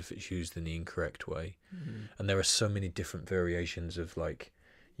negative if it's used in the incorrect way. And there are so many different variations of like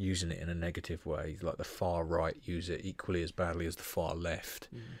using it in a negative way. Like the far right use it equally as badly as the far left.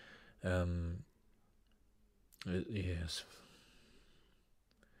 Yes,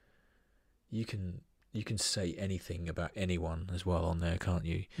 you can say anything about anyone as well on there, can't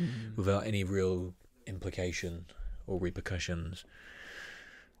you? Without any real implication or repercussions.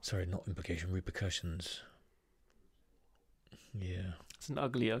 Sorry, not implication, repercussions. Yeah, it's an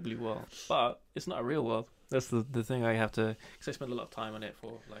ugly world, but it's not a real world. That's the thing I have to, because I spend a lot of time on it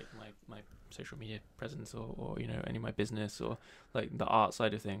for like my social media presence or you know, any of my business or like the art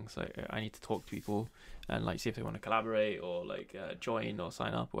side of things. Like I need to talk to people and like see if they want to collaborate or like join or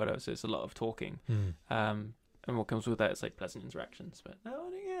sign up or whatever. So it's a lot of talking. And what comes with that is like pleasant interactions. But now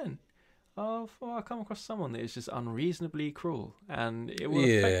and again, I'll come across someone that is just unreasonably cruel, and it will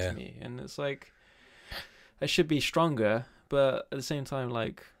affect me. And it's like I should be stronger, but at the same time,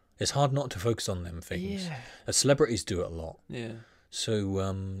 like, it's hard not to focus on them things. Celebrities do it a lot. Yeah. So,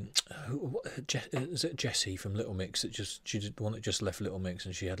 is it Jessie from Little Mix that she did the one that just left Little Mix,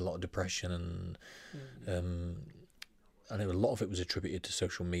 and she had a lot of depression, and I know a lot of it was attributed to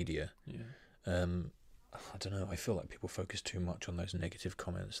social media. Yeah. I don't know. I feel like people focus too much on those negative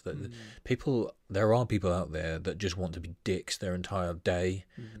comments. That there are people out there that just want to be dicks their entire day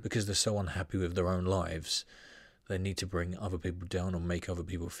because they're so unhappy with their own lives. They need to bring other people down or make other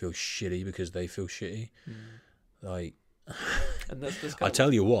people feel shitty because they feel shitty. Like, and that's I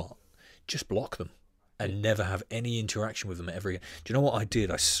tell you what, just block them and never have any interaction with them ever again. Do you know what I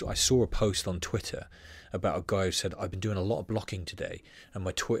did? I saw a post on Twitter about a guy who said, I've been doing a lot of blocking today and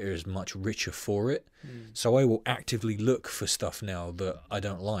my Twitter is much richer for it. So I will actively look for stuff now that I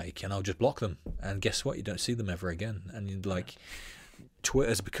don't like and I'll just block them. And guess what? You don't see them ever again. And like,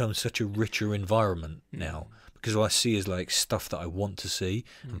 Twitter's become such a richer environment now. Because what I see is like stuff that I want to see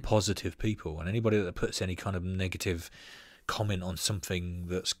and positive people. And anybody that puts any kind of negative comment on something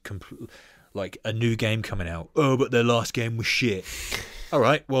that's like a new game coming out. Oh, but their last game was shit. All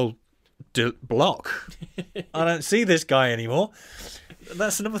right, well, block. I don't see this guy anymore.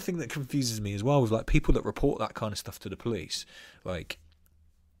 That's another thing that confuses me as well with like people that report that kind of stuff to the police. Like,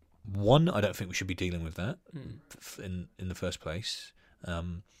 one, I don't think we should be dealing with that in the first place.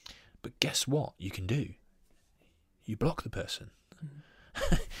 But guess what you can do? You block the person.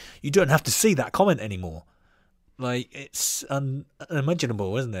 You don't have to see that comment anymore. Like, it's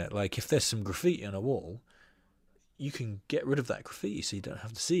unimaginable, isn't it? Like, if there's some graffiti on a wall, you can get rid of that graffiti so you don't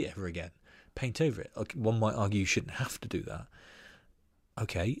have to see it ever again. Paint over it. Like, one might argue you shouldn't have to do that.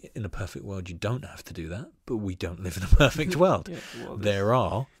 Okay, in a perfect world you don't have to do that, but we don't live in a perfect world. There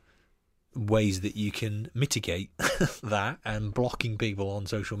are ways that you can mitigate that, and blocking people on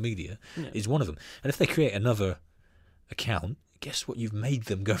social media is one of them. And if they create another account, guess what? You've made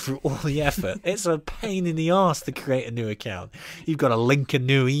them go through all the effort. It's a pain in the arse to create a new account. You've got to link a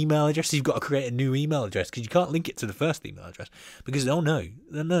new email address. You've got to create a new email address because you can't link it to the first email address because no,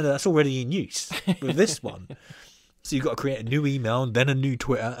 that's already in use with this one. So you've got to create a new email, and then a new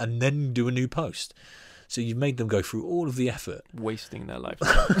Twitter, and then do a new post. So you've made them go through all of the effort, wasting their life.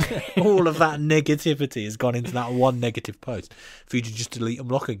 All of that negativity has gone into that one negative post for you to just delete and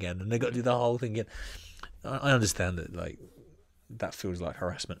block again, and they got to do the whole thing again. I understand that, like, that feels like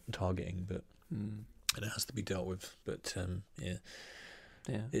harassment and targeting, but and it has to be dealt with. But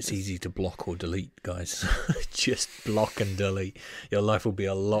it's easy to block or delete, guys. Just block and delete. Your life will be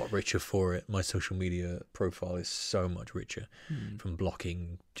a lot richer for it. My social media profile is so much richer from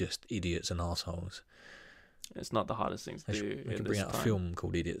blocking just idiots and assholes. It's not the hardest thing to do. We could bring out a film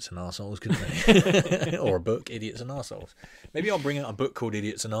called Idiots and Arseholes, couldn't we? Or a book, Idiots and Arseholes. Maybe I'll bring out a book called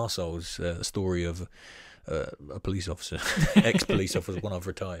Idiots and Arseholes, a story of a police officer, ex-police officer, when I've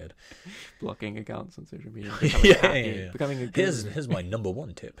retired. Blocking accounts on social media. Becoming a here's my number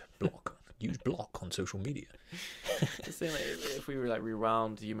one tip. Block. Use block on social media. Just saying, like, if we were like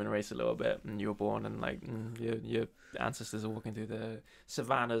rewound the human race a little bit, and you were born and like your ancestors are walking through the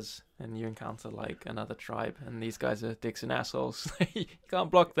savannas, and you encounter like another tribe, and these guys are dicks and assholes. You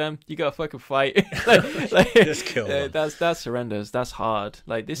can't block them. You gotta fucking fight. Just kill them. That's surrenders. That's hard.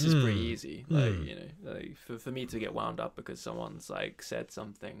 Like, this is pretty easy. Like, you know, like for me to get wound up because someone's like said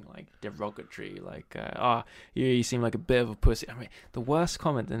something like derogatory, like you seem like a bit of a pussy. I mean, the worst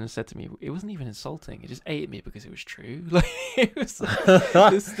comment then said to me, it wasn't even insulting. It just ate me because it was true. Like, it was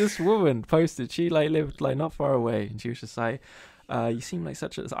this woman posted. She like lived like not far away, and she was just like, you seem like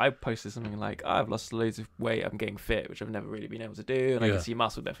such a... I posted something like, I've lost loads of weight, I'm getting fit, which I've never really been able to do, and I can see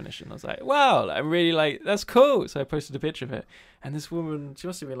muscle definition. I was like, wow, I'm really like, that's cool. So I posted a picture of it, and this woman, she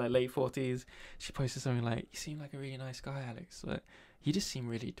must have been like late 40s, she posted something like, you seem like a really nice guy, Alex. Like, you just seem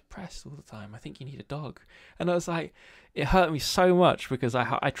really depressed all the time. I think you need a dog. And I was like, it hurt me so much because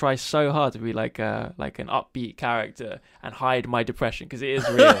I try so hard to be like an upbeat character and hide my depression because it is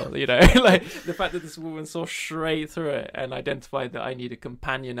real, you know. Like, the fact that this woman saw straight through it and identified that I need a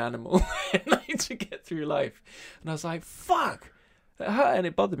companion animal to get through life. And I was like, fuck. It hurt, and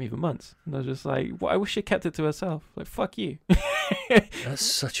it bothered me for months. And I was just like, well, I wish she kept it to herself. Like, fuck you. That's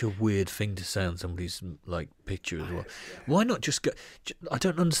such a weird thing to say on somebody's like picture as well. Why not just go? I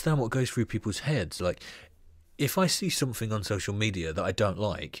don't understand what goes through people's heads. Like, if I see something on social media that I don't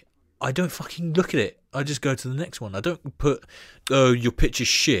like, I don't fucking look at it. I just go to the next one. I don't put, oh, your picture's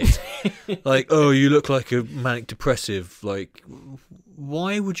shit. Like, oh, you look like a manic depressive. Like,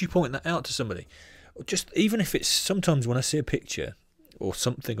 why would you point that out to somebody? Just even if it's sometimes when I see a picture or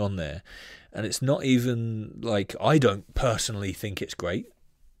something on there, and it's not even like, I don't personally think it's great.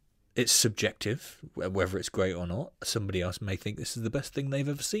 It's subjective, whether it's great or not. Somebody else may think this is the best thing they've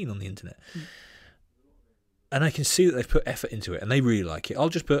ever seen on the internet. And I can see that they've put effort into it and they really like it. I'll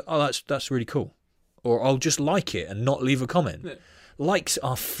just put, oh, that's really cool. Or I'll just like it and not leave a comment. Yeah. Likes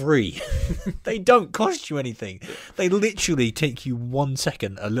are free. They don't cost you anything. They literally take you 1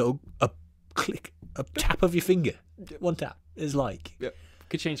 second, a click, a tap of your finger. One tap is like. Yeah.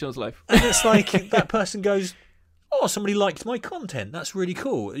 Could change someone's life. And it's like that person goes, oh, somebody liked my content. That's really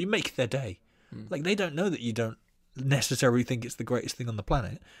cool. You make their day. Like, they don't know that you don't necessarily think it's the greatest thing on the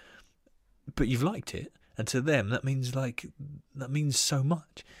planet, but you've liked it. And to them, that means so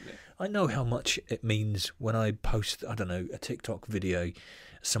much. Yeah. I know how much it means when I post, I don't know, a TikTok video,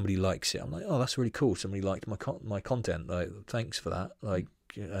 somebody likes it. I'm like, oh, that's really cool. Somebody liked my content. Like, thanks for that. Like,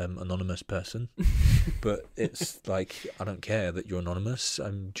 anonymous person. But it's like, I don't care that you're anonymous.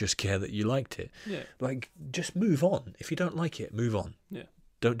 I just care that you liked it. Yeah. Like, just move on. If you don't like it, move on. Yeah.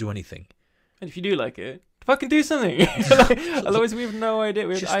 Don't do anything. And if you do like it, fucking do something. Like, otherwise, we have no idea.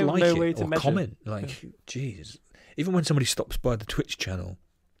 I have no way to measure. Comment. Like, jeez. Even when somebody stops by the Twitch channel,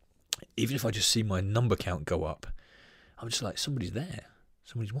 even if I just see my number count go up, I'm just like, somebody's there.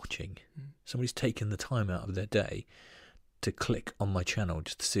 Somebody's watching. Somebody's taken the time out of their day to click on my channel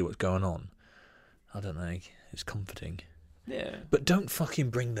just to see what's going on. I don't know. It's comforting. Yeah. But don't fucking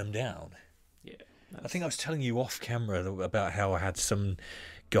bring them down. Yeah. I think I was telling you off camera about how I had some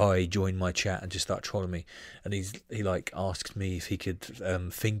guy join my chat and just start trolling me, and he like asked me if he could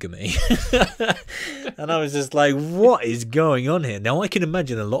finger me. And I was just like, what is going on here? Now I can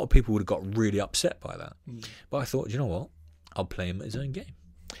imagine a lot of people would have got really upset by that, but I thought, you know what, I'll play him at his own game.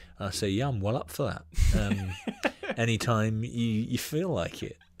 And I say, yeah, I'm well up for that. Anytime you feel like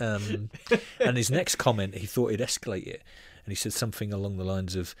it. And his next comment, he thought he'd escalate it, and he said something along the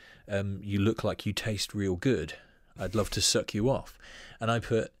lines of, you look like you taste real good. I'd love to suck you off. And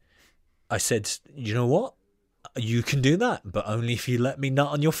I said, you know what? You can do that, but only if you let me nut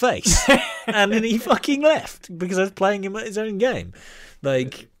on your face. And then he fucking left because I was playing him at his own game.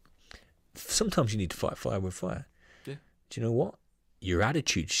 Like, sometimes you need to fight fire with fire. Yeah. Do you know what? Your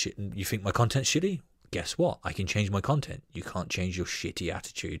attitude's shit. You think my content's shitty? Guess what? I can change my content. You can't change your shitty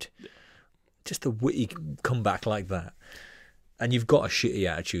attitude. Yeah. Just a witty comeback like that. And you've got a shitty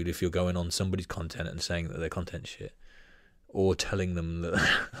attitude if you're going on somebody's content and saying that their content's shit. Or telling them that,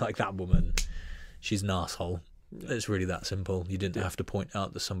 like that woman, she's an asshole. It's really that simple. You didn't have to point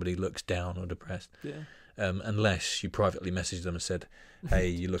out that somebody looks down or depressed. Yeah. Unless you privately messaged them and said, "Hey,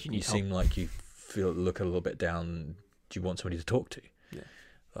 you seem like you look a little bit down. Do you want somebody to talk to?" Yeah.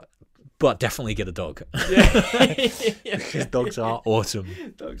 But definitely get a dog. Yeah. Because dogs are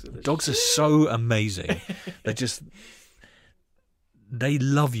awesome. Dogs are so amazing. They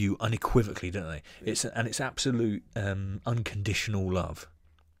love you unequivocally, don't they? It's absolute unconditional love.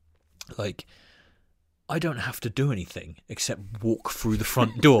 Like, I don't have to do anything except walk through the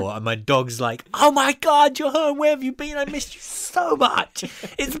front door, and my dog's like, "Oh my God, you're home. Where have you been? I missed you so much.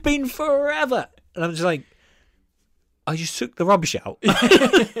 It's been forever." And I'm just like, I just took the rubbish out.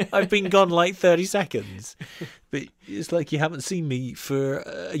 I've been gone like 30 seconds. But it's like you haven't seen me for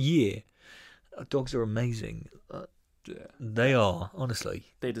a year. Dogs are amazing. They are, honestly.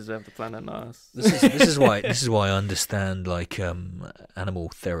 They deserve the planet, not us. This is why I understand like animal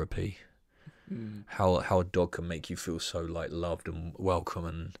therapy. How a dog can make you feel so like loved and welcome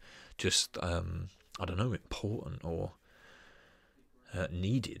and just I don't know, important or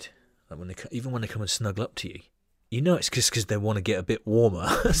needed. Like even when they come and snuggle up to you, you know it's just because they want to get a bit warmer.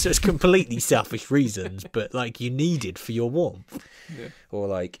 So it's completely selfish reasons, but like you need it for your warmth. Yeah. Or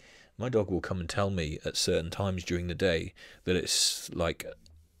like my dog will come and tell me at certain times during the day that it's like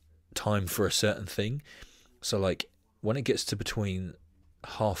time for a certain thing. So like when it gets to between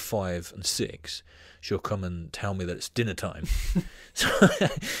 5:30 and 6, she'll come and tell me that it's dinner time.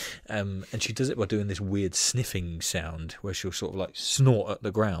 And she does it by doing this weird sniffing sound where she'll sort of like snort at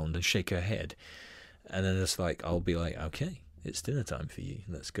the ground and shake her head. And then it's like, I'll be like, "Okay, it's dinner time for you.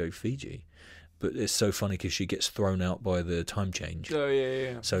 Let's go feed you." But it's so funny because she gets thrown out by the time change. Oh,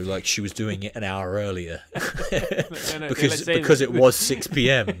 yeah. So, like, she was doing it an hour earlier. because it was 6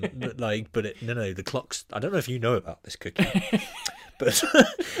 p.m. The clocks... I don't know if you know about this, Cookie. But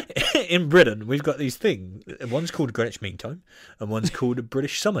in Britain, we've got these things. One's called Greenwich Mean Time and one's called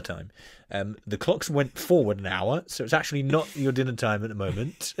British Summertime. The clocks went forward an hour, so it's actually not your dinner time at the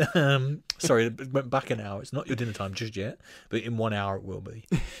moment. Sorry, it went back an hour. It's not your dinner time just yet, but in 1 hour it will be.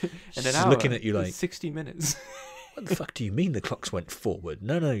 And an hour, looking at you like 60 minutes. What the fuck do you mean the clocks went forward?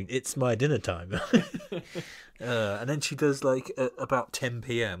 No, it's my dinner time. And then she does like at about 10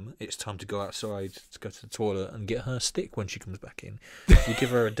 p.m. It's time to go outside to go to the toilet and get her stick when she comes back in. You give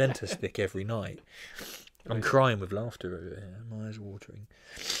her a dentist stick every night. I'm crying with laughter over here. My eyes are watering.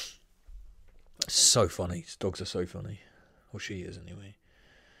 So funny. Dogs are so funny. Well, she is anyway.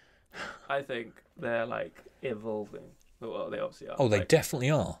 I think they're like evolving. Well, they obviously are. Oh, they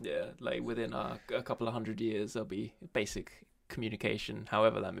definitely are. Yeah, like within a couple of 100 years, there'll be basic communication,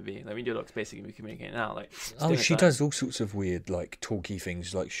 however that may be. I mean, your dog's basically communicating now. Like, she does all sorts of weird, like, talky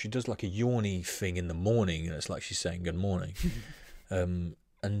things. Like, she does like a yawny thing in the morning, and it's like she's saying good morning.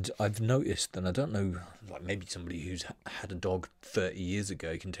 And I've noticed, and I don't know, like maybe somebody who's had a dog 30 years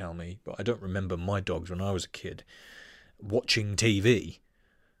ago can tell me, but I don't remember my dogs when I was a kid watching TV.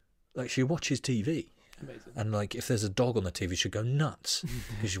 Like, she watches TV. Amazing. And like if there's a dog on the TV, she'll go nuts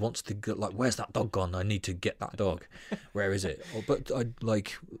because she wants to go, like, "Where's that dog gone? I need to get that dog. Where is it?" But I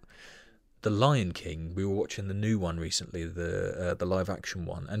like the Lion King. We were watching the new one recently, the live action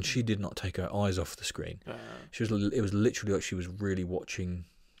one, and she did not take her eyes off the screen. It was literally like she was really watching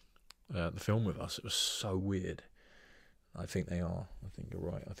the film with us. It was so weird. I think they are. I think you're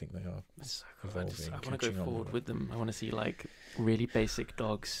right. I think they are evolving. I want to go forward with them. I want to see like really basic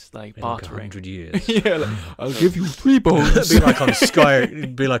dogs like in bartering. Like 100 years. Yeah, like, I'll give you 3 bones. It'd be like on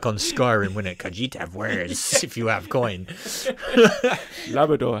Skyrim, wouldn't it? Khajiit have wares if you have coin.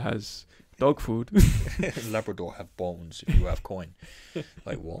 Labrador has dog food. Labrador have bones if you have coin.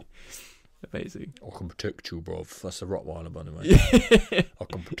 Like what? Amazing. I can protect you, bruv. That's a Rottweiler, by the way. I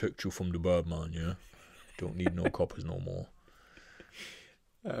can protect you from the Birdman, yeah? Don't need no coppers no more.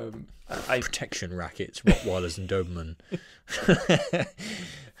 Protection rackets, Rottweilers and Doberman.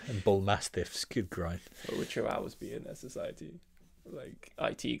 And Bull Mastiffs, good grind. What would Chihuahuas be in their society? Like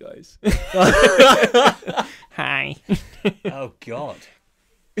IT guys. Hi. Oh, God.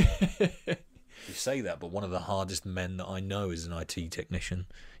 You say that, but one of the hardest men that I know is an IT technician.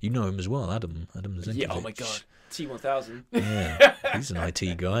 You know him as well, Adam Zenkovic. Yeah, oh my God. T1000. Yeah, he's an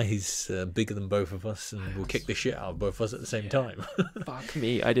IT guy. He's bigger than both of us and will kick the shit out of both of us at the same time. Fuck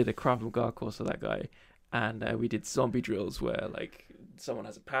me. I did a Krav Maga course with that guy, and we did zombie drills where like someone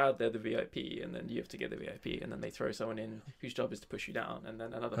has a pad, they're the VIP, and then you have to get the VIP, and then they throw someone in whose job is to push you down, and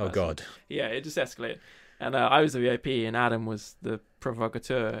then another person. Oh, God. Yeah, it just escalated. And I was the VIP, and Adam was the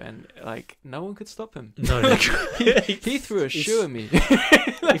provocateur, and like no one could stop him. No, he threw a shoe at me.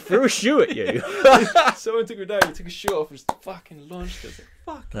 He threw a shoe at you. Someone took me down. He took a shoe off and just fucking launched it.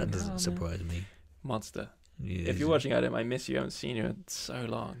 Like, fucking that doesn't surprise me. Monster. If you're watching Adam, I miss you. I haven't seen you in so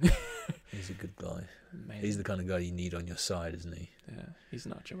long. He's a good guy. Amazing. He's the kind of guy you need on your side, isn't he? Yeah, he's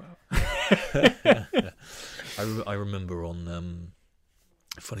not Joel. I remember on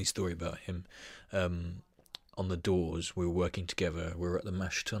a funny story about him. On the Doors, we were working together. We were at the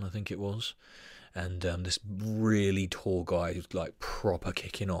Mash Tun, I think it was, and this really tall guy who's like proper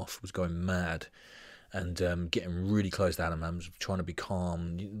kicking off was going mad. And getting really close to Adam. Adam's trying to be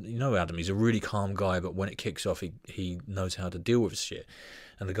calm. You know Adam, he's a really calm guy, but when it kicks off, he knows how to deal with shit.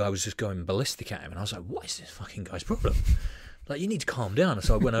 And the guy was just going ballistic at him. And I was like, what is this fucking guy's problem? Like, you need to calm down. And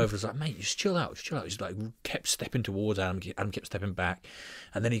so I went over and was like, mate, just chill out, just chill out. He's like, kept stepping towards Adam. Adam kept stepping back.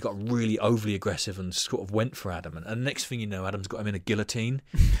 And then he got really overly aggressive and sort of went for Adam. And the next thing you know, Adam's got him in a guillotine.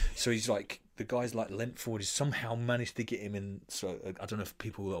 So he's like, the guy's like leant forward. He's somehow managed to get him in. So I don't know if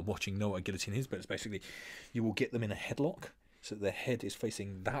people that are watching know what a guillotine is, but it's basically you will get them in a headlock. So their head is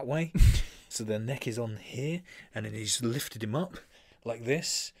facing that way. So their neck is on here. And then he's lifted him up like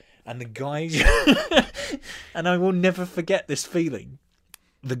this. And the guy, and I will never forget this feeling.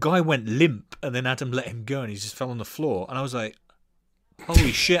 The guy went limp, and then Adam let him go, and he just fell on the floor. And I was like,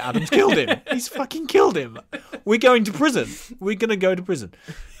 holy shit, Adam's killed him. He's fucking killed him. We're going to prison. We're going to go to prison.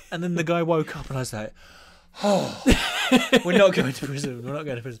 And then the guy woke up, and I was like, oh, we're not going to prison. We're not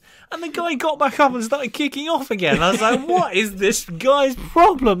going to prison. And the guy got back up and started kicking off again. And I was like, what is this guy's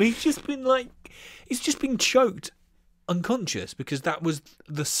problem? He's just been choked unconscious because that was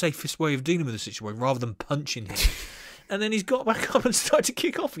the safest way of dealing with the situation rather than punching him. And then he's got back up and started to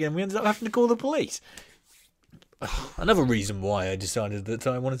kick off again. We ended up having to call the police. Another reason why I decided that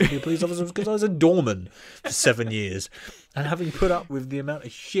I wanted to be a police officer was because I was a doorman for 7 years, and having put up with the amount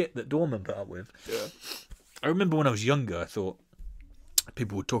of shit that doormen put up with. Yeah. I remember when I was younger, I thought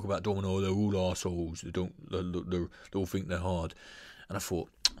people would talk about doormen, oh, they're all arseholes, they all think they're hard. And I thought,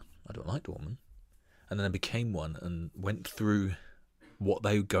 I don't like doormen. And then I became one and went through what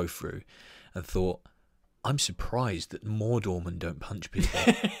they would go through and thought, I'm surprised that more doormen don't punch people.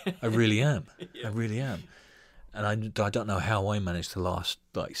 I really am. Yeah. I really am. And I don't know how I managed to last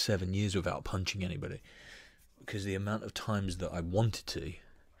like 7 years without punching anybody. Because the amount of times that I wanted to,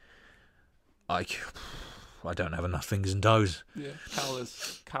 I don't have enough fingers and toes. Yeah,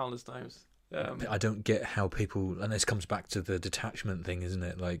 countless times. I don't get how people, and this comes back to the detachment thing, isn't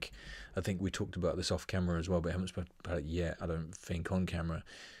it? Like, I think we talked about this off camera as well, but I haven't spoken about it yet, I don't think, on camera.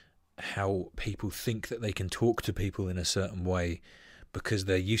 How people think that they can talk to people in a certain way because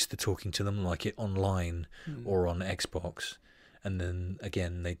they're used to talking to them like it online or on Xbox. And then,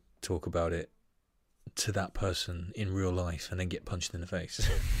 again, they talk about it to that person in real life and then get punched in the face.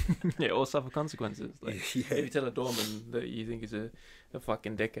 Yeah, or suffer consequences. Like, yeah. If you tell a doorman that you think is a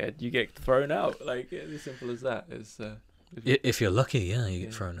fucking dickhead, you get thrown out. Like, it's as simple as that. If you're lucky, yeah, you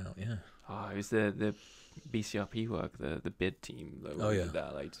get thrown out, yeah. Oh, it was the BCRP work, the bid team that did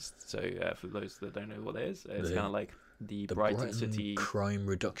that. Like, just so for those that don't know what it is, it's kind of like the Brighton City Crime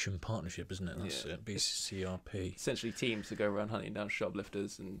Reduction Partnership, isn't it? That's it, BCRP. Essentially teams to go around hunting down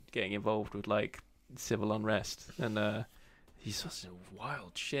shoplifters and getting involved with like civil unrest, and he's such a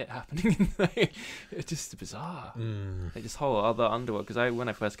wild shit happening. It's just bizarre. Like this whole other underworld. Because when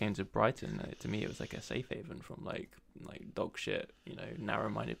I first came to Brighton, to me it was like a safe haven from like dog shit,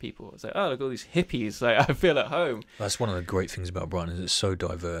 narrow-minded people. It's like, oh, look, all these hippies. Like, I feel at home. That's one of the great things about Brighton, is it's so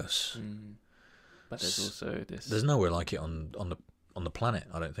diverse. But there's also this. There's nowhere like it on the planet,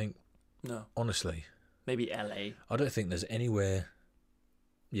 I don't think. No. Honestly. Maybe LA. I don't think there's anywhere.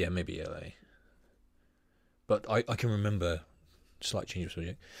 Yeah, maybe LA. But I can remember, slight change of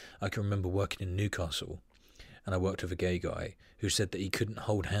subject, I can remember working in Newcastle, and I worked with a gay guy who said that he couldn't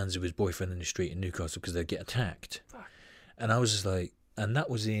hold hands with his boyfriend in the street in Newcastle because they'd get attacked. Fuck. And I was just like, and that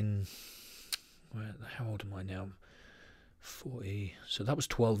was in, how old am I now? 40. So that was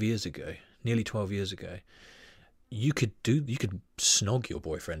 12 years ago, nearly 12 years ago. You could snog your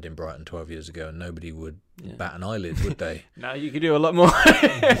boyfriend in Brighton 12 years ago and nobody would bat an eyelid, would they? Now you could do a lot more.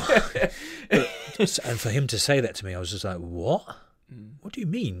 And for him to say that to me, I was just like, what? What do you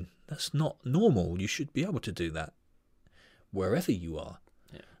mean? That's not normal. You should be able to do that wherever you are.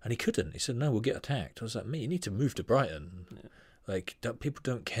 Yeah. And he couldn't. He said, no, we'll get attacked. I was like, mate, you need to move to Brighton. Yeah. Like, people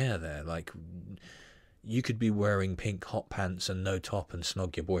don't care there. Like, you could be wearing pink hot pants and no top and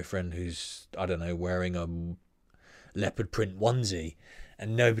snog your boyfriend who's, I don't know, wearing a leopard print onesie,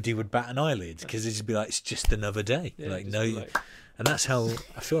 and nobody would bat an eyelid because it'd be like, it's just another day. Yeah, and that's how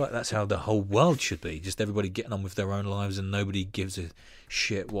I feel like that's how the whole world should be. Just everybody getting on with their own lives, and nobody gives a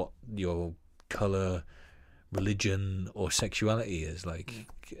shit what your colour, religion, or sexuality is. Like,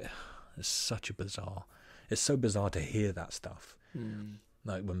 it's such a bizarre. It's so bizarre to hear that stuff.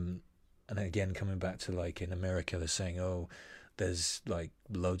 Like when, And again, coming back to like in America, they're saying, oh, there's like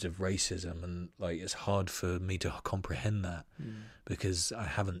loads of racism, and like it's hard for me to comprehend that because I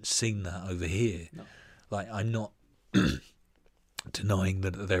haven't seen that over here. No. Like, I'm not denying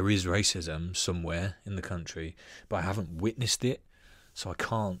that there is racism somewhere in the country, but I haven't witnessed it, so I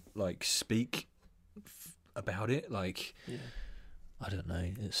can't like speak about it. Like, I don't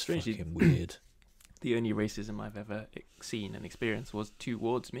know, it's Strangely, fucking weird. The only racism I've ever seen and experienced was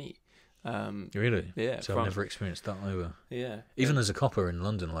towards me. Really? Yeah. So I've never experienced that either. Yeah. Even as a copper in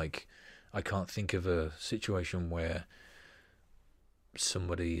London, like, I can't think of a situation where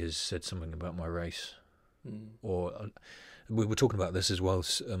somebody has said something about my race. Or we were talking about this as well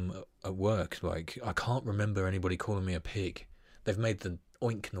at work. Like, I can't remember anybody calling me a pig. They've made the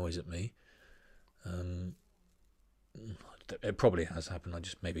oink noise at me. It probably has happened. I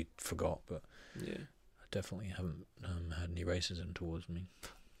just maybe forgot, but yeah, I definitely haven't had any racism towards me.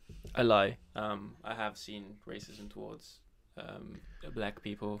 I lie. I have seen racism towards black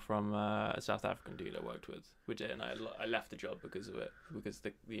people from a South African dude I worked with, and I left the job because of it, because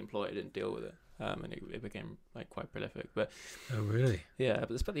the employer didn't deal with it, and it became like quite prolific. But oh really? Yeah, but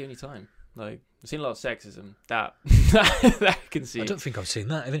that's about the only time. Like, I've seen a lot of sexism that I can see. I don't think I've seen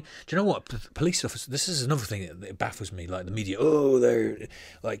that. I mean, do you know what? Police officers, this is another thing that baffles me. Like, the media, oh, they're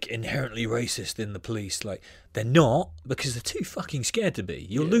like inherently racist in the police. Like, they're not, because they're too fucking scared to be.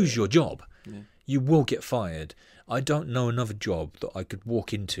 You'll lose your job. Yeah. You will get fired. I don't know another job that I could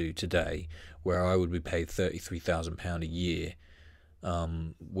walk into today where I would be paid £33,000 a year,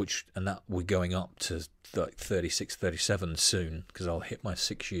 and that we're going up to like 36, 37 soon, because I'll hit my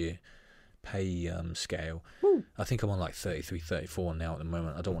 6-year pay scale. Woo. I think I'm on like 33, 34 now at the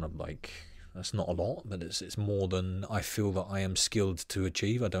moment. I don't want to, like, that's not a lot, but it's more than I feel that I am skilled to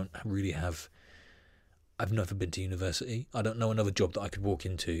achieve. I don't really have, I've never been to university. I don't know another job that I could walk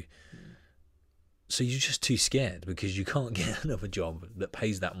into. So you're just too scared because you can't get another job that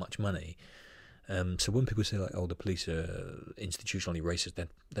pays that much money. So when people say like, oh, the police are institutionally racist,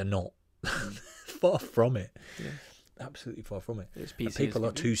 they're not. Far from it. Yeah. Absolutely far from it. And people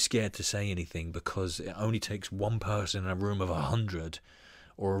are too scared to say anything because it only takes one person in a room of 100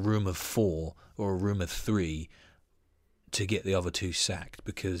 or a room of 4 or a room of 3 to get the other 2 sacked,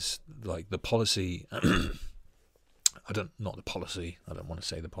 because like the policy I don't want to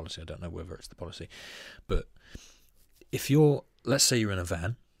say the policy, I don't know whether it's the policy, but if let's say you're in a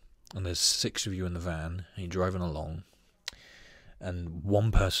van and there's 6 of you in the van and you're driving along, and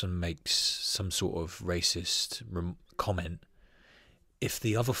one person makes some sort of racist comment, if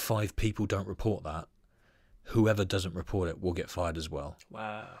the other 5 people don't report that, whoever doesn't report it will get fired as well.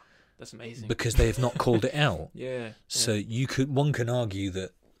 Wow, that's amazing. Because they have not called it out. Yeah. So one can argue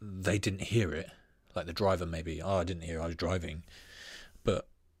that they didn't hear it, like the driver maybe, I didn't hear, I was driving. But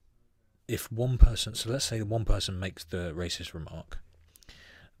if one person, so let's say one person makes the racist remark,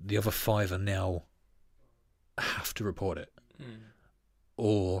 the other 5 are now have to report it.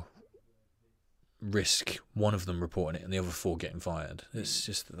 Or risk one of them reporting it and the other 4 getting fired. It's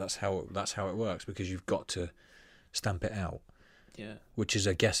just that's how it works, because you've got to stamp it out. Yeah. Which is,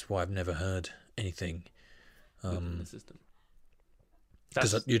 I guess, why I've never heard anything in the system.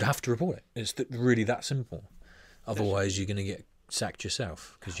 Because you'd have to report it. It's really that simple. Otherwise, you're going to get sacked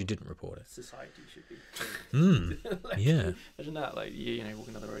yourself because you didn't report it. Society should be. Like, yeah. Imagine that, like you know,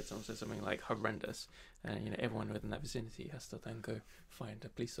 walking down the road, someone says something like horrendous, and you know everyone within that vicinity has to then go find a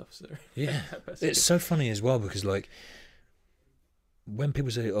police officer. Yeah, it's so funny as well, because like when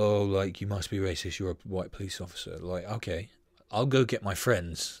people say, "Oh, like you must be racist, you're a white police officer," like, okay, I'll go get my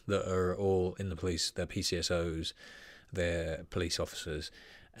friends that are all in the police. They're PCSOs, they're police officers.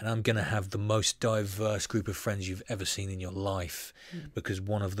 And I'm going to have the most diverse group of friends you've ever seen in your life, because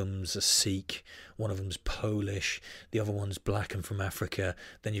one of them's a Sikh, one of them's Polish, the other one's black and from Africa.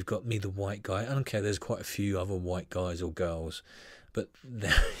 Then you've got me, the white guy. I don't care, there's quite a few other white guys or girls. But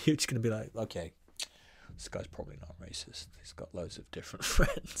you're just going to be like, okay, this guy's probably not racist. He's got loads of different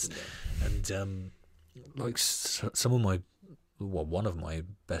friends. Yeah. And like some of one of my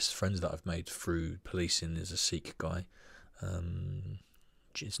best friends that I've made through policing is a Sikh guy.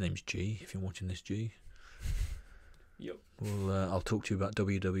 His name's G, if you're watching this, G. Yep. Well, I'll talk to you about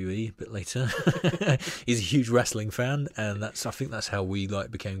WWE a bit later. He's a huge wrestling fan, and I think that's how we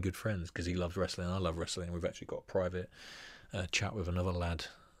like became good friends, because he loves wrestling, I love wrestling. We've actually got a private chat with another lad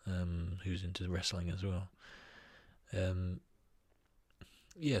who's into wrestling as well.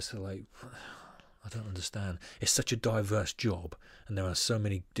 Yeah, so like, I don't understand. It's such a diverse job, and there are so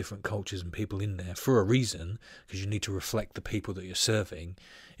many different cultures and people in there for a reason, because you need to reflect the people that you're serving.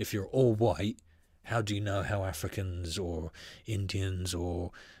 If you're all white How do you know how Africans or Indians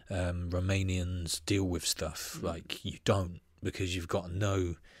or Romanians deal with stuff? Like, you don't, because you've got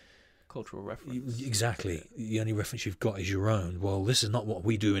no cultural reference. Exactly. The only reference you've got is your own. Well, this is not what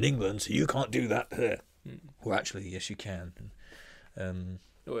we do in England, so you can't do that here. Well, actually, yes, you can.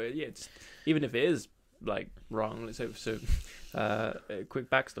 Well, yeah, even if it is like wrong. So a quick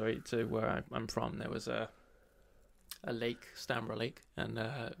backstory to where I'm from. There was a lake, Bambro Lake, and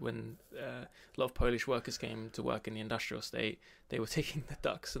when a lot of Polish workers came to work in the industrial estate, they were taking the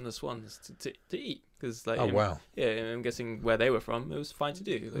ducks and the swans to eat, because like, wow, yeah, I'm guessing where they were from, it was fine to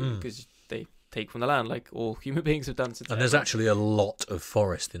do, because they take from the land like all human beings have done since. And there's actually a lot of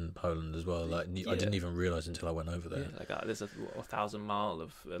forest in Poland as well. Like, I didn't even realise until I went over there. Yeah, like there's a 1,000 mile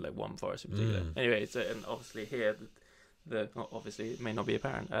of like one forest in particular. Anyway, and obviously here, obviously it may not be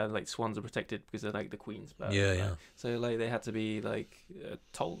apparent. Like swans are protected because they're like the queen's bird. Yeah. So like they had to be like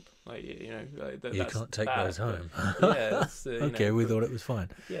told, like like, you can't take those home. Yeah. Okay, we thought it was fine.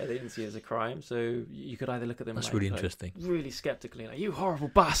 Yeah, they didn't see it as a crime, so you could either look at them. That's like, really interesting. Like, really skeptically, like, you horrible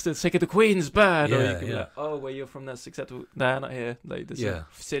bastards, taking the queen's bird. Yeah, or you could be like, oh, where you're from, that's acceptable. Nah, not here. Like this is a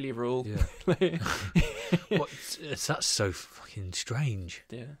silly rule. Yeah. That's so fucking strange.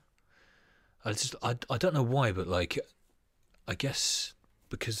 Yeah. I don't know why, but like, I guess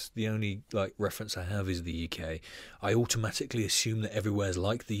because the only like reference I have is the UK, I automatically assume that everywhere's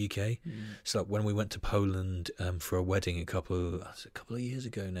like the UK. So like, when we went to Poland for a wedding a couple of years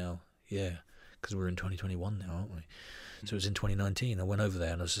ago now, yeah, because we're in 2021 now, aren't we? So it was in 2019. I went over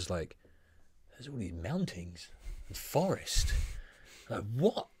there and I was just like, there's all these mountains and forest. Like,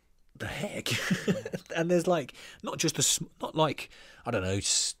 what the heck? And there's like not like, I don't know,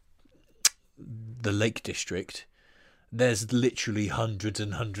 the Lake District. There's literally hundreds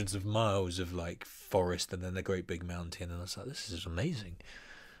and hundreds of miles of like forest and then a great big mountain, and I was like, this is amazing.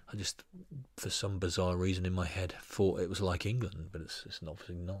 I just, for some bizarre reason in my head, thought it was like England, but it's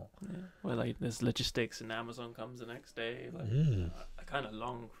obviously not. Yeah. Well, like there's logistics, and Amazon comes the next day. Like, I kind of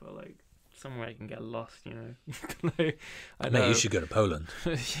long for like somewhere I can get lost, you know. Like, I know. Mate, you should go to Poland.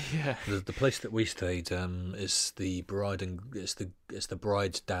 Yeah. The place that we stayed is the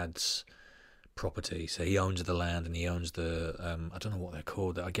bride's dad's property, so he owns the land and he owns the I don't know what they're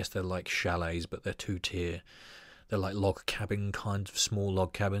called. I guess they're like chalets, but they're 2-tier. They're like log cabin kinds of small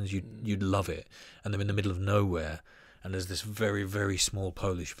log cabins. You'd love it, and they're in the middle of nowhere. And there's this very, very small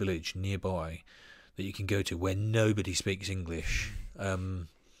Polish village nearby that you can go to where nobody speaks English,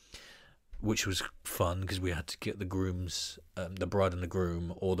 which was fun because we had to get the grooms, the bride and the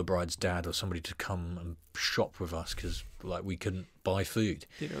groom, or the bride's dad, or somebody to come and shop with us because like we couldn't buy food.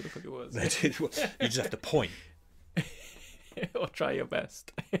 Do you know what the fuck it was? You just have to point. Or try your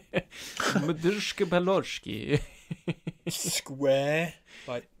best. Mdrszki baloszki. Square,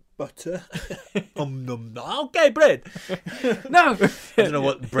 like butter. Okay, bread. No! I don't know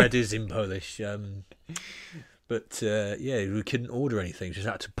what bread is in Polish. But yeah, we couldn't order anything. We just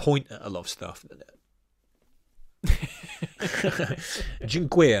had to point at a lot of stuff.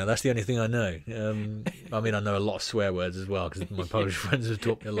 Dziękuję, that's the only thing I know. I mean, I know a lot of swear words as well because my Polish friends have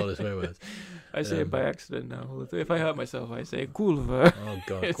taught me a lot of swear words. I say it by accident now. If I hurt myself, I say kurwa. Oh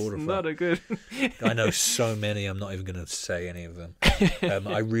God, it's kurwa. Not a good. I know so many. I'm not even going to say any of them.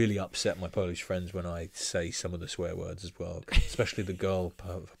 I really upset my Polish friends when I say some of the swear words as well, especially the girl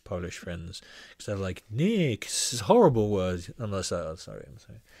Polish friends, because they're like, "Nick, this is horrible words." I'm like, "Oh, sorry, I'm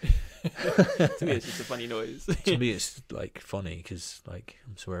sorry." To me, it's just a funny noise. To me, it's like funny because like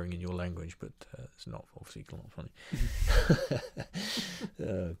I'm swearing in your language, but it's not obviously not funny.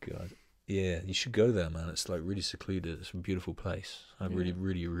 Oh God. Yeah, you should go there, man. It's like really secluded. It's a beautiful place. I really,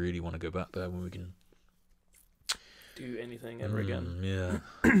 really, really want to go back there when we can do anything ever again. Yeah.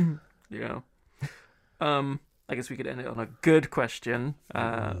 Yeah. I guess we could end it on a good question.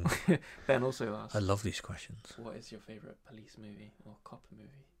 Ben also asked, I love these questions. what is your favourite police movie or cop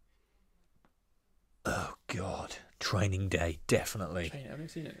movie? Oh God, Training Day, definitely. I haven't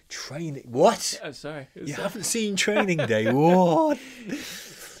seen it. Training? What? Oh, sorry. You haven't seen Training Day? What?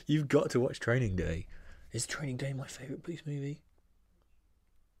 You've got to watch Training Day. Is Training Day my favourite police movie?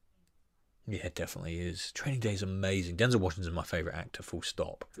 Yeah, it definitely is. Training Day is amazing. Denzel Washington's my favourite actor, full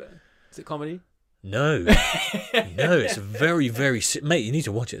stop. Is it comedy? No. No, it's a very, very... Mate, you need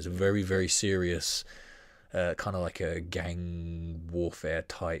to watch it. It's a very, very serious, kind of like a gang warfare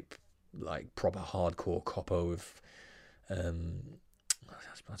type, like proper hardcore coppo with...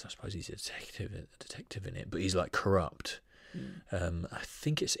 I suppose he's a detective in it, but he's like corrupt. I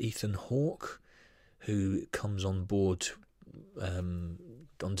think it's Ethan Hawke who comes on board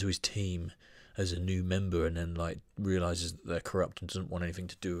onto his team as a new member, and then like realizes that they're corrupt and doesn't want anything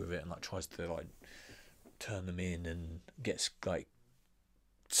to do with it, and like tries to like turn them in, and gets like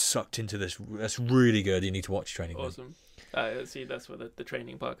sucked into this. That's really good. You need to watch Training. Awesome. See, that's where the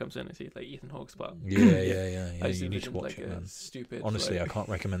training part comes in. I see, like Ethan Hawke's part. Yeah. I just You need to envisioned, watch like, it, man. Stupid. Honestly, like... I can't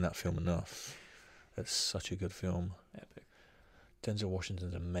recommend that film enough. It's such a good film. Epic. Denzel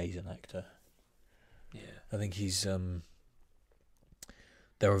Washington's an amazing actor. Yeah. I think he's.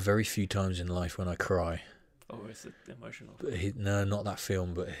 There are very few times in life when I cry. Oh, is it emotional? But no, not that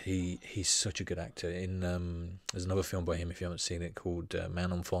film. But he's such a good actor. There's another film by him, if you haven't seen it, called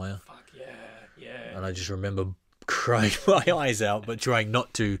Man on Fire. Fuck yeah. And I just remember crying my eyes out, but trying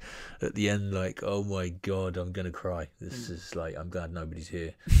not to. At the end, like, oh my god, I'm gonna cry. This is like, I'm glad nobody's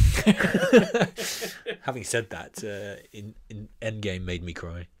here. Having said that, in Endgame made me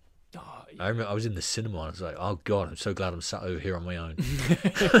cry. Oh, yeah. I remember I was in the cinema and I was like, oh god, I'm so glad I'm sat over here on my own.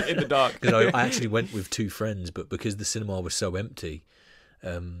 In the dark. Because I actually went with two friends, but because the cinema was so empty,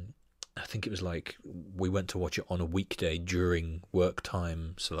 I think it was like we went to watch it on a weekday during work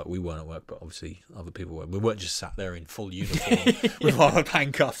time, so like we weren't at work, but obviously other people were. We weren't just sat there in full uniform with our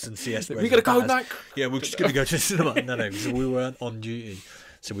handcuffs and CS. We gotta go night. Yeah, we're just gonna go to the cinema. No, so we weren't on duty.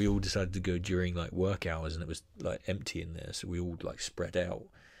 So we all decided to go during like work hours, and it was like empty in there, so we all like spread out.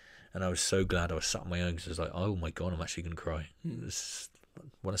 And I was so glad I was sat on my own, because I was like, oh my god, I'm actually going to cry.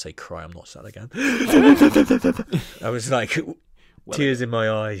 When I say cry, I'm not sad again. I was like, tears in my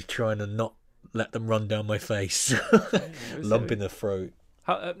eyes, trying to not let them run down my face. Lump in the throat.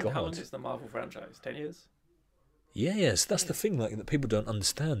 How long is the Marvel franchise? 10 years? Yes, that's the thing like that people don't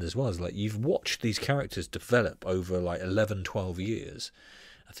understand as well. Is like you've watched these characters develop over like 11, 12 years.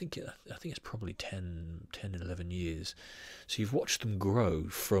 I think it's probably 10, 11 years. So you've watched them grow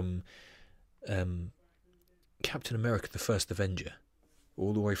from Captain America, the First Avenger,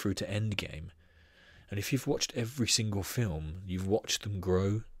 all the way through to Endgame. And if you've watched every single film, you've watched them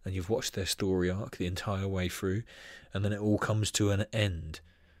grow, and you've watched their story arc the entire way through, and then it all comes to an end.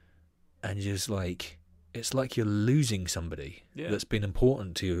 And you're just like, it's like you're losing somebody that's been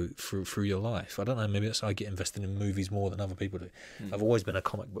important to you through your life. I don't know, maybe that's why I get invested in movies more than other people do. I've always been a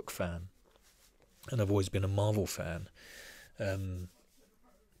comic book fan, and I've always been a Marvel fan. I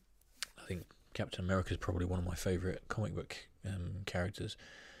think Captain America is probably one of my favourite comic book characters,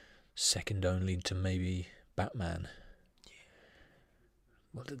 second only to maybe Batman.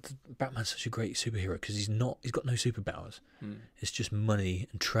 Well, Batman's such a great superhero because he's got no superpowers. It's just money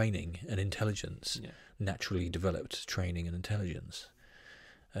and training and intelligence, naturally developed training and intelligence,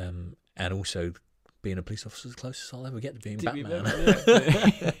 and also being a police officer is the closest I'll ever get to being Batman.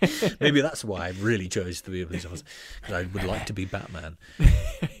 Maybe that's why I really chose to be a police officer, because I would like to be Batman.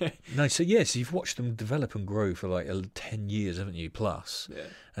 No, so yes, you've watched them develop and grow for like 10 years, haven't you, plus? Yeah.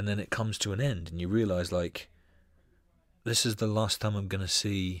 And then it comes to an end, and you realise like, this is the last time I'm going to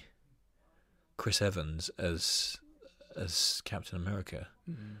see Chris Evans as Captain America,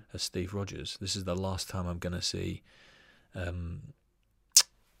 as Steve Rogers. This is the last time I'm going to see,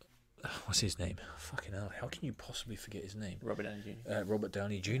 what's his name? Fucking hell, how can you possibly forget his name? Robert Downey Jr. Robert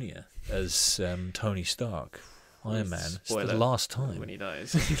Downey Jr. as Tony Stark, Iron Man. It's the Spoiler. last time. When he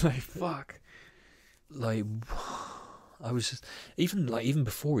dies. He's like, fuck. Like, I was just, even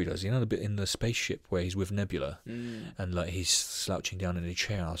before he does, you know, the bit in the spaceship where he's with Nebula, and like he's slouching down in a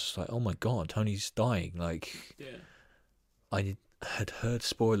chair. I was just like, oh my god, Tony's dying. Like, I had heard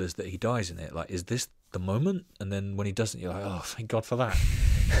spoilers that he dies in it. Like, is this the moment? And then when he doesn't, you're like, oh, thank God for that.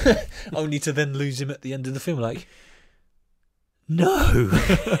 Only to then lose him at the end of the film. Like, no.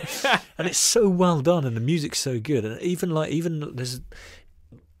 And it's so well done, and the music's so good, and even there's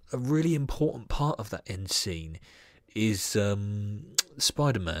a really important part of that end scene is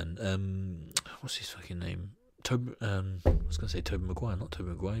Spider-Man. What's his fucking name? I was going to say Tobey Maguire, not Tobey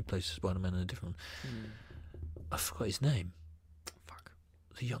Maguire. He plays Spider-Man in a different one. I forgot his name. Fuck.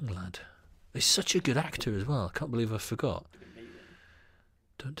 The young lad. He's such a good actor as well. I can't believe I forgot.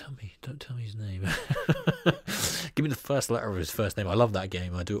 Don't tell me his name. Give me the first letter of his first name. I love that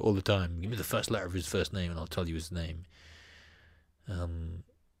game. I do it all the time. Give me the first letter of his first name and I'll tell you his name.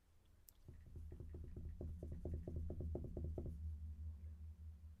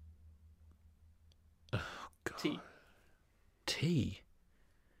 God. T.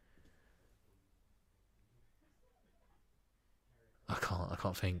 I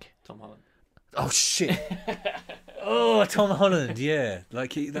can't think. Tom Holland. Oh shit! Oh, Tom Holland, yeah.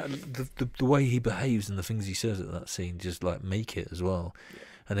 Like the way he behaves and the things he says at that scene just like make it as well. Yeah.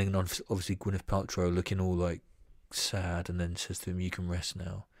 And then obviously Gwyneth Paltrow looking all like sad, and then says to him, "You can rest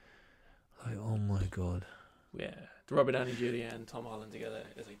now." Like, oh my god. Yeah, Robert Downey Jr. and Tom Holland together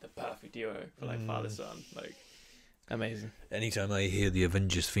is like the perfect duo for like father son. Like, amazing. Anytime I hear the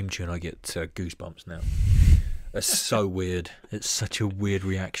Avengers theme tune, I get goosebumps now. That's so weird. It's such a weird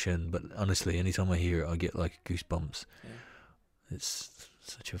reaction, but honestly, anytime I hear it, I get like goosebumps. Yeah. It's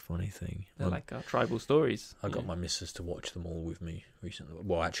such a funny thing. They're like our tribal stories. I got my missus to watch them all with me recently.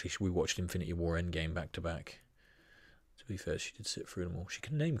 Well, actually, we watched Infinity War Endgame back to back. To be fair, she did sit through them all. She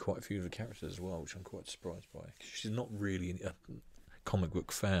can name quite a few of the characters as well, which I'm quite surprised by. She's not really a comic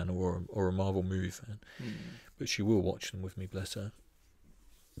book fan or a Marvel movie fan, but she will watch them with me, bless her.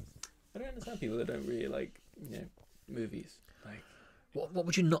 I don't understand people that don't really like, movies. Like, what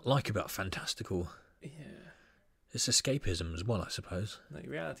would you not like about fantastical? Yeah. It's escapism as well, I suppose. Like,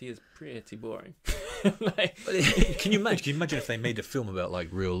 reality is pretty boring. Can you imagine if they made a film about like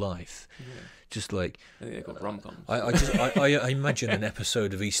real life? Yeah. Just like I think they got rom-coms. I imagine an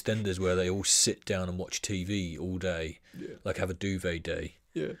episode of EastEnders where they all sit down and watch TV all day, like have a duvet day.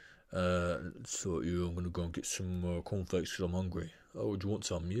 Yeah. So I'm gonna go and get some cornflakes because I'm hungry. Oh, do you want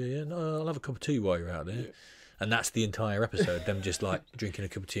some? Yeah. No, I'll have a cup of tea while you're out there. Yeah. And that's the entire episode. Them just like drinking a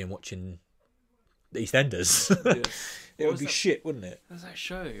cup of tea and watching EastEnders. Yeah. It would be shit, wouldn't it? What was that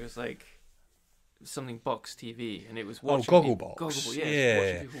show? It was like something box TV, and it was watching Gogglebox. Gogglebox, yeah.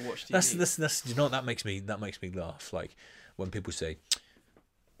 Watching people watch TV. That's you know what, that makes me laugh. Like when people say,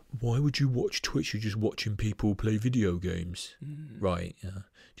 "Why would you watch Twitch? You're just watching people play video games." Right? Yeah.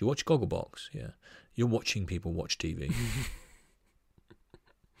 Do you watch Gogglebox? Yeah. You're watching people watch TV.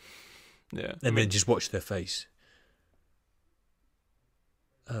 Yeah. And then just watch their face.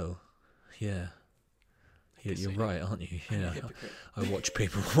 Oh, yeah. You're right, aren't you? Yeah. I watch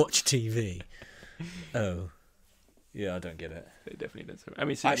people watch TV. Oh, yeah. I don't get it. They definitely don't. I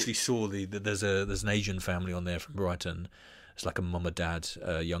mean, I actually saw there's an Asian family on there from Brighton. It's like a mum and dad,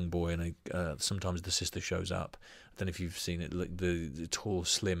 a young boy, and sometimes the sister shows up. I don't know if you've seen it. Like the tall,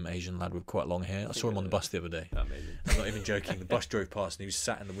 slim Asian lad with quite long hair. I saw him on the bus the other day. Amazing. I'm not even joking. The bus drove past and he was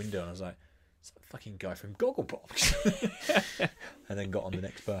sat in the window, and I was like, "It's that fucking guy from Gogglebox." And then got on the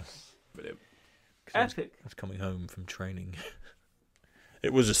next bus. Brilliant. Epic. I was coming home from training.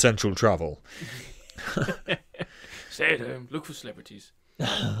 It was essential travel. Stay at home. Look for celebrities.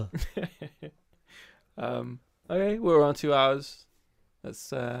 Okay, we're on 2 hours.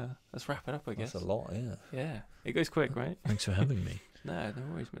 Let's wrap it up, I guess. That's a lot, yeah. Yeah, it goes quick, right? Thanks for having me. No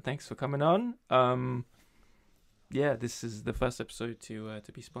worries, man. Thanks for coming on. Yeah, this is the first episode to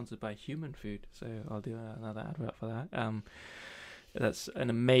be sponsored by Human Food, so I'll do another advert for that. That's an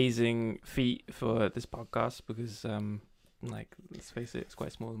amazing feat for this podcast because, let's face it, it's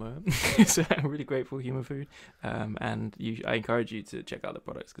quite small at the moment. So I'm really grateful for Human Food, and I encourage you to check out the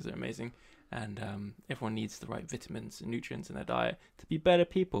products because they're amazing. And everyone needs the right vitamins and nutrients in their diet to be better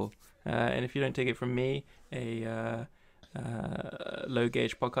people. And if you don't take it from me, a low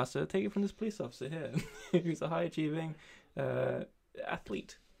gauge podcaster, take it from this police officer here, who's a high achieving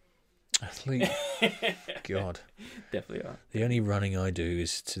athlete. God. Definitely are. The only running I do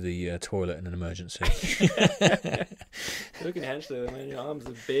is to the toilet in an emergency. Look at your hands though, man. Your arms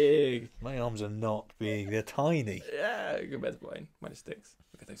are big. My arms are not big. They're tiny. Yeah, go back to mine. Mine are sticks.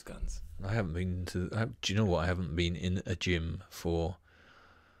 Look at those guns. I haven't been to... do you know what? I haven't been in a gym for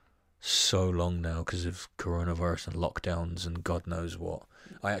so long now because of coronavirus and lockdowns and God knows what.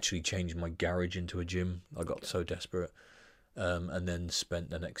 I actually changed my garage into a gym. I got so desperate. And then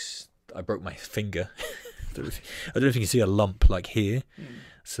spent the next... I broke my finger. I don't know if you can see a lump like here.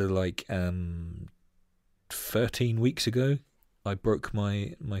 So like 13 weeks ago, I broke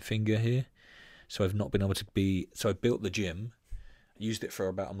my finger here. So I've not been able to be... So I built the gym, used it for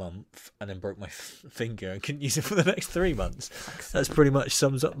about a month, and then broke my finger and couldn't use it for the next 3 months. That's pretty much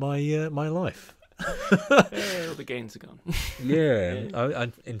sums up my my life. All the gains are gone. Yeah. I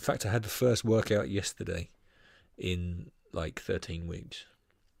in fact, I had the first workout yesterday in like 13 weeks.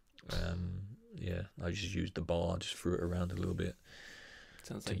 Yeah, I just used the bar, just threw it around a little bit.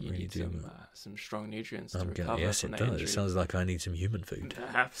 Sounds like you need some strong nutrients to recover. Yes, it does. Injury. It sounds like I need some human food.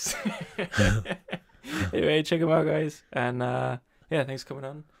 Perhaps. Anyway, check them out, guys. And yeah, thanks for coming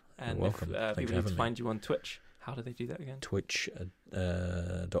on. And you're welcome. If people need to find you on Twitch, how do they do that again?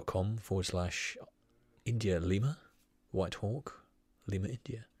 Twitch.com/India Lima White Hawk Lima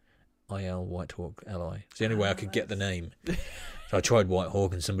India. IL White Hawk LI. It's the only way I could get the name. So I tried White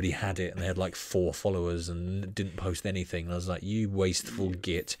Hawk and somebody had it and they had like 4 followers and didn't post anything. And I was like, you wasteful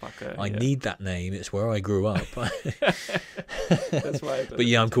git. I need that name. It's where I grew up. That's why. But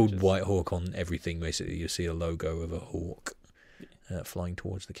yeah, I'm called White Hawk on everything basically. You see a logo of a hawk flying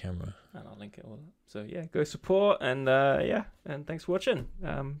towards the camera. And I'll link it all up. So yeah, go support and and thanks for watching.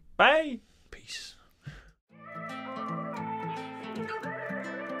 Bye. Peace.